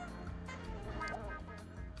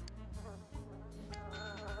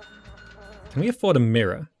 Can we afford a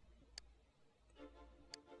mirror?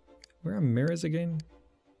 Where are mirrors again?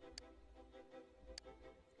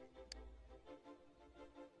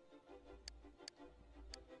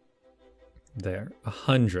 There,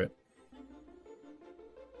 100.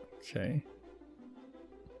 Okay.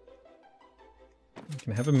 You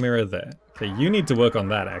can have a mirror there. Okay, you need to work on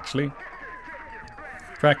that, actually.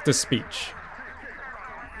 Practice speech.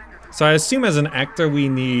 So I assume as an actor we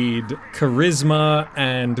need charisma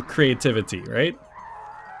and creativity, right?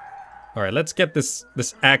 Alright, let's get this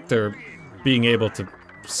actor being able to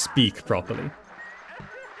speak properly.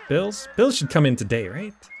 Bills? Bills should come in today,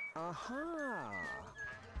 right?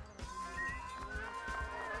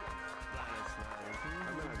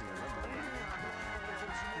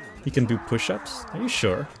 He can do push-ups? Are you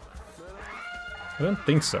sure? I don't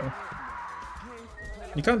think so.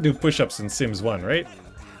 You can't do push-ups in Sims 1, right?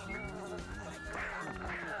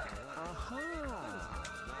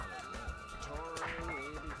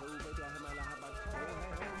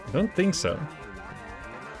 I don't think so.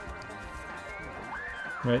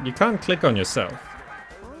 Right, you can't click on yourself.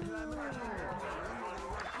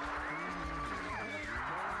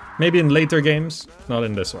 Maybe in later games, not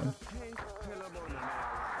in this one.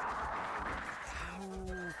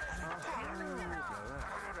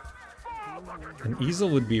 An easel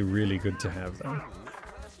would be really good to have, though.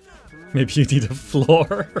 Maybe you need a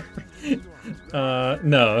floor?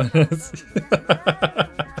 No.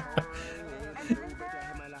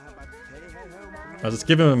 I'll just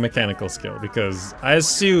give him a mechanical skill, because I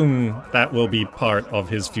assume that will be part of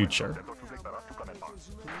his future.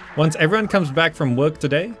 Once everyone comes back from work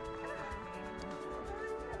today,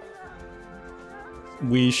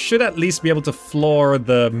 we should at least be able to floor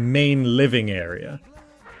the main living area.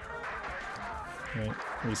 Right,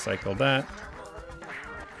 recycle that.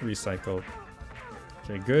 Recycle.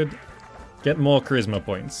 Okay, good. Get more charisma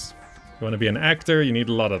points. You want to be an actor, you need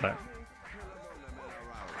a lot of that.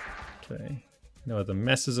 Okay. No other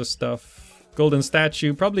messes of stuff. Golden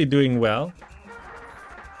statue, probably doing well.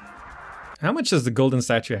 How much does the golden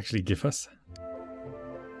statue actually give us?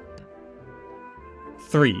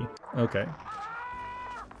 3. Okay.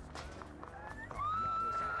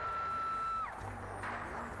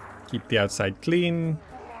 Keep the outside clean.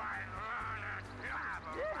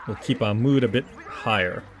 We'll keep our mood a bit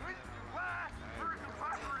higher.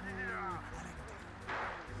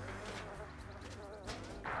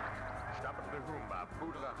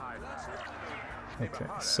 Okay,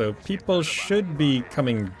 so people should be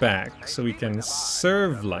coming back so we can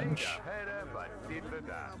serve lunch.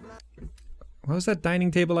 What was that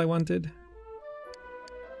dining table I wanted?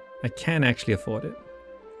 I can actually afford it.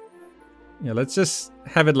 Yeah, let's just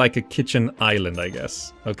have it like a kitchen island, I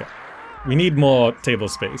guess. Okay. We need more table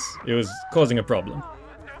space. It was causing a problem.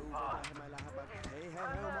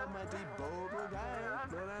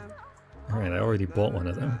 Alright, I already bought one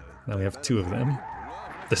of them. Now we have two of them.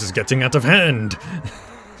 This is getting out of hand!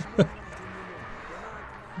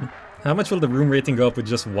 How much will the room rating go up with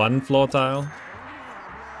just one floor tile?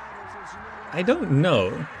 I don't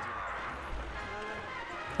know.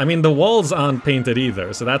 I mean, the walls aren't painted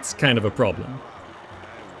either, so that's kind of a problem.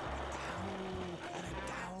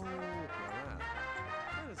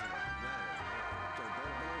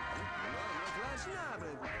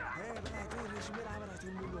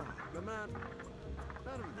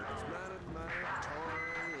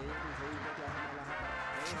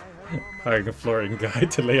 Hiring a flooring guy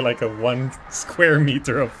to lay like a 1 square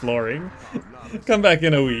meter of flooring. Come back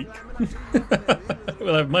in a week.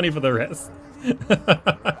 We'll have money for the rest.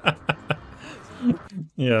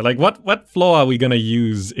 Yeah, like what floor are we gonna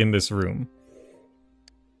use in this room?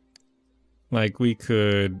 Like we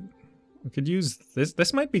could use this.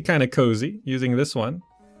 This might be kind of cozy using this one.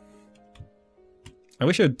 I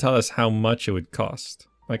wish it would tell us how much it would cost.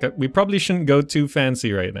 Like we probably shouldn't go too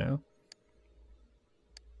fancy right now.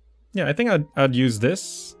 Yeah, I think I'd use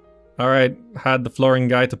this. Alright, had the flooring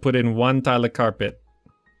guy to put in 1 tile of carpet.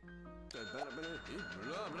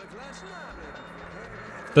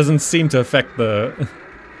 Doesn't seem to affect the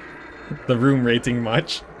the room rating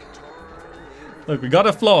much. Look, we got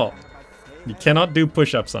a floor. You cannot do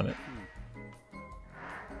push-ups on it.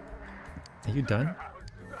 Are you done?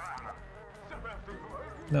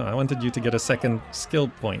 No, I wanted you to get a second skill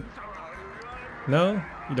point. No?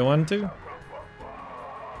 You don't want to?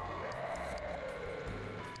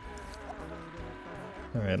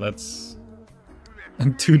 Alright, let's...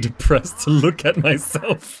 I'm too depressed to look at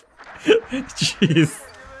myself. Jeez.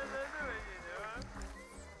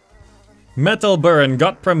 Metal Burn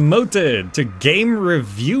got promoted to Game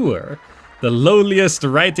Reviewer. The lowliest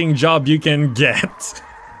writing job you can get.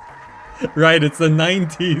 Right, it's the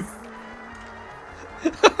 90s.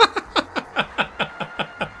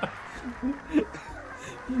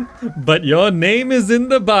 But your name is in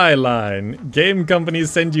the byline. Game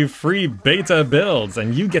companies send you free beta builds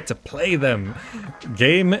and you get to play them.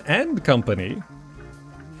 Game and company.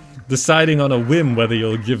 Deciding on a whim whether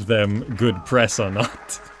you'll give them good press or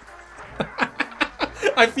not.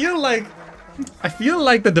 I feel like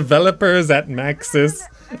the developers at Maxis,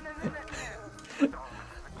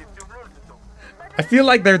 I feel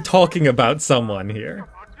like they're talking about someone here.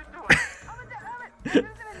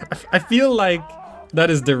 I feel like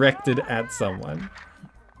that is directed at someone.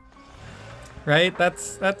 Right?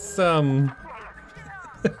 That's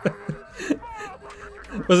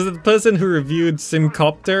was it the person who reviewed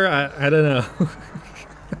Simcopter? I don't know.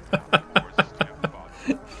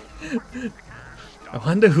 I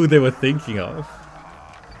wonder who they were thinking of.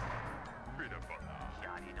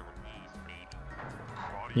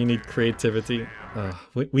 You need creativity.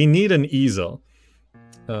 We need an easel.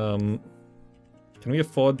 Can we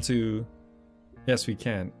afford to... Yes, we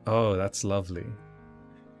can. Oh, that's lovely.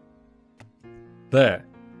 There.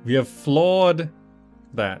 We have floored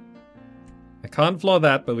that. I can't floor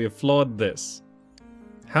that, but we have floored this.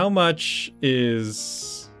 How much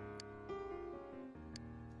is...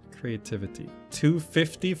 creativity?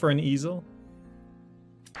 250 for an easel?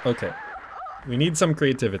 Okay. We need some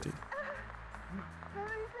creativity.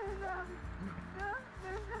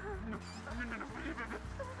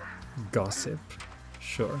 Gossip.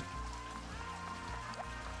 Sure.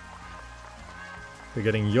 We're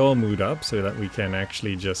getting your mood up so that we can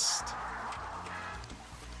actually just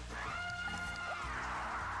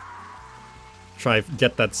try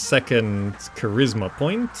get that second charisma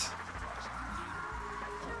point.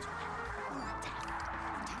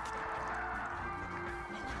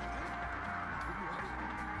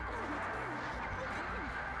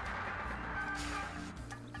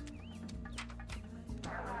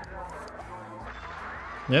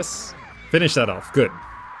 Yes, finish that off. Good.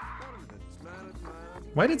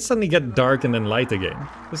 Why did it suddenly get dark and then light again?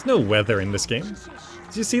 There's no weather in this game.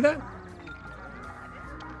 Did you see that?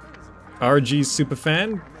 RG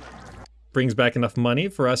Superfan brings back enough money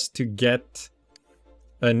for us to get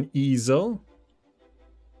an easel.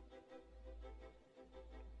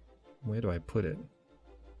 Where do I put it?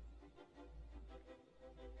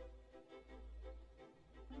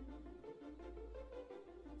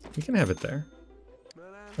 You can have it there.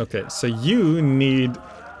 Okay, so you need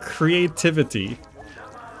creativity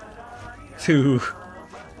 2.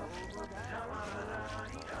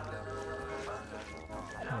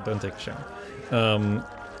 Oh, don't take a shower.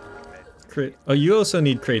 Oh, you also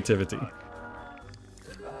need creativity.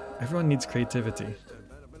 Everyone needs creativity.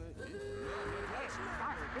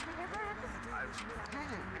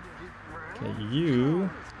 Okay, you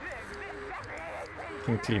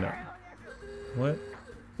can clean up. What?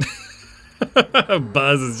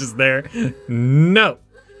 Buzz is just there. No!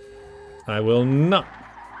 I will not.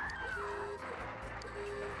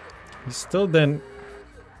 You still then...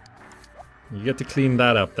 You get to clean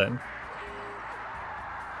that up then.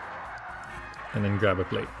 And then grab a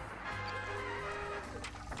plate.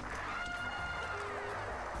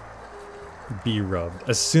 Be rubbed.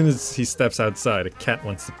 As soon as he steps outside, a cat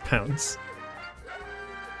wants to pounce.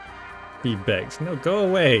 He begs. No, go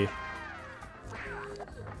away.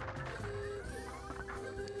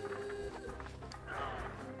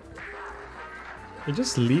 You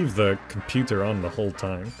just leave the computer on the whole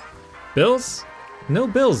time. Bills? No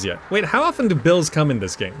bills yet. Wait, how often do bills come in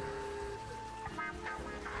this game?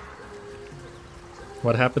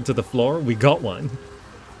 What happened to the floor? We got one.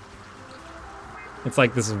 It's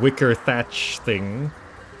like this wicker thatch thing.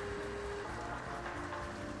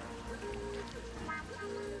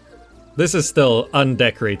 This is still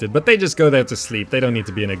undecorated, but they just go there to sleep. They don't need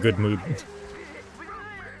to be in a good mood.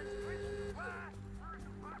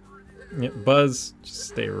 Yeah, Buzz, just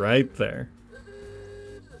stay right there.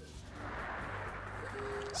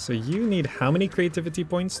 So you need how many creativity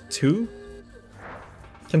points? 2?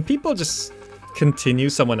 Can people just continue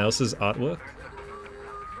someone else's artwork?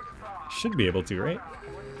 Should be able to, right?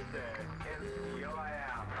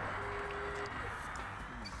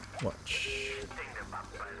 Watch.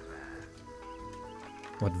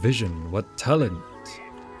 What vision, what talent.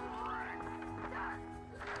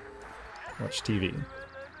 Watch TV.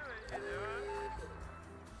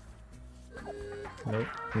 Nope,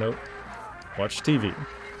 nope. Watch TV.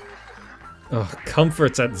 Oh,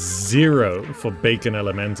 comfort's at 0 for Bacon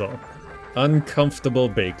Elemental. Uncomfortable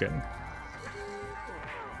bacon.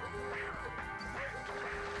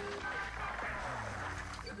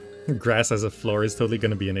 Grass as a floor is totally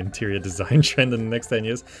going to be an interior design trend in the next 10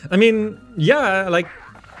 years. I mean, yeah, like,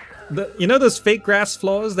 you know those fake grass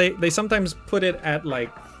floors? They sometimes put it at,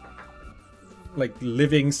 like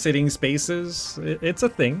living, sitting spaces. It's a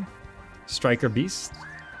thing. Striker Beast.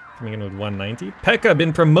 Coming in with 190. Pekka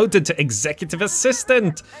been promoted to executive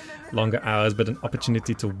assistant. Longer hours, but an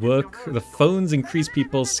opportunity to work the phones, increase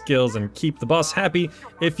people's skills, and keep the boss happy.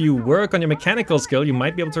 If you work on your mechanical skill, you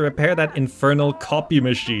might be able to repair that infernal copy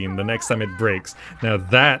machine the next time it breaks. Now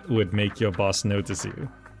that would make your boss notice you.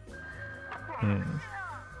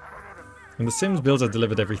 When the Sims bills are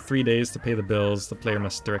delivered every 3 days to pay the bills, the player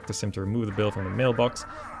must direct the Sim to remove the bill from the mailbox.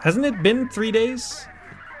 Hasn't it been 3 days?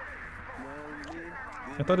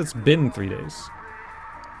 I thought it's been 3 days.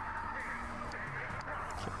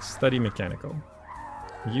 Okay, study mechanical.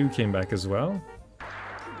 You came back as well.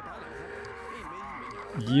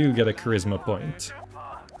 You get a charisma point.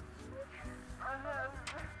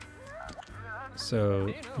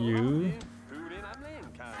 So you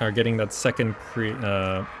are getting that second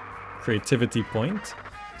creativity point.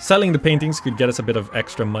 Selling the paintings could get us a bit of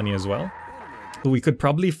extra money as well. We could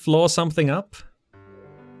probably floor something up.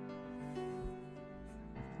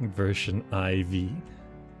 Version IV.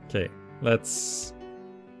 Okay, let's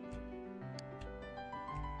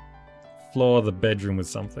floor the bedroom with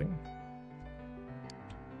something.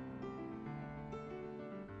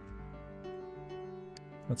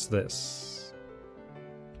 What's this?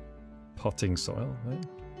 Potting soil, right?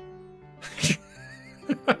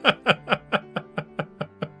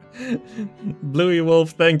 Bluey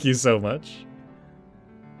Wolf, thank you so much.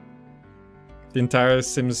 The entire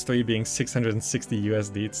Sims 3 being 660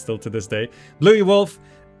 USD still to this day. Bluey Wolf,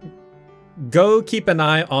 go keep an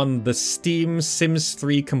eye on the Steam Sims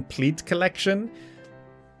 3 Complete collection.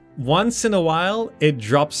 Once in a while, it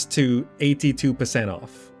drops to 82%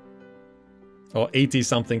 off. Or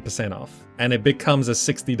 80-something% off. And it becomes a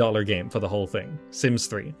 $60 game for the whole thing. Sims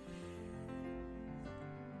 3.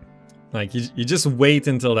 Like, you just wait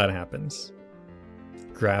until that happens.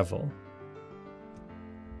 Gravel.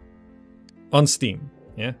 On Steam,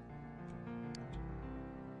 yeah?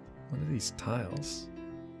 What are these tiles?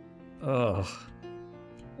 Ugh.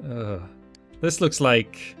 Ugh. This looks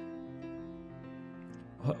like...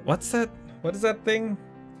 What's that? What is that thing?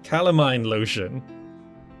 Calamine lotion.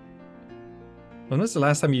 When was the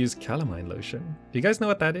last time you used calamine lotion? Do you guys know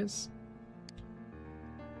what that is?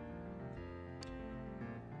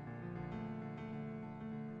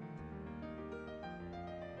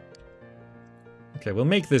 Okay, we'll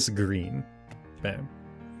make this green. Bam.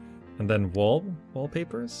 And then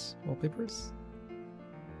wallpapers? Yeah,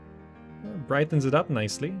 brightens it up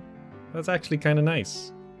nicely. That's actually kind of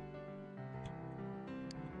nice.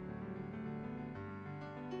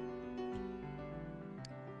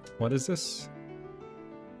 What is this?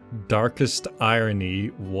 Darkest irony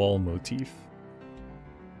wall motif.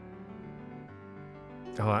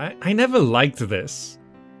 Oh, I never liked this.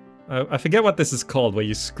 I forget what this is called, where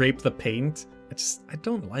you scrape the paint. I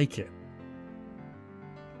don't like it.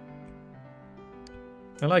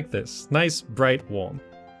 I like this. Nice, bright, warm.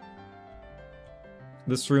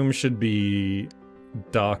 This room should be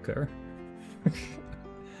darker.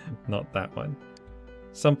 Not that one.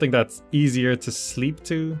 Something that's easier to sleep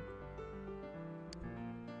to.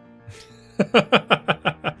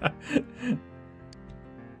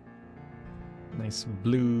 Nice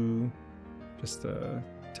blue. Just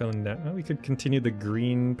tone down. Oh, we could continue the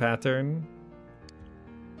green pattern.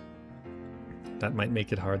 That might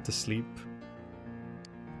make it hard to sleep.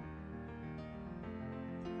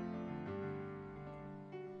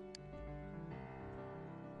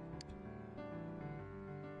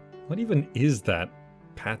 What even is that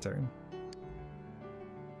pattern?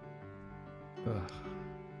 Ugh.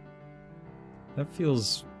 That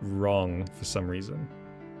feels wrong for some reason.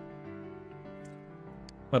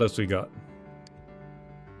 What else we got?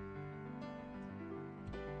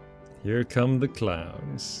 Here come the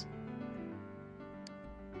clowns.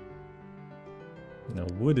 No,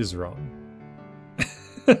 wood is wrong.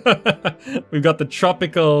 We've got the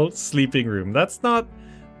tropical sleeping room. That's not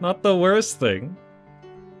the worst thing.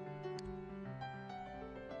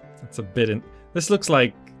 That's a bit in... This looks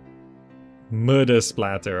like murder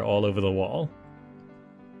splatter all over the wall.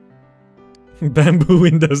 Bamboo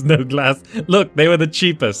windows, no glass. Look, they were the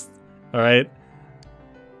cheapest. Alright?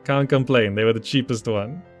 Can't complain. They were the cheapest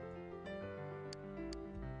one.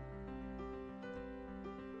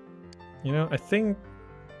 You know, I think...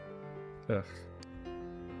 Ugh.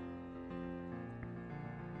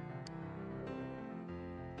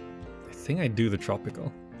 I think I do the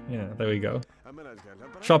tropical. Yeah, there we go.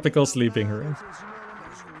 Tropical sleeping room.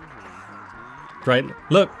 Right,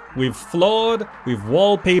 look, we've floored, we've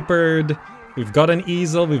wallpapered, we've got an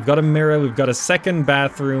easel, we've got a mirror, we've got a second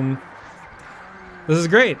bathroom. This is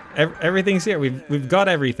great. Everything's here. We've got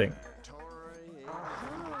everything.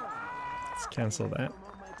 Let's cancel that.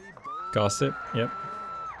 Gossip, yep.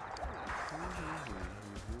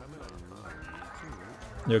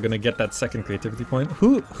 You're gonna get that second creativity point.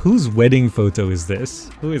 Whose wedding photo is this?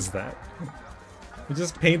 Who is that? We're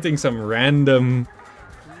just painting some random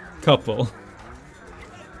couple.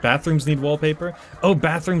 Bathrooms need wallpaper? Oh,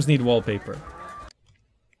 bathrooms need wallpaper.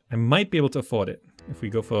 I might be able to afford it if we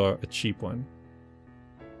go for a cheap one.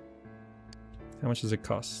 How much does it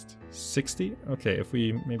cost? 60? Okay, if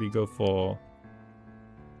we maybe go for...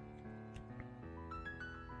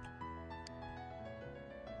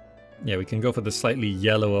 Yeah, we can go for the slightly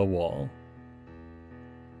yellower wall.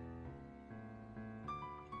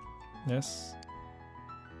 Yes.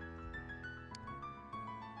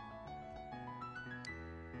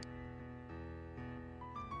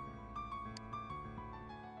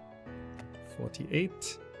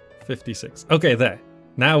 $48, $56. Okay, there.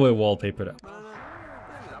 Now we're wallpapered up.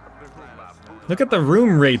 Look at the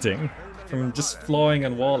room rating from just flooring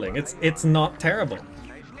and walling. It's not terrible.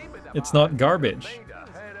 It's not garbage.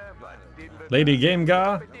 Lady Game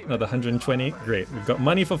Gar, another 120. Great. We've got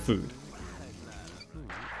money for food.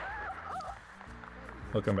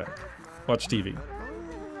 Welcome back. Watch TV.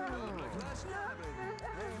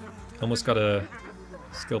 Almost got a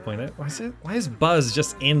skill point there. Why is Buzz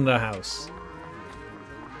just in the house?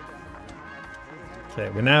 Okay,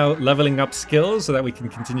 we're now leveling up skills so that we can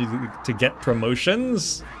continue to get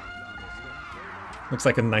promotions. Looks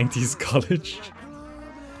like a 90s college.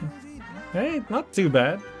 Hey, not too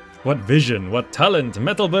bad. What vision, what talent.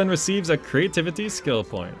 Metalburn receives a creativity skill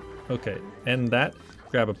point. Okay, end that.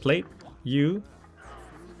 Grab a plate. You.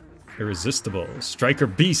 Irresistible. Striker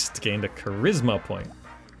Beast gained a charisma point.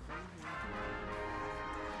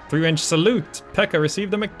 3-inch salute. Pekka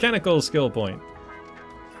received a mechanical skill point.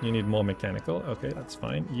 You need more mechanical. Okay, that's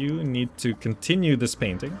fine. You need to continue this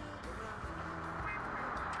painting.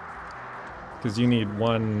 Because you need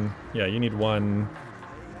one... Yeah, you need one...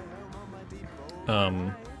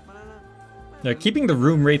 Now, keeping the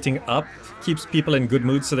room rating up keeps people in good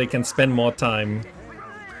mood so they can spend more time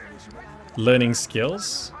learning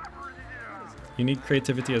skills. You need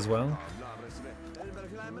creativity as well.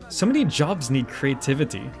 So many jobs need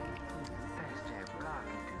creativity.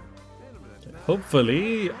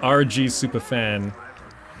 Hopefully, RG Superfan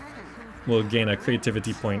will gain a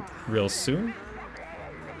creativity point real soon.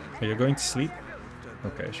 Are you going to sleep?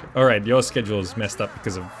 Okay, sure. Alright, your schedule is messed up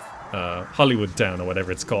because of Hollywood Town or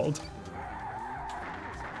whatever it's called.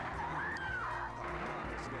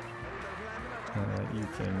 You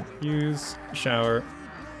can use shower.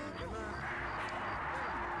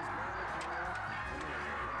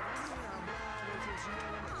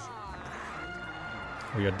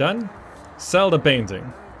 We are done. Sell the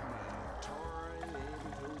painting.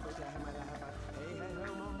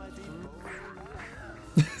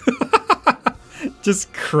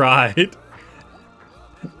 Just cried.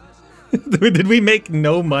 Did we make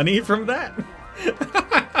no money from that?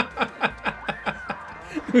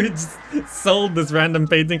 We just sold this random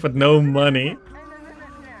painting for no money.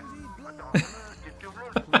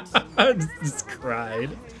 I just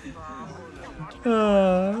cried.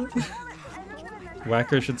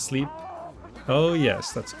 Whacker should sleep. Oh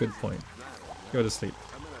yes, that's a good point. Go to sleep.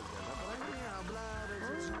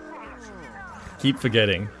 Keep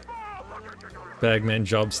forgetting. Bagman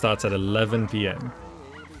job starts at 11 p.m.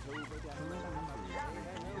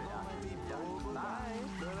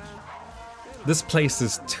 This place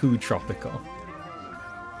is too tropical.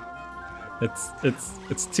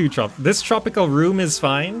 It's too tropical. This tropical room is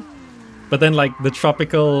fine, but then like the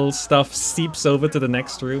tropical stuff seeps over to the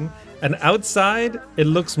next room, and outside it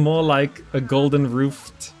looks more like a golden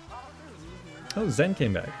roofed. Oh, Zen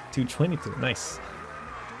came back. 222, nice.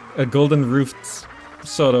 A golden roofed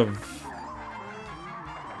sort of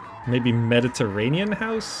maybe Mediterranean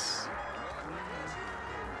house.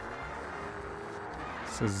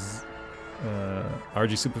 This is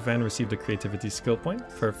RG Superfan received a creativity skill point.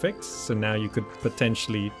 Perfect. So now you could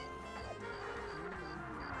potentially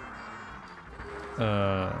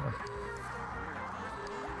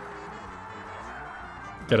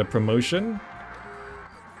get a promotion.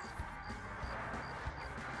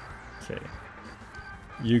 Okay.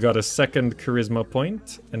 You got a second charisma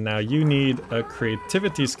point, and now you need a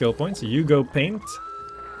creativity skill point. So you go paint.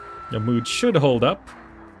 Your mood should hold up.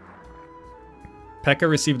 Pekka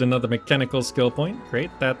received another mechanical skill point.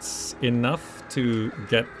 Great, that's enough to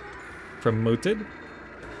get promoted.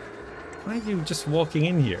 Why are you just walking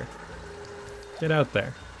in here? Get out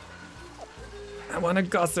there. I want to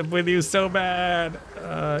gossip with you so bad.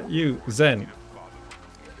 You, Zen.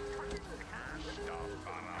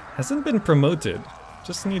 Hasn't been promoted.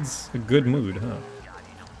 Just needs a good mood, huh?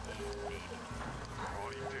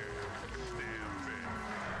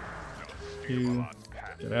 You,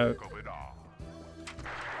 get out.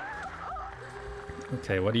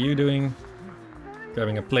 Okay, what are you doing?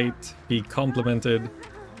 Grabbing a plate, be complimented.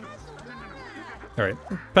 Alright,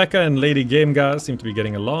 Pekka and Lady Gamega seem to be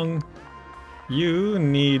getting along. You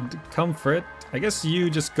need comfort. I guess you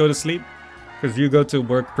just go to sleep, because you go to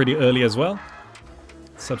work pretty early as well.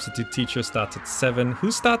 Substitute teacher starts at 7.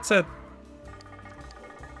 Who starts at...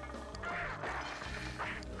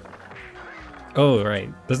 Oh, right.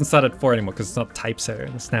 Doesn't start at 4 anymore, because it's not typesetter.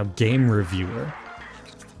 It's now game reviewer.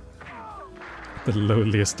 The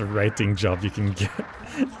lowliest writing job you can get.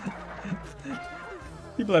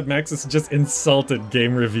 People at Maxis just insulted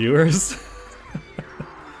game reviewers.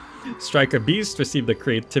 Striker Beast received a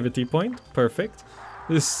creativity point. Perfect.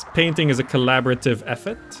 This painting is a collaborative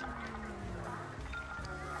effort.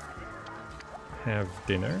 Have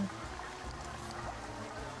dinner.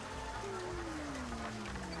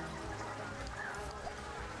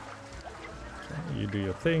 Okay, you do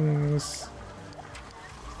your things.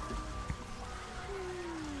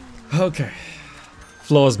 Okay.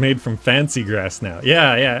 Floor's made from fancy grass now.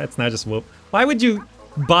 Yeah, it's now just whoop. Why would you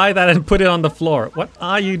buy that and put it on the floor? What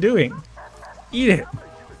are you doing? Eat it.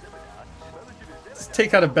 Just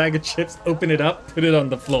take out a bag of chips, open it up, put it on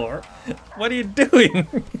the floor. What are you doing?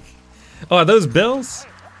 Oh, are those bills?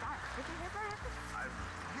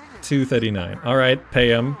 $2.39. Alright, pay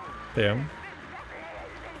him. Pay him.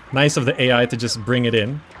 Nice of the AI to just bring it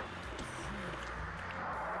in.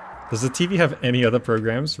 Does the TV have any other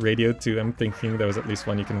programs? Radio 2, I'm thinking there was at least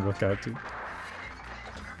one you can work out to.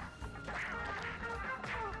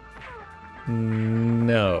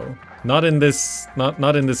 No. Not in this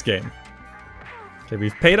not in this game. Okay,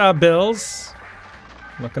 we've paid our bills.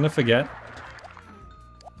 I'm not gonna forget.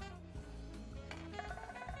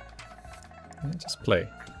 Yeah, just play.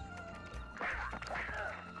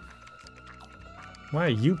 Why are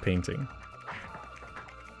you painting?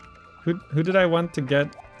 Who did I want to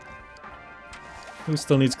get? Who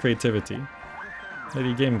still needs creativity?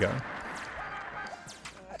 Lady Gamega.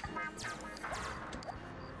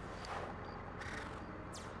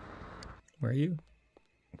 Where are you?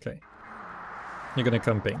 Okay. You're gonna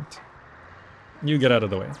come paint. You get out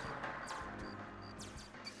of the way.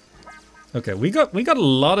 Okay, we got a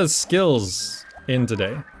lot of skills in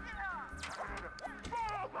today.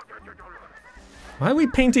 Why are we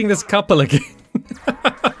painting this couple again?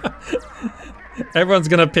 Everyone's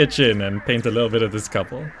gonna pitch in and paint a little bit of this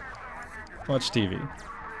couple. Watch TV.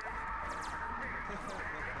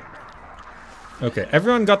 Okay,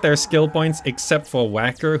 everyone got their skill points except for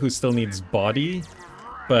Whacker, who still needs body.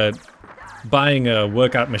 But buying a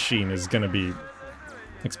workout machine is gonna be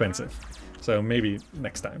expensive. So maybe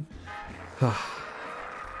next time.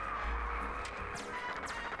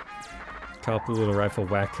 Couple little rifle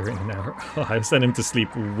Whacker in an hour. Oh, I sent him to sleep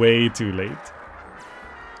way too late.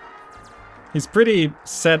 He's pretty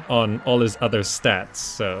set on all his other stats,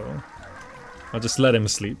 so I'll just let him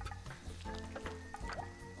sleep.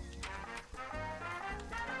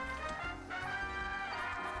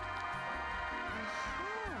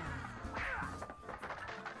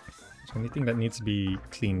 Is there anything that needs to be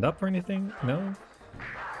cleaned up or anything? No?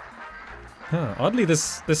 Huh, oddly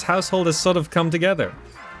this household has sort of come together.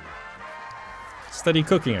 Study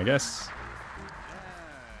cooking, I guess.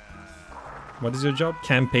 What is your job?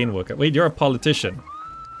 Campaign worker. Wait, you're a politician.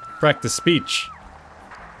 Practice speech.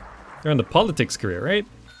 You're in the politics career, right?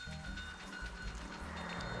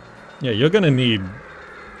 Yeah, you're gonna need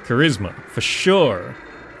charisma, for sure.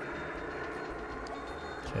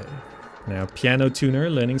 Okay. Now, piano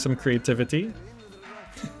tuner, learning some creativity.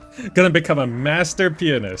 Gonna become a master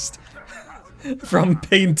pianist. From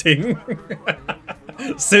painting.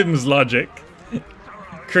 Sims logic.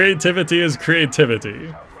 Creativity is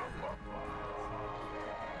creativity.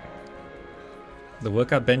 The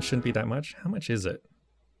workout bench shouldn't be that much. How much is it?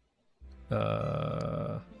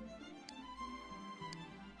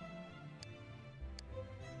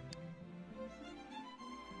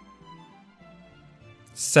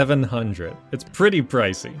 700. It's pretty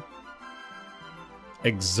pricey.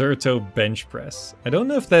 Exerto bench press. I don't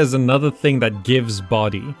know if there's another thing that gives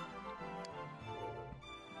body.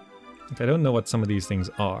 Like, I don't know what some of these things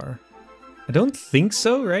are. I don't think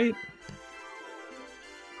so, right?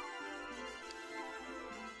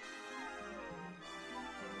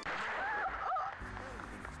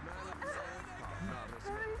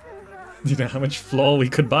 Do you know how much floor we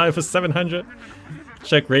could buy for 700?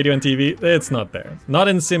 Check radio and TV. It's not there. Not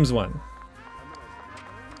in Sims 1.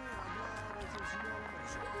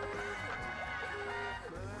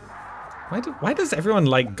 Why does everyone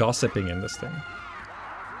like gossiping in this thing?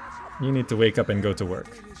 You need to wake up and go to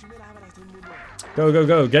work. Go, go,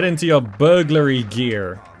 go. Get into your burglary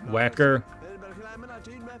gear, Whacker.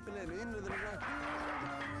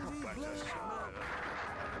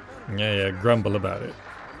 Yeah, grumble about it.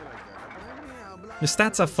 Your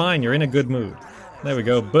stats are fine, you're in a good mood. There we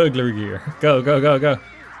go, burglary gear. Go, go, go, go.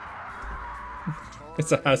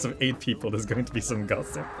 It's a house of 8 people, there's going to be some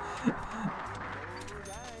gossip.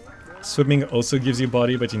 Swimming also gives you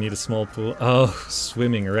body, but you need a small pool. Oh,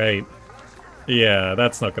 swimming, right. Yeah,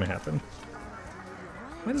 that's not gonna happen.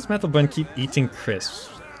 Why does Metal Bun keep eating crisps?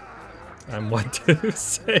 I'm what to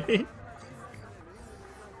say.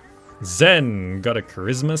 Zen got a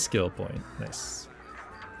charisma skill point. Nice.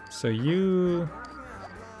 So you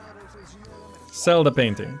sell the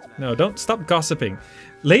painting. No, don't stop gossiping.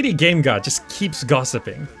 Lady Game God just keeps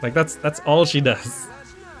gossiping. Like that's all she does.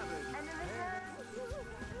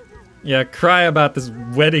 Yeah, cry about this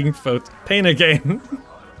wedding photo. Paint again.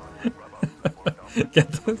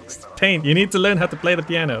 Get the paint. You need to learn how to play the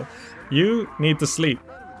piano. You need to sleep.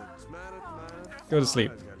 Go to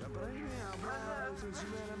sleep.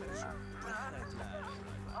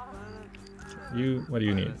 What do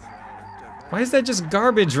you need? Why is there just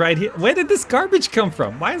garbage right here? Where did this garbage come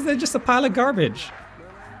from? Why is there just a pile of garbage?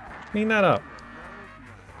 Clean that up.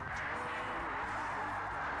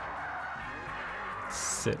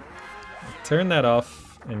 Sit. Turn that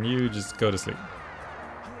off, and you just go to sleep.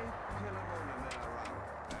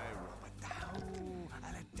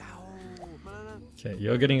 Okay,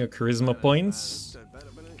 you're getting your charisma points.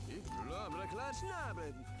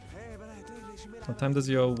 What time does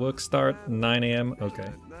your work start? 9 AM?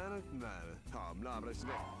 Okay.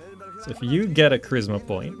 So if you get a charisma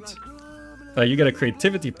point, you get a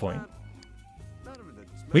creativity point,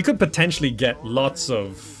 we could potentially get lots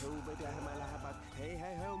of...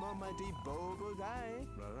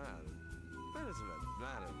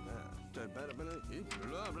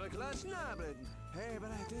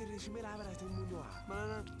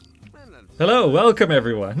 Hello, welcome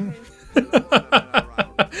everyone.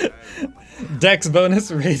 Dex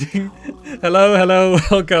bonus rating. Hello, hello,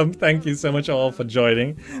 welcome. Thank you so much all for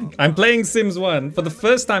joining. I'm playing Sims 1 for the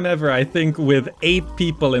first time ever, I think, with 8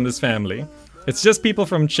 people in this family. It's just people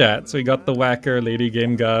from chat. So we got the Whacker, Lady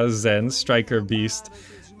Game Gaz, Zen, Striker Beast,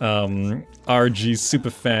 RG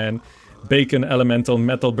Superfan, Bacon, Elemental,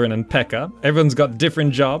 Metalburn, and Pekka. Everyone's got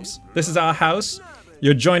different jobs. This is our house.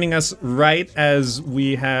 You're joining us right as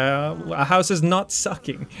we have... Our house is not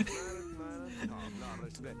sucking.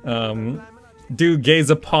 Do gaze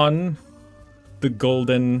upon the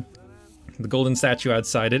golden statue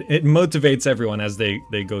outside it. It motivates everyone as they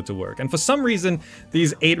go to work. And for some reason,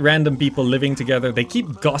 these 8 random people living together, they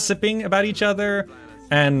keep gossiping about each other.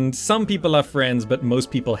 And some people are friends, but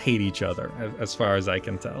most people hate each other, as far as I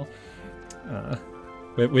can tell.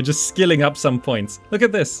 We're just skilling up some points. Look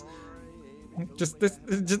at this.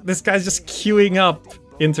 This guy's just queuing up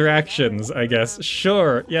interactions, I guess.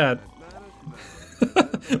 Sure, yeah.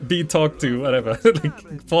 Be talked to, whatever.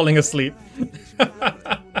 Like, falling asleep.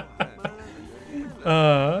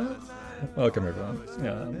 Welcome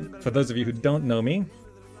everyone. For those of you who don't know me,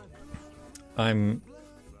 I'm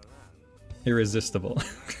irresistible.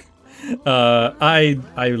 I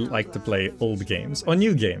like to play old games, or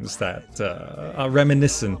new games that are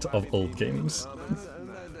reminiscent of old games.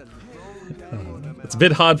 It's a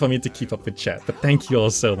bit hard for me to keep up with chat, but thank you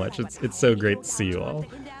all so much. It's so great to see you all.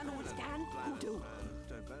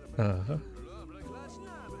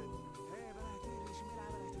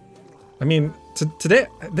 I mean,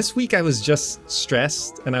 this week I was just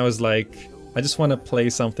stressed, and I was like, I just want to play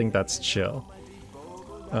something that's chill.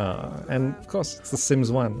 And of course, it's The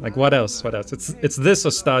Sims 1. Like, what else? What else? It's this or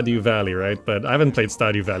Stardew Valley, right? But I haven't played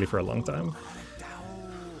Stardew Valley for a long time.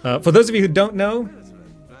 For those of you who don't know,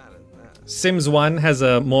 Sims 1 has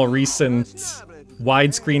a more recent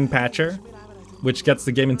widescreen patcher, which gets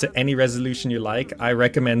the game into any resolution you like. I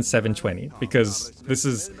recommend 720 because this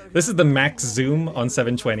is the max zoom on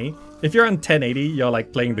 720. If you're on 1080, you're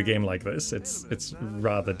like playing the game like this. It's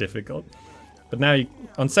rather difficult. But now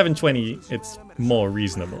on 720, it's more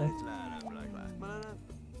reasonable.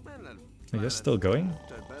 You're still going?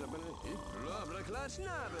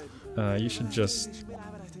 You should just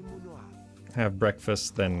have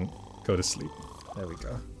breakfast, then go to sleep. There we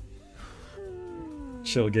go.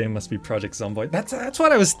 Chill game must be Project Zomboid. That's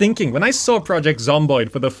what I was thinking. When I saw Project Zomboid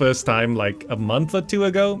for the first time like a month or two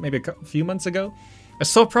ago, maybe a few months ago, I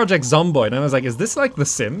saw Project Zomboid and I was like, is this like The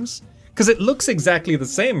Sims? Because it looks exactly the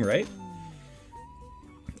same, right?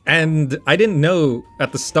 And I didn't know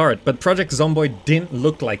at the start, but Project Zomboid didn't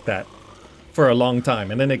look like that for a long time.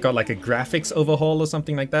 And then it got like a graphics overhaul or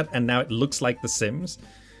something like that, and now it looks like The Sims,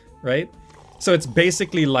 right? So it's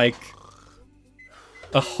basically like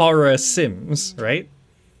a horror Sims, right?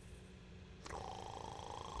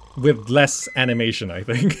 With less animation, I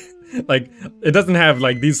think. Like, it doesn't have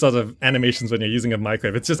like these sorts of animations when you're using a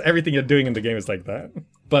microwave. It's just everything you're doing in the game is like that.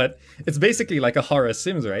 But it's basically like a horror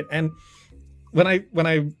Sims, right? And when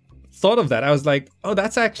I thought of that, I was like, oh,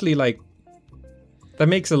 that's actually like, that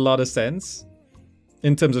makes a lot of sense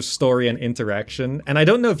in terms of story and interaction. And I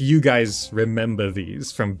don't know if you guys remember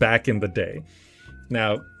these from back in the day.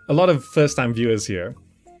 Now, a lot of first-time viewers here,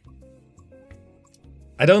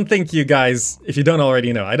 I don't think you guys, if you don't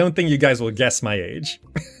already know, I don't think you guys will guess my age.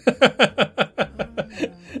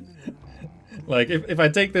 Like, if I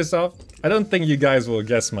take this off, I don't think you guys will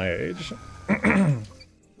guess my age.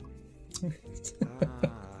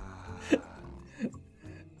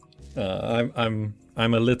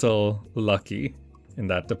 I'm a little lucky in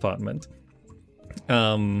that department.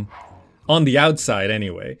 On the outside,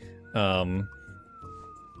 anyway.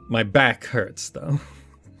 My back hurts, though.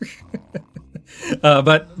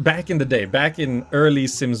 But back in the day, back in early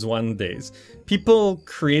Sims 1 days, people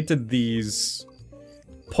created these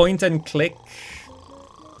point and click...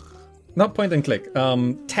 Not point and click,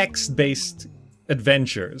 text-based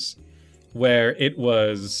adventures. Where it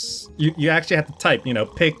was... You actually had to type, you know,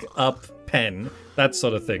 pick up pen. That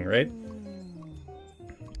sort of thing, right?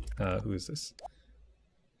 Who is this?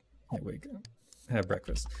 Here we go. Have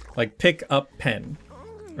breakfast. Like, pick up pen,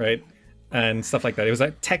 right? And stuff like that. It was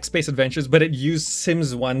like text-based adventures, but it used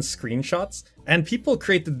Sims 1 screenshots. And people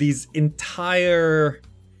created these entire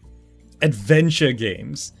adventure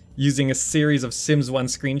games using a series of Sims 1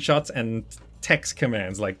 screenshots and text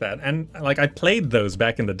commands like that. And like, I played those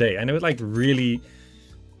back in the day, and it was like really,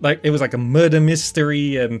 like, it was like a murder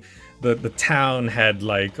mystery, and the town had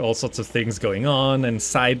like all sorts of things going on and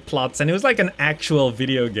side plots, and it was like an actual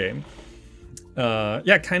video game.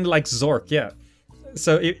 Yeah, kind of like Zork, yeah.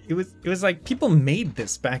 So it was like people made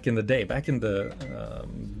this back in the day, back in the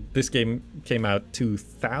this game came out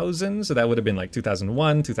 2000, so that would have been like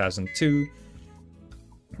 2001, 2002,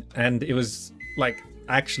 and it was like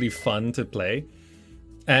actually fun to play.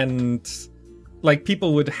 And like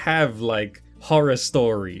people would have like horror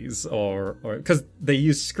stories or because they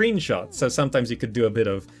use screenshots, so sometimes you could do a bit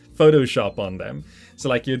of Photoshop on them. So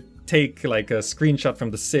like you'd take like a screenshot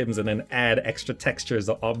from The Sims and then add extra textures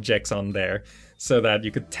or objects on there so that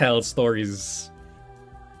you could tell stories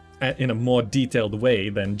in a more detailed way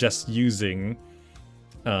than just using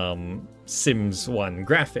Sims 1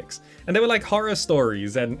 graphics. And they were like horror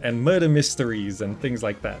stories and murder mysteries and things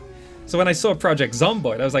like that. So when I saw Project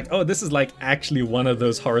Zomboid, I was like, oh, this is like actually one of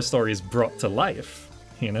those horror stories brought to life.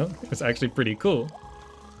 You know, it's actually pretty cool.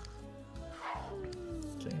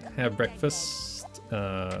 Okay, have breakfast. What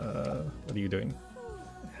are you doing?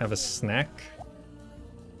 Have a snack?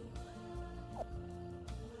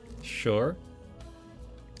 Sure.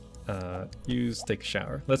 Take a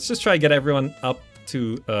shower. Let's just try to get everyone up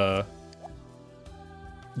to a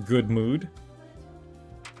good mood.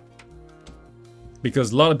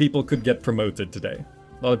 Because a lot of people could get promoted today.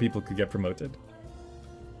 A lot of people could get promoted.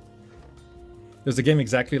 There's a game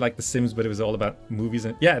exactly like The Sims, but it was all about movies.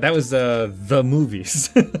 And yeah, that was The Movies.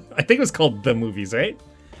 I think it was called The Movies, right?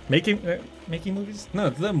 Making movies? No,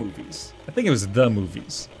 The Movies. I think it was The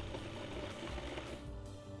Movies.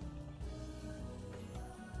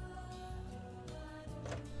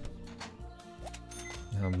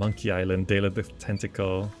 Monkey Island, Dale of the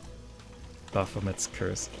Tentacle, Baphomet's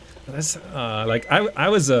Curse. That's like I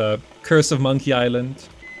was a Curse of Monkey Island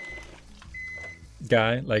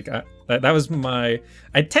guy. Like that was my.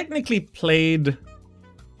 I technically played.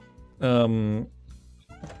 I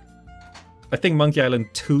think Monkey Island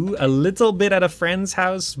 2 a little bit at a friend's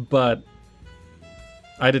house, but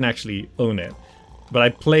I didn't actually own it. But I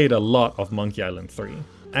played a lot of Monkey Island 3.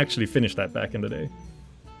 I actually finished that back in the day.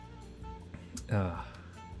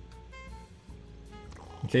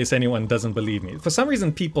 In case anyone doesn't believe me. For some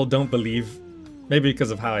reason people don't believe, maybe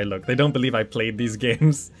because of how I look, they don't believe I played these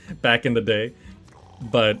games back in the day.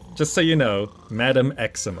 But just so you know, Madam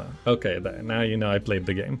Eczema. Okay, there, now you know I played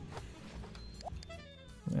the game.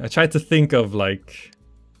 I tried to think of like...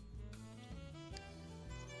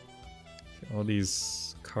 all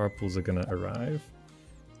these carpools are gonna arrive.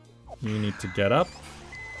 You need to get up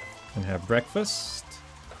and have breakfast.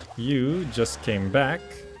 You just came back,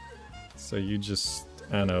 so you just,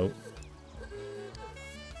 I don't know,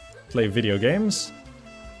 play video games.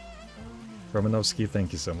 Romanovsky,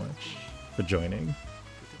 thank you so much for joining.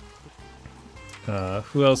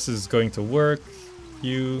 Who else is going to work?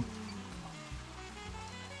 You.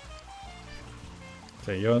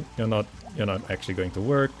 Okay, you're not actually going to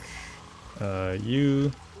work.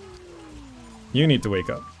 You need to wake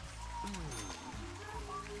up.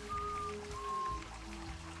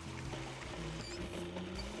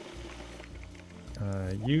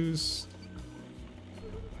 Use.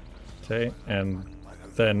 Okay, and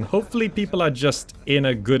then hopefully people are just in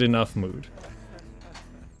a good enough mood.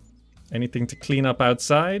 Anything to clean up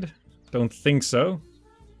outside? Don't think so.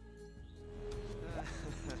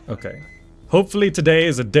 Okay. Hopefully today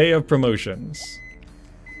is a day of promotions.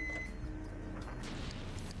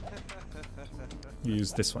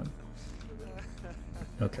 Use this one.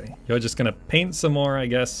 Okay, you're just gonna paint some more, I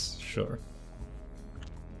guess. Sure.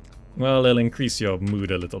 Well, it'll increase your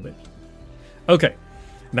mood a little bit. Okay,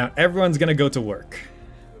 now everyone's gonna go to work.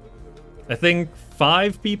 I think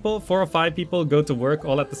 4 or 5 people go to work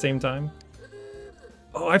all at the same time.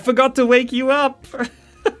 Oh, I forgot to wake you up!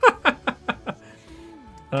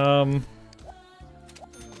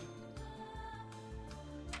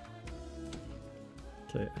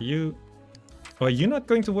 Okay, are you not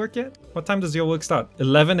going to work yet? What time does your work start?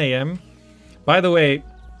 11 AM? By the way,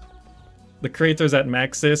 the creators at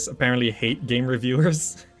Maxis apparently hate game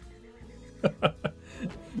reviewers.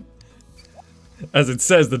 As it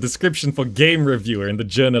says, the description for game reviewer in the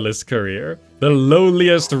journalist career. The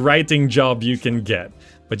lowliest writing job you can get.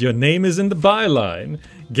 But your name is in the byline.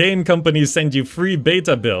 Game companies send you free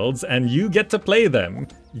beta builds and you get to play them.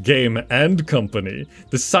 Game and company.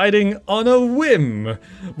 Deciding on a whim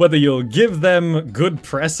whether you'll give them good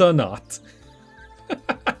press or not.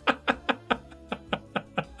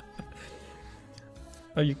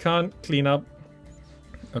 Oh, you can't clean up.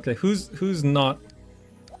 Okay, who's not?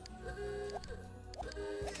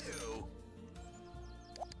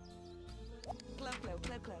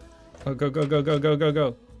 Oh, go, go, go, go, go, go,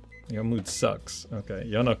 go. Your mood sucks. Okay,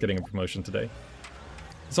 you're not getting a promotion today.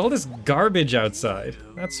 There's all this garbage outside.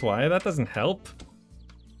 That's why. That doesn't help.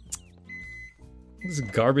 This is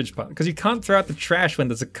garbage pile. Because you can't throw out the trash when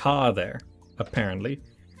there's a car there, apparently.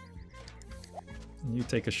 You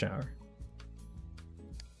take a shower.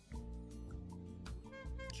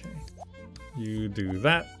 Okay. You do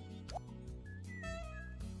that.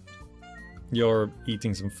 You're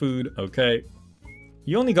eating some food. Okay.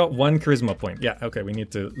 You only got 1 charisma point. Yeah, okay, we need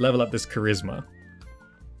to level up this charisma.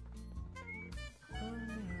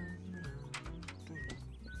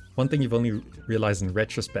 One thing you've only realized in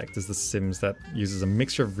retrospect is The Sims that uses a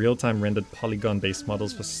mixture of real-time rendered polygon-based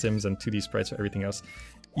models for Sims and 2D sprites for everything else.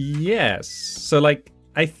 Yes. So like,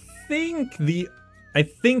 I think the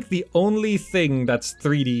only thing that's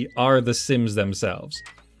 3D are the Sims themselves.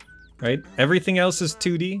 Right? Everything else is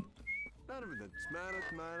 2D.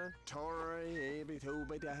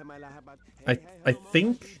 I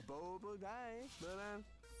think.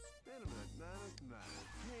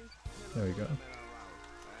 There we go.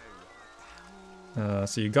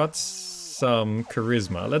 So you got some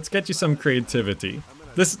charisma. Let's get you some creativity.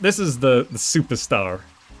 This is the superstar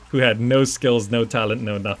who had no skills, no talent,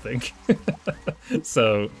 no nothing.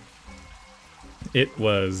 So it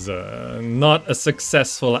was not a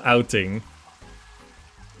successful outing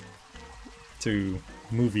to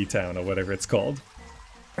Movie Town or whatever it's called.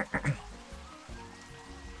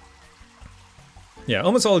 Yeah,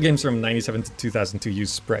 almost all games from 97 to 2002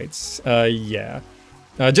 use sprites. Yeah.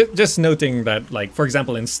 Just noting that, like, for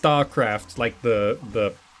example, in StarCraft, like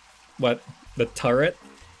the turret,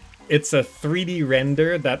 it's a 3D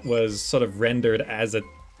render that was sort of rendered as a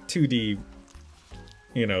 2D,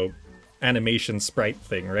 you know, animation sprite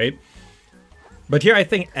thing, right? But here I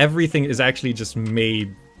think everything is actually just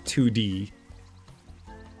made 2D.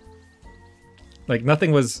 Like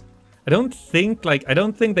nothing was, I don't think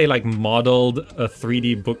they like modeled a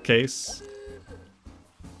 3D bookcase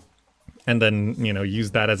and then, you know,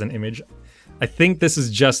 use that as an image. I think this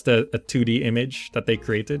is just a 2D image that they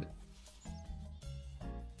created.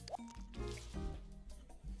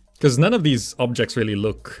 Because none of these objects really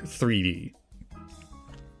look 3D.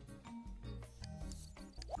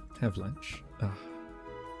 Have lunch. Oh.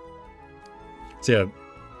 So yeah,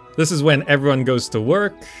 this is when everyone goes to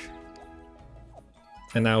work.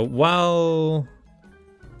 And now while...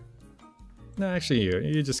 No, actually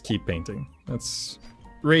you just keep painting. Let's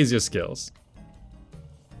raise your skills.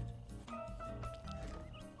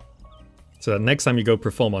 So that next time you go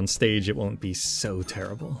perform on stage, it won't be so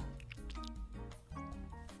terrible.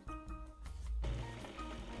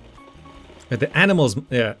 But the animals,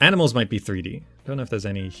 yeah, animals might be 3D. Don't know if there's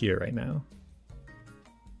any here right now.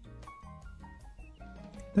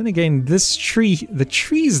 Then again, this tree, the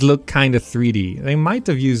trees look kind of 3D. They might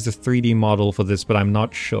have used a 3D model for this, but I'm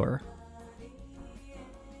not sure.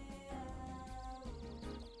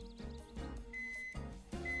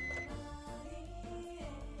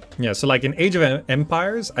 Yeah, so like in Age of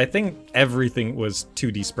Empires, I think everything was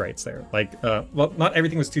 2D sprites there. Like, well, not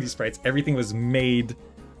everything was 2D sprites. Everything was made...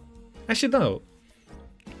 Actually, no.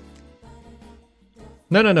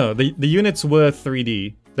 No. The units were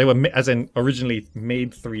 3D. They were, as in, originally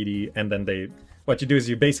made 3D, and then they... What you do is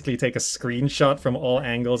you basically take a screenshot from all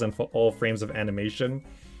angles and for all frames of animation.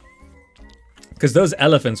 Because those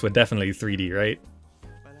elephants were definitely 3D, right?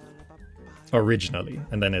 Originally.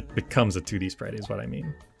 And then it becomes a 2D sprite, is what I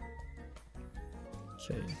mean.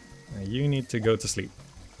 Okay. Now you need to go to sleep.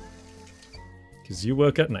 Because you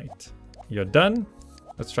work at night. You're done.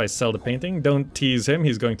 Let's try sell the painting. Don't tease him,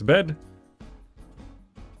 he's going to bed.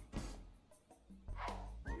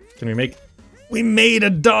 Can we make... We made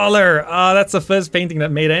 $1! Ah, that's the first painting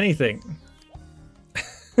that made anything.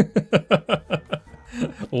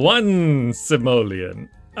 1 simoleon.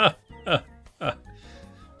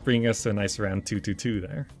 Bringing us to a nice round 222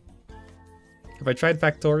 there. Have I tried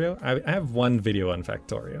Factorio? I have one video on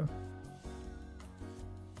Factorio.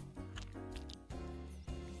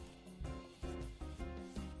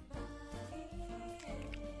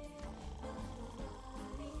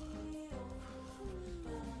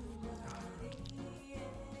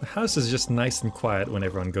 The house is just nice and quiet when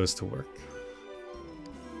everyone goes to work.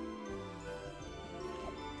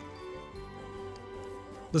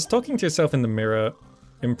 Does talking to yourself in the mirror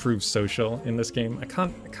improve social in this game? I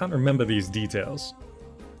can't remember these details.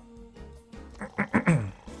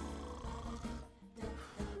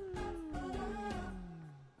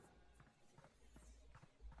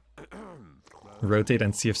 Rotate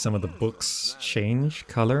and see if some of the books change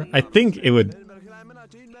color. I think it would...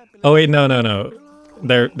 Oh wait, no.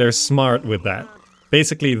 They're smart with that.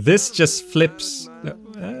 Basically, this just flips...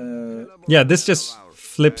 yeah, this just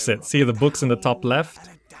flips it. See the books in the top left?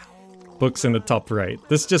 Books in the top right.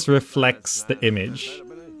 This just reflects the image.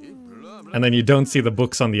 And then you don't see the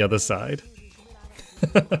books on the other side.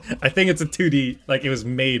 I think it's a 2D... Like, it was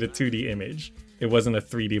made a 2D image. It wasn't a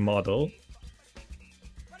 3D model.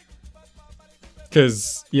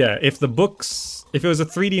 Because, yeah, if the books... If it was a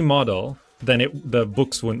 3D model, then the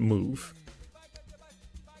books wouldn't move.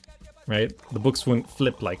 Right? The books wouldn't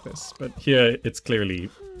flip like this, but here it's clearly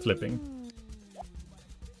flipping.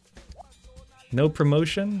 No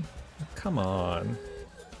promotion? Come on.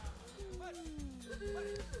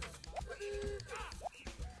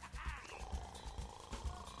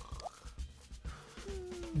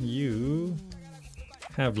 You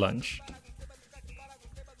have lunch.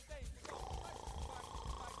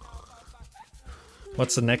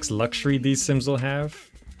 What's the next luxury these Sims will have?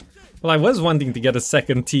 Well, I was wanting to get a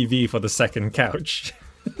second TV for the second couch.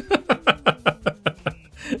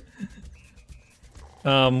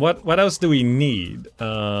 What else do we need?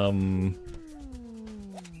 I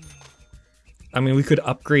mean, we could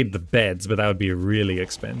upgrade the beds, but that would be really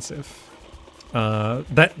expensive.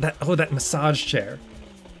 That massage chair.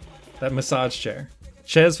 That massage chair.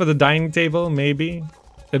 Chairs for the dining table, maybe.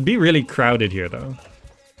 It'd be really crowded here, though.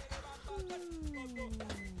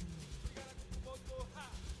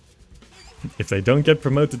 If they don't get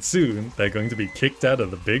promoted soon, they're going to be kicked out of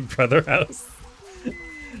the Big Brother house.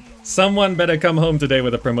 Someone better come home today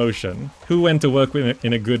with a promotion. Who went to work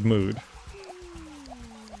in a good mood?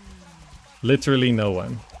 Literally no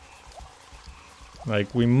one.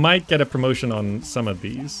 Like, we might get a promotion on some of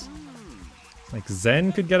these. Like,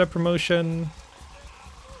 Zen could get a promotion.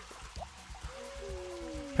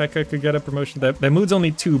 Pekka could get a promotion. Their mood's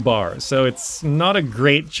only 2 bars, so it's not a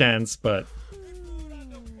great chance, but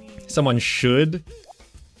someone should.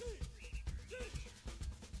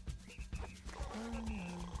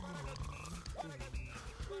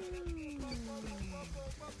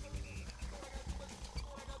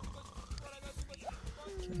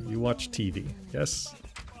 You watch TV, yes?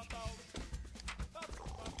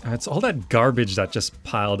 It's all that garbage that just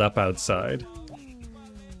piled up outside.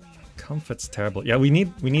 Comfort's terrible. Yeah, we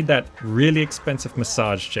need that really expensive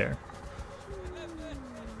massage chair.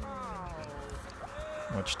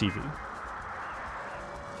 Watch TV.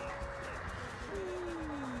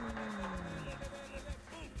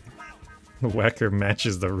 The whacker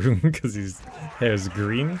matches the room because his hair is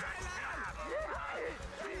green.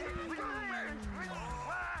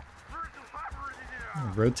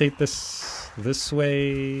 Rotate this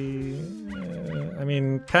way. I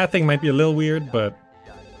mean, pathing might be a little weird, but...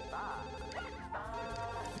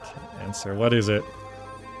 Okay, answer. What is it?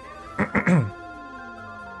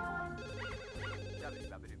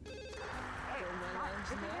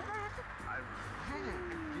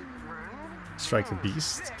 Striker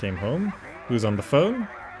Beast came home. Who's on the phone?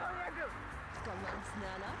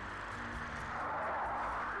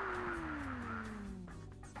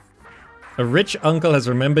 A rich uncle has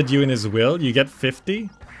remembered you in his will. You get 50.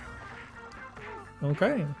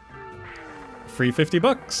 Okay. Free 50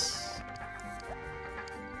 bucks.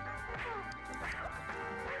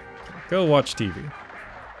 Go watch TV.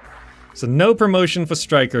 So no promotion for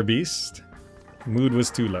Striker Beast. Mood was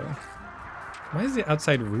too low. Why is the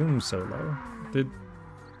outside room so low?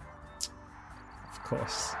 Of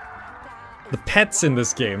course. The pets in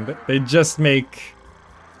this game, they just make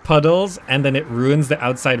puddles and then it ruins the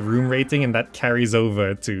outside room rating and that carries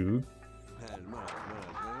over to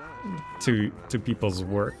people's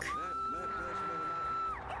work.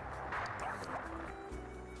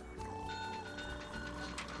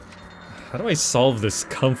 How do I solve this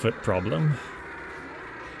comfort problem?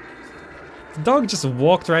 The dog just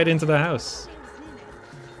walked right into the house.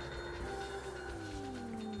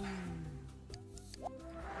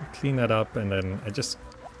 Clean that up and then I just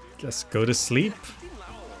guess go to sleep.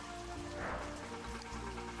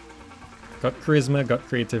 Got charisma, got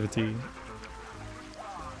creativity.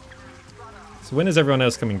 So when is everyone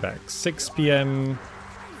else coming back? 6 p.m,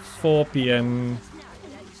 4 p.m,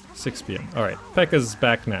 6 p.m. Alright, Pekka's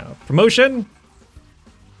back now. Promotion!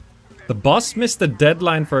 The boss missed the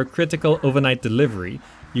deadline for a critical overnight delivery.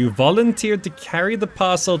 You volunteered to carry the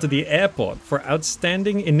parcel to the airport. For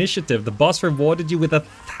outstanding initiative, the boss rewarded you with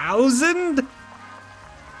 1,000?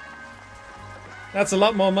 That's a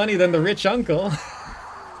lot more money than the rich uncle.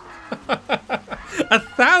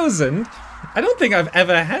 1,000? I don't think I've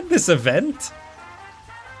ever had this event.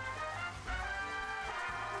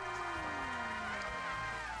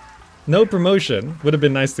 No promotion. Would have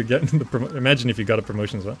been nice to get the promotion. Imagine if you got a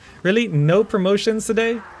promotion as well. Really? No promotions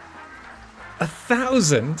today?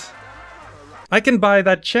 1,000? I can buy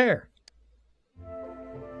that chair.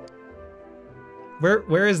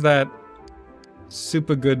 Where is that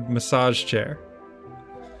super good massage chair?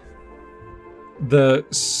 The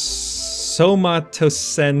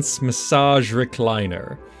Somatosense Massage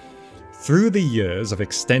Recliner. Through the years of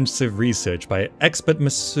extensive research by expert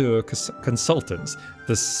masseur consultants,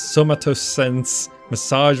 the Somatosense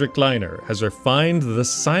Massage Recliner has refined the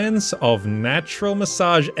science of natural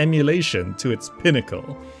massage emulation to its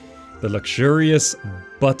pinnacle. The luxurious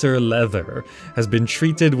butter leather has been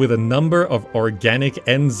treated with a number of organic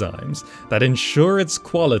enzymes that ensure its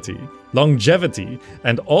quality, longevity,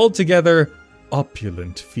 and altogether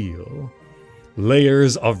opulent feel.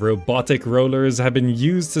 Layers of robotic rollers have been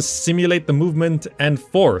used to simulate the movement and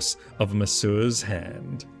force of a masseur's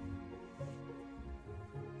hand.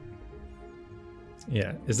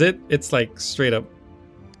 Yeah, is it? It's like straight up.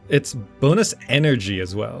 It's bonus energy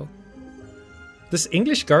as well. This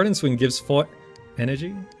English garden swing gives 4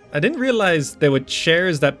 energy? I didn't realize there were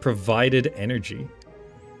chairs that provided energy.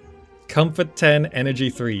 Comfort 10, energy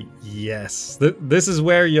 3. Yes, this is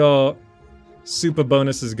where your super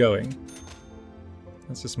bonus is going.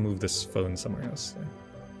 Let's just move this phone somewhere else.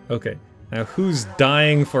 Okay, now who's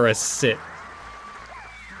dying for a sit?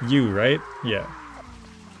 You, right? Yeah.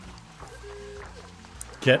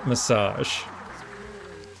 Get massage.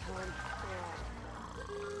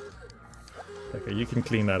 Okay, you can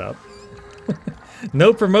clean that up.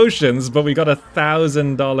 No promotions, but we got a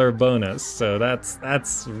 $1,000 bonus, so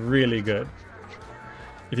that's really good.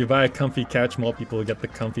 If you buy a comfy couch, more people will get the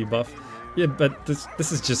comfy buff. Yeah, but this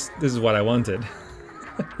is what I wanted.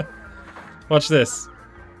 Watch this.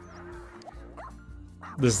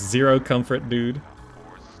 This zero comfort dude.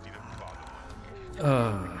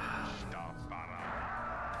 Oh,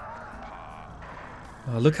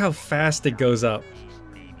 look how fast it goes up.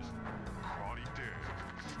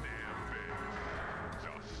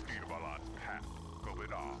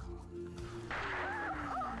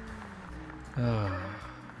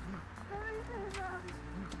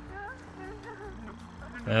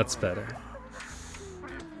 That's better.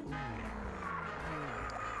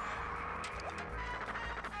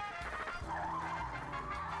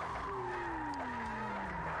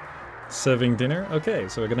 Serving dinner? Okay,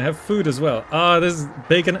 so we're gonna have food as well. Ah, this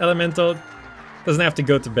bacon elemental doesn't have to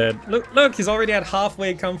go to bed. Look, he's already at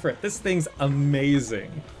halfway comfort. This thing's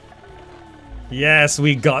amazing. Yes,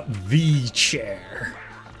 we got the chair.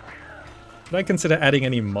 Did I consider adding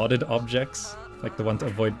any modded objects? Like the one to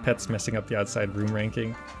avoid pets messing up the outside room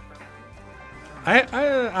ranking?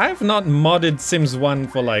 I've not modded Sims 1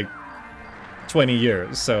 for like 20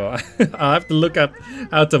 years, so I'll have to look up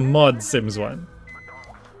how to mod Sims 1.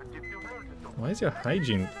 Why is your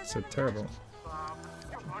hygiene so terrible?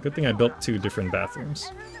 Good thing I built 2 different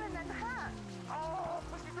bathrooms.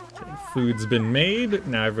 Okay, food's been made,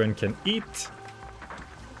 now everyone can eat.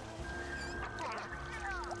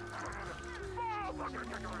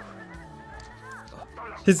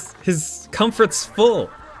 His comfort's full.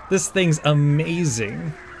 This thing's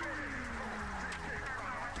amazing.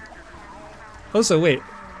 Also, wait,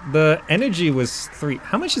 the energy was 3.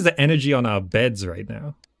 How much is the energy on our beds right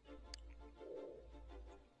now?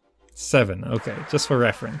 7, okay, just for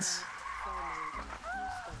reference.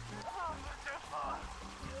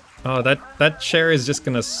 Oh, that chair is just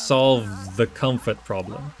gonna solve the comfort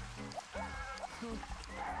problem.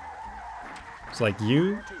 It's like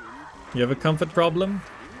you have a comfort problem?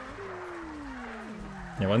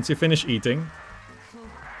 Yeah, once you finish eating.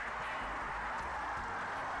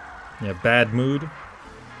 Yeah, bad mood.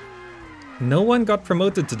 No one got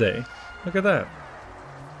promoted today. Look at that.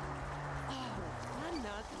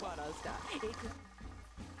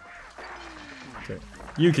 Okay,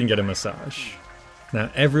 you can get a massage.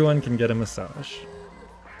 Now everyone can get a massage.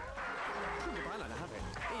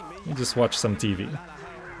 You just watch some TV.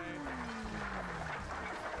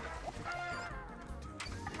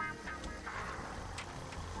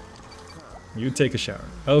 You take a shower.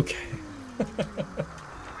 Okay.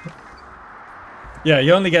 Yeah,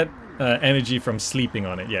 you only get energy from sleeping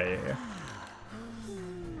on it. Yeah.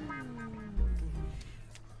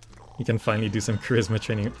 You can finally do some charisma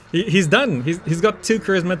training. He's done. He's got 2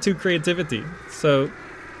 charisma, 2 creativity. So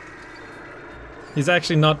he's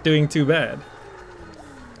actually not doing too bad.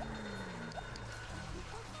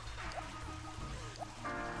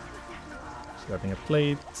 Grabbing a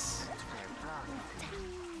plate.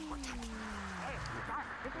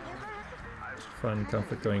 Fun,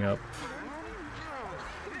 comfort going up.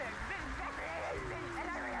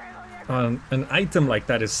 An item like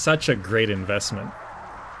that is such a great investment.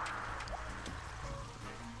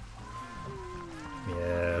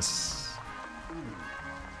 Yes.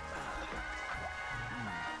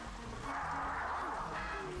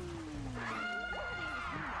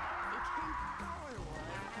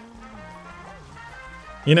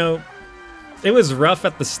 You know, it was rough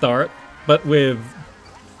at the start, but with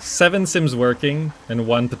 7 Sims working and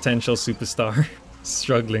 1 potential superstar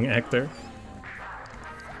struggling actor,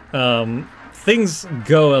 things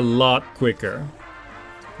go a lot quicker.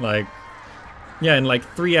 Like, yeah, in like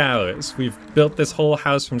 3 hours, we've built this whole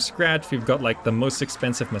house from scratch. We've got like the most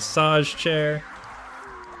expensive massage chair.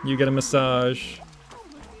 You get a massage.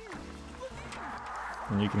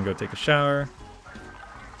 And you can go take a shower.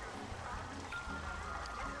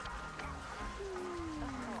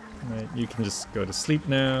 Right. you can just go to sleep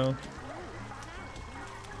now.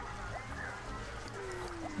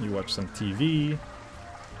 You watch some TV.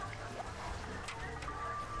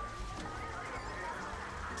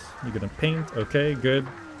 You're gonna paint? Okay, good.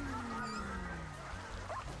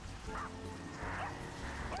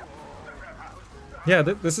 Yeah,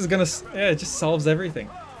 this is gonna... Yeah, it just solves everything.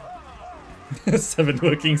 7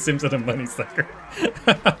 working Sims and a money sucker.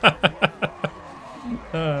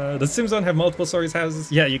 The Sims don't have multiple stories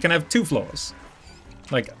houses? Yeah, you can have 2 floors.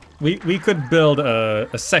 Like, we could build a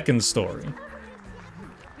second story.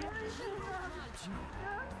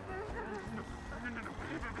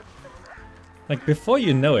 Like, before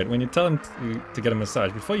you know it, when you tell them to get a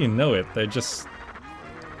massage, before you know it, they're just...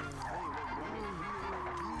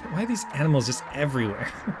 Why are these animals just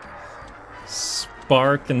everywhere?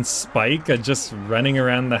 Spark and Spike are just running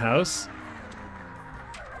around the house.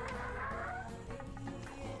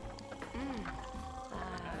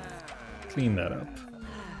 Clean that up.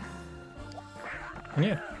 And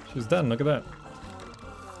yeah, she's done, look at that.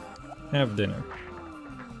 Have dinner.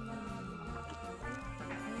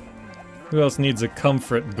 Who else needs a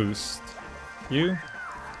comfort boost? You?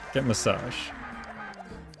 Get massage.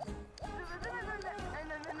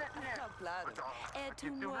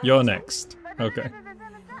 You're next. Okay.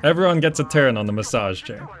 Everyone gets a turn on the massage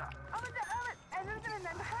chair.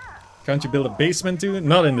 Can't you build a basement too?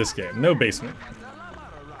 Not in this game. No basement.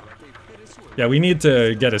 Yeah, we need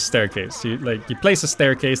to get a staircase. You place a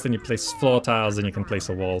staircase, then you place floor tiles, then you can place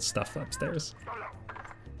a wall stuff upstairs.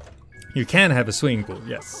 You can have a swimming pool,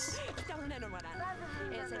 yes.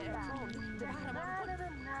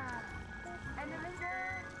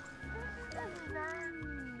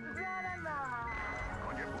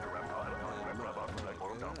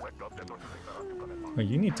 Oh,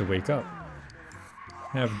 you need to wake up.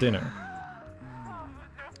 Have dinner.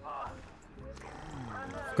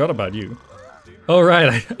 Forgot about you. Oh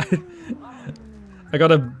right, I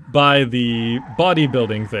gotta buy the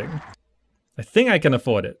bodybuilding thing. I think I can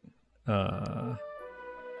afford it.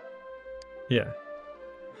 Yeah.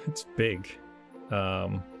 It's big.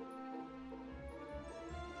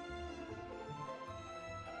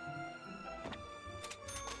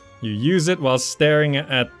 You use it while staring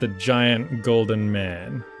at the giant golden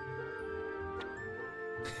man.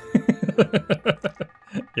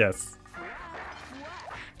 Yes.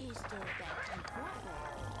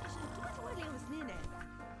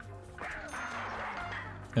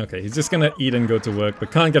 Okay, he's just gonna eat and go to work,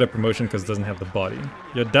 but can't get a promotion because doesn't have the body.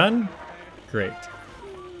 You're done? Great.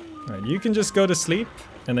 Alright, you can just go to sleep,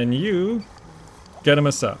 and then you get a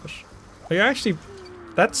massage. Oh, you're actually...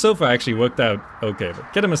 That sofa actually worked out okay,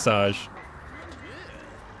 but get a massage.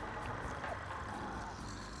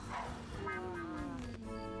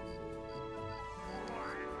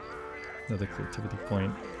 Another creativity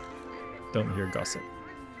point. Don't hear gossip.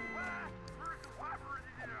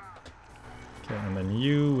 Okay, and then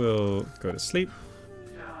you will go to sleep.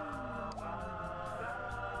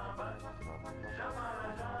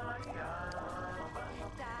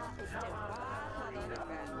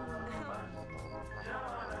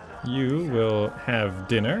 You will have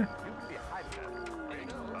dinner.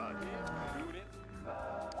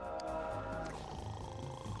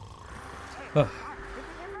 Oh.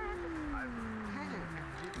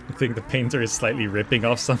 I think the painter is slightly ripping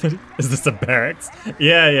off somebody. Is this a barracks?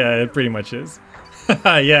 Yeah, it pretty much is.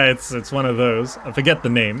 Yeah, it's one of those. I forget the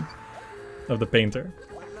name of the painter.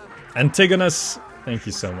 Antigonus, thank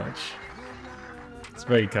you so much. It's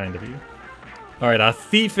very kind of you. Alright, our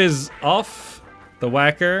thief is off. The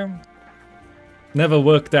whacker never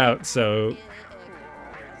worked out, so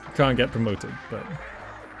can't get promoted, but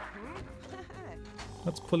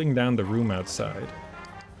what's pulling down the room outside?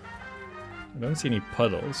 I don't see any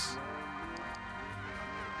puddles.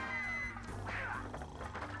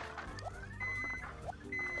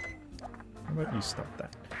 How about you stop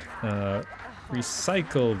that?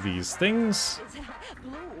 Recycle these things.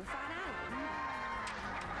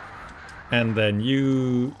 And then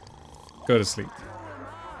you go to sleep.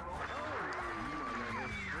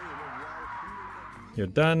 You're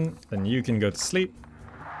done, then you can go to sleep.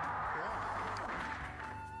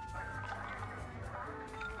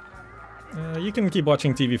 You can keep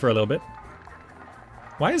watching TV for a little bit.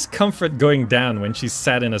 Why is comfort going down when she's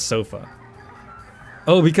sat in a sofa?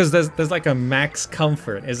 Oh, because there's like a max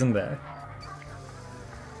comfort, isn't there?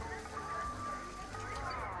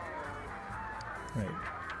 Right.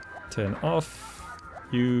 Turn off.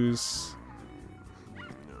 Use.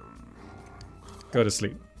 Go to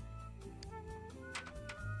sleep.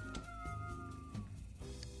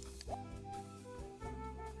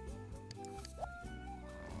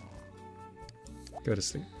 Go to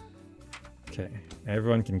sleep. Okay,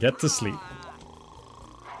 everyone can get to sleep.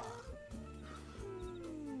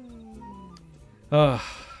 Ah.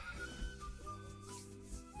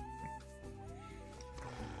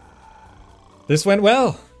 This went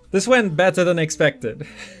well. This went better than expected.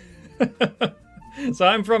 So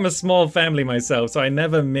I'm from a small family myself, so I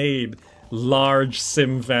never made large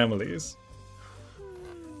sim families.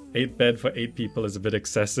 8 bed for 8 people is a bit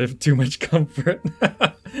excessive, too much comfort.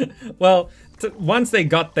 Well, once they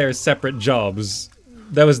got their separate jobs,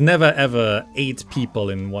 there was never ever 8 people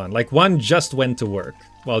in one. Like, one just went to work,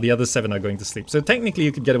 while the other 7 are going to sleep. So technically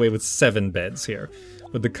you could get away with 7 beds here,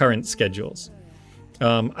 with the current schedules.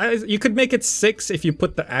 You could make it 6 if you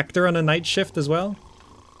put the actor on a night shift as well.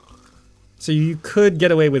 So you could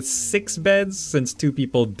get away with 6 beds, since 2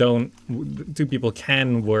 people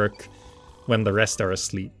can work when the rest are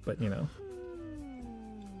asleep, but you know.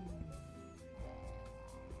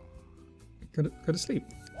 Go to sleep.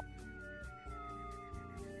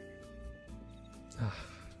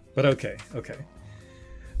 But okay.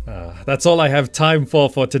 That's all I have time for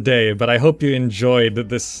today, but I hope you enjoyed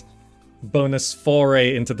this bonus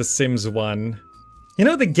foray into The Sims 1. You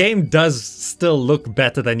know, the game does still look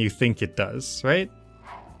better than you think it does, right?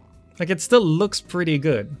 Like, it still looks pretty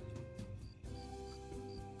good.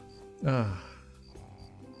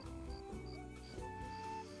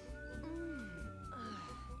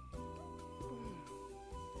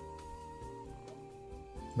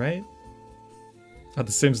 Right? Are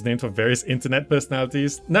the Sims named for various internet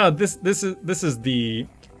personalities? No, this is the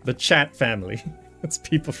chat family. It's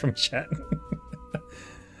people from chat.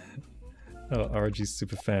 Oh, RG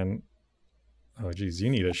superfan. Oh geez, you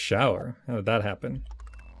need a shower. How did that happen?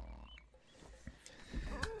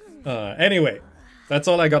 Anyway, that's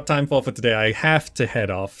all I got time for today. I have to head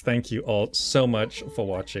off. Thank you all so much for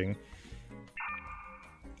watching.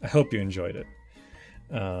 I hope you enjoyed it.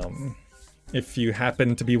 If you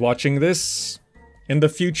happen to be watching this in the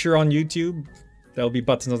future on YouTube, there'll be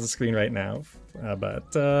buttons on the screen right now.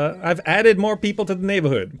 But I've added more people to the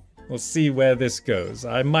neighborhood. We'll see where this goes.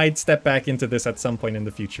 I might step back into this at some point in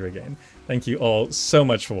the future again. Thank you all so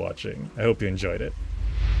much for watching. I hope you enjoyed it.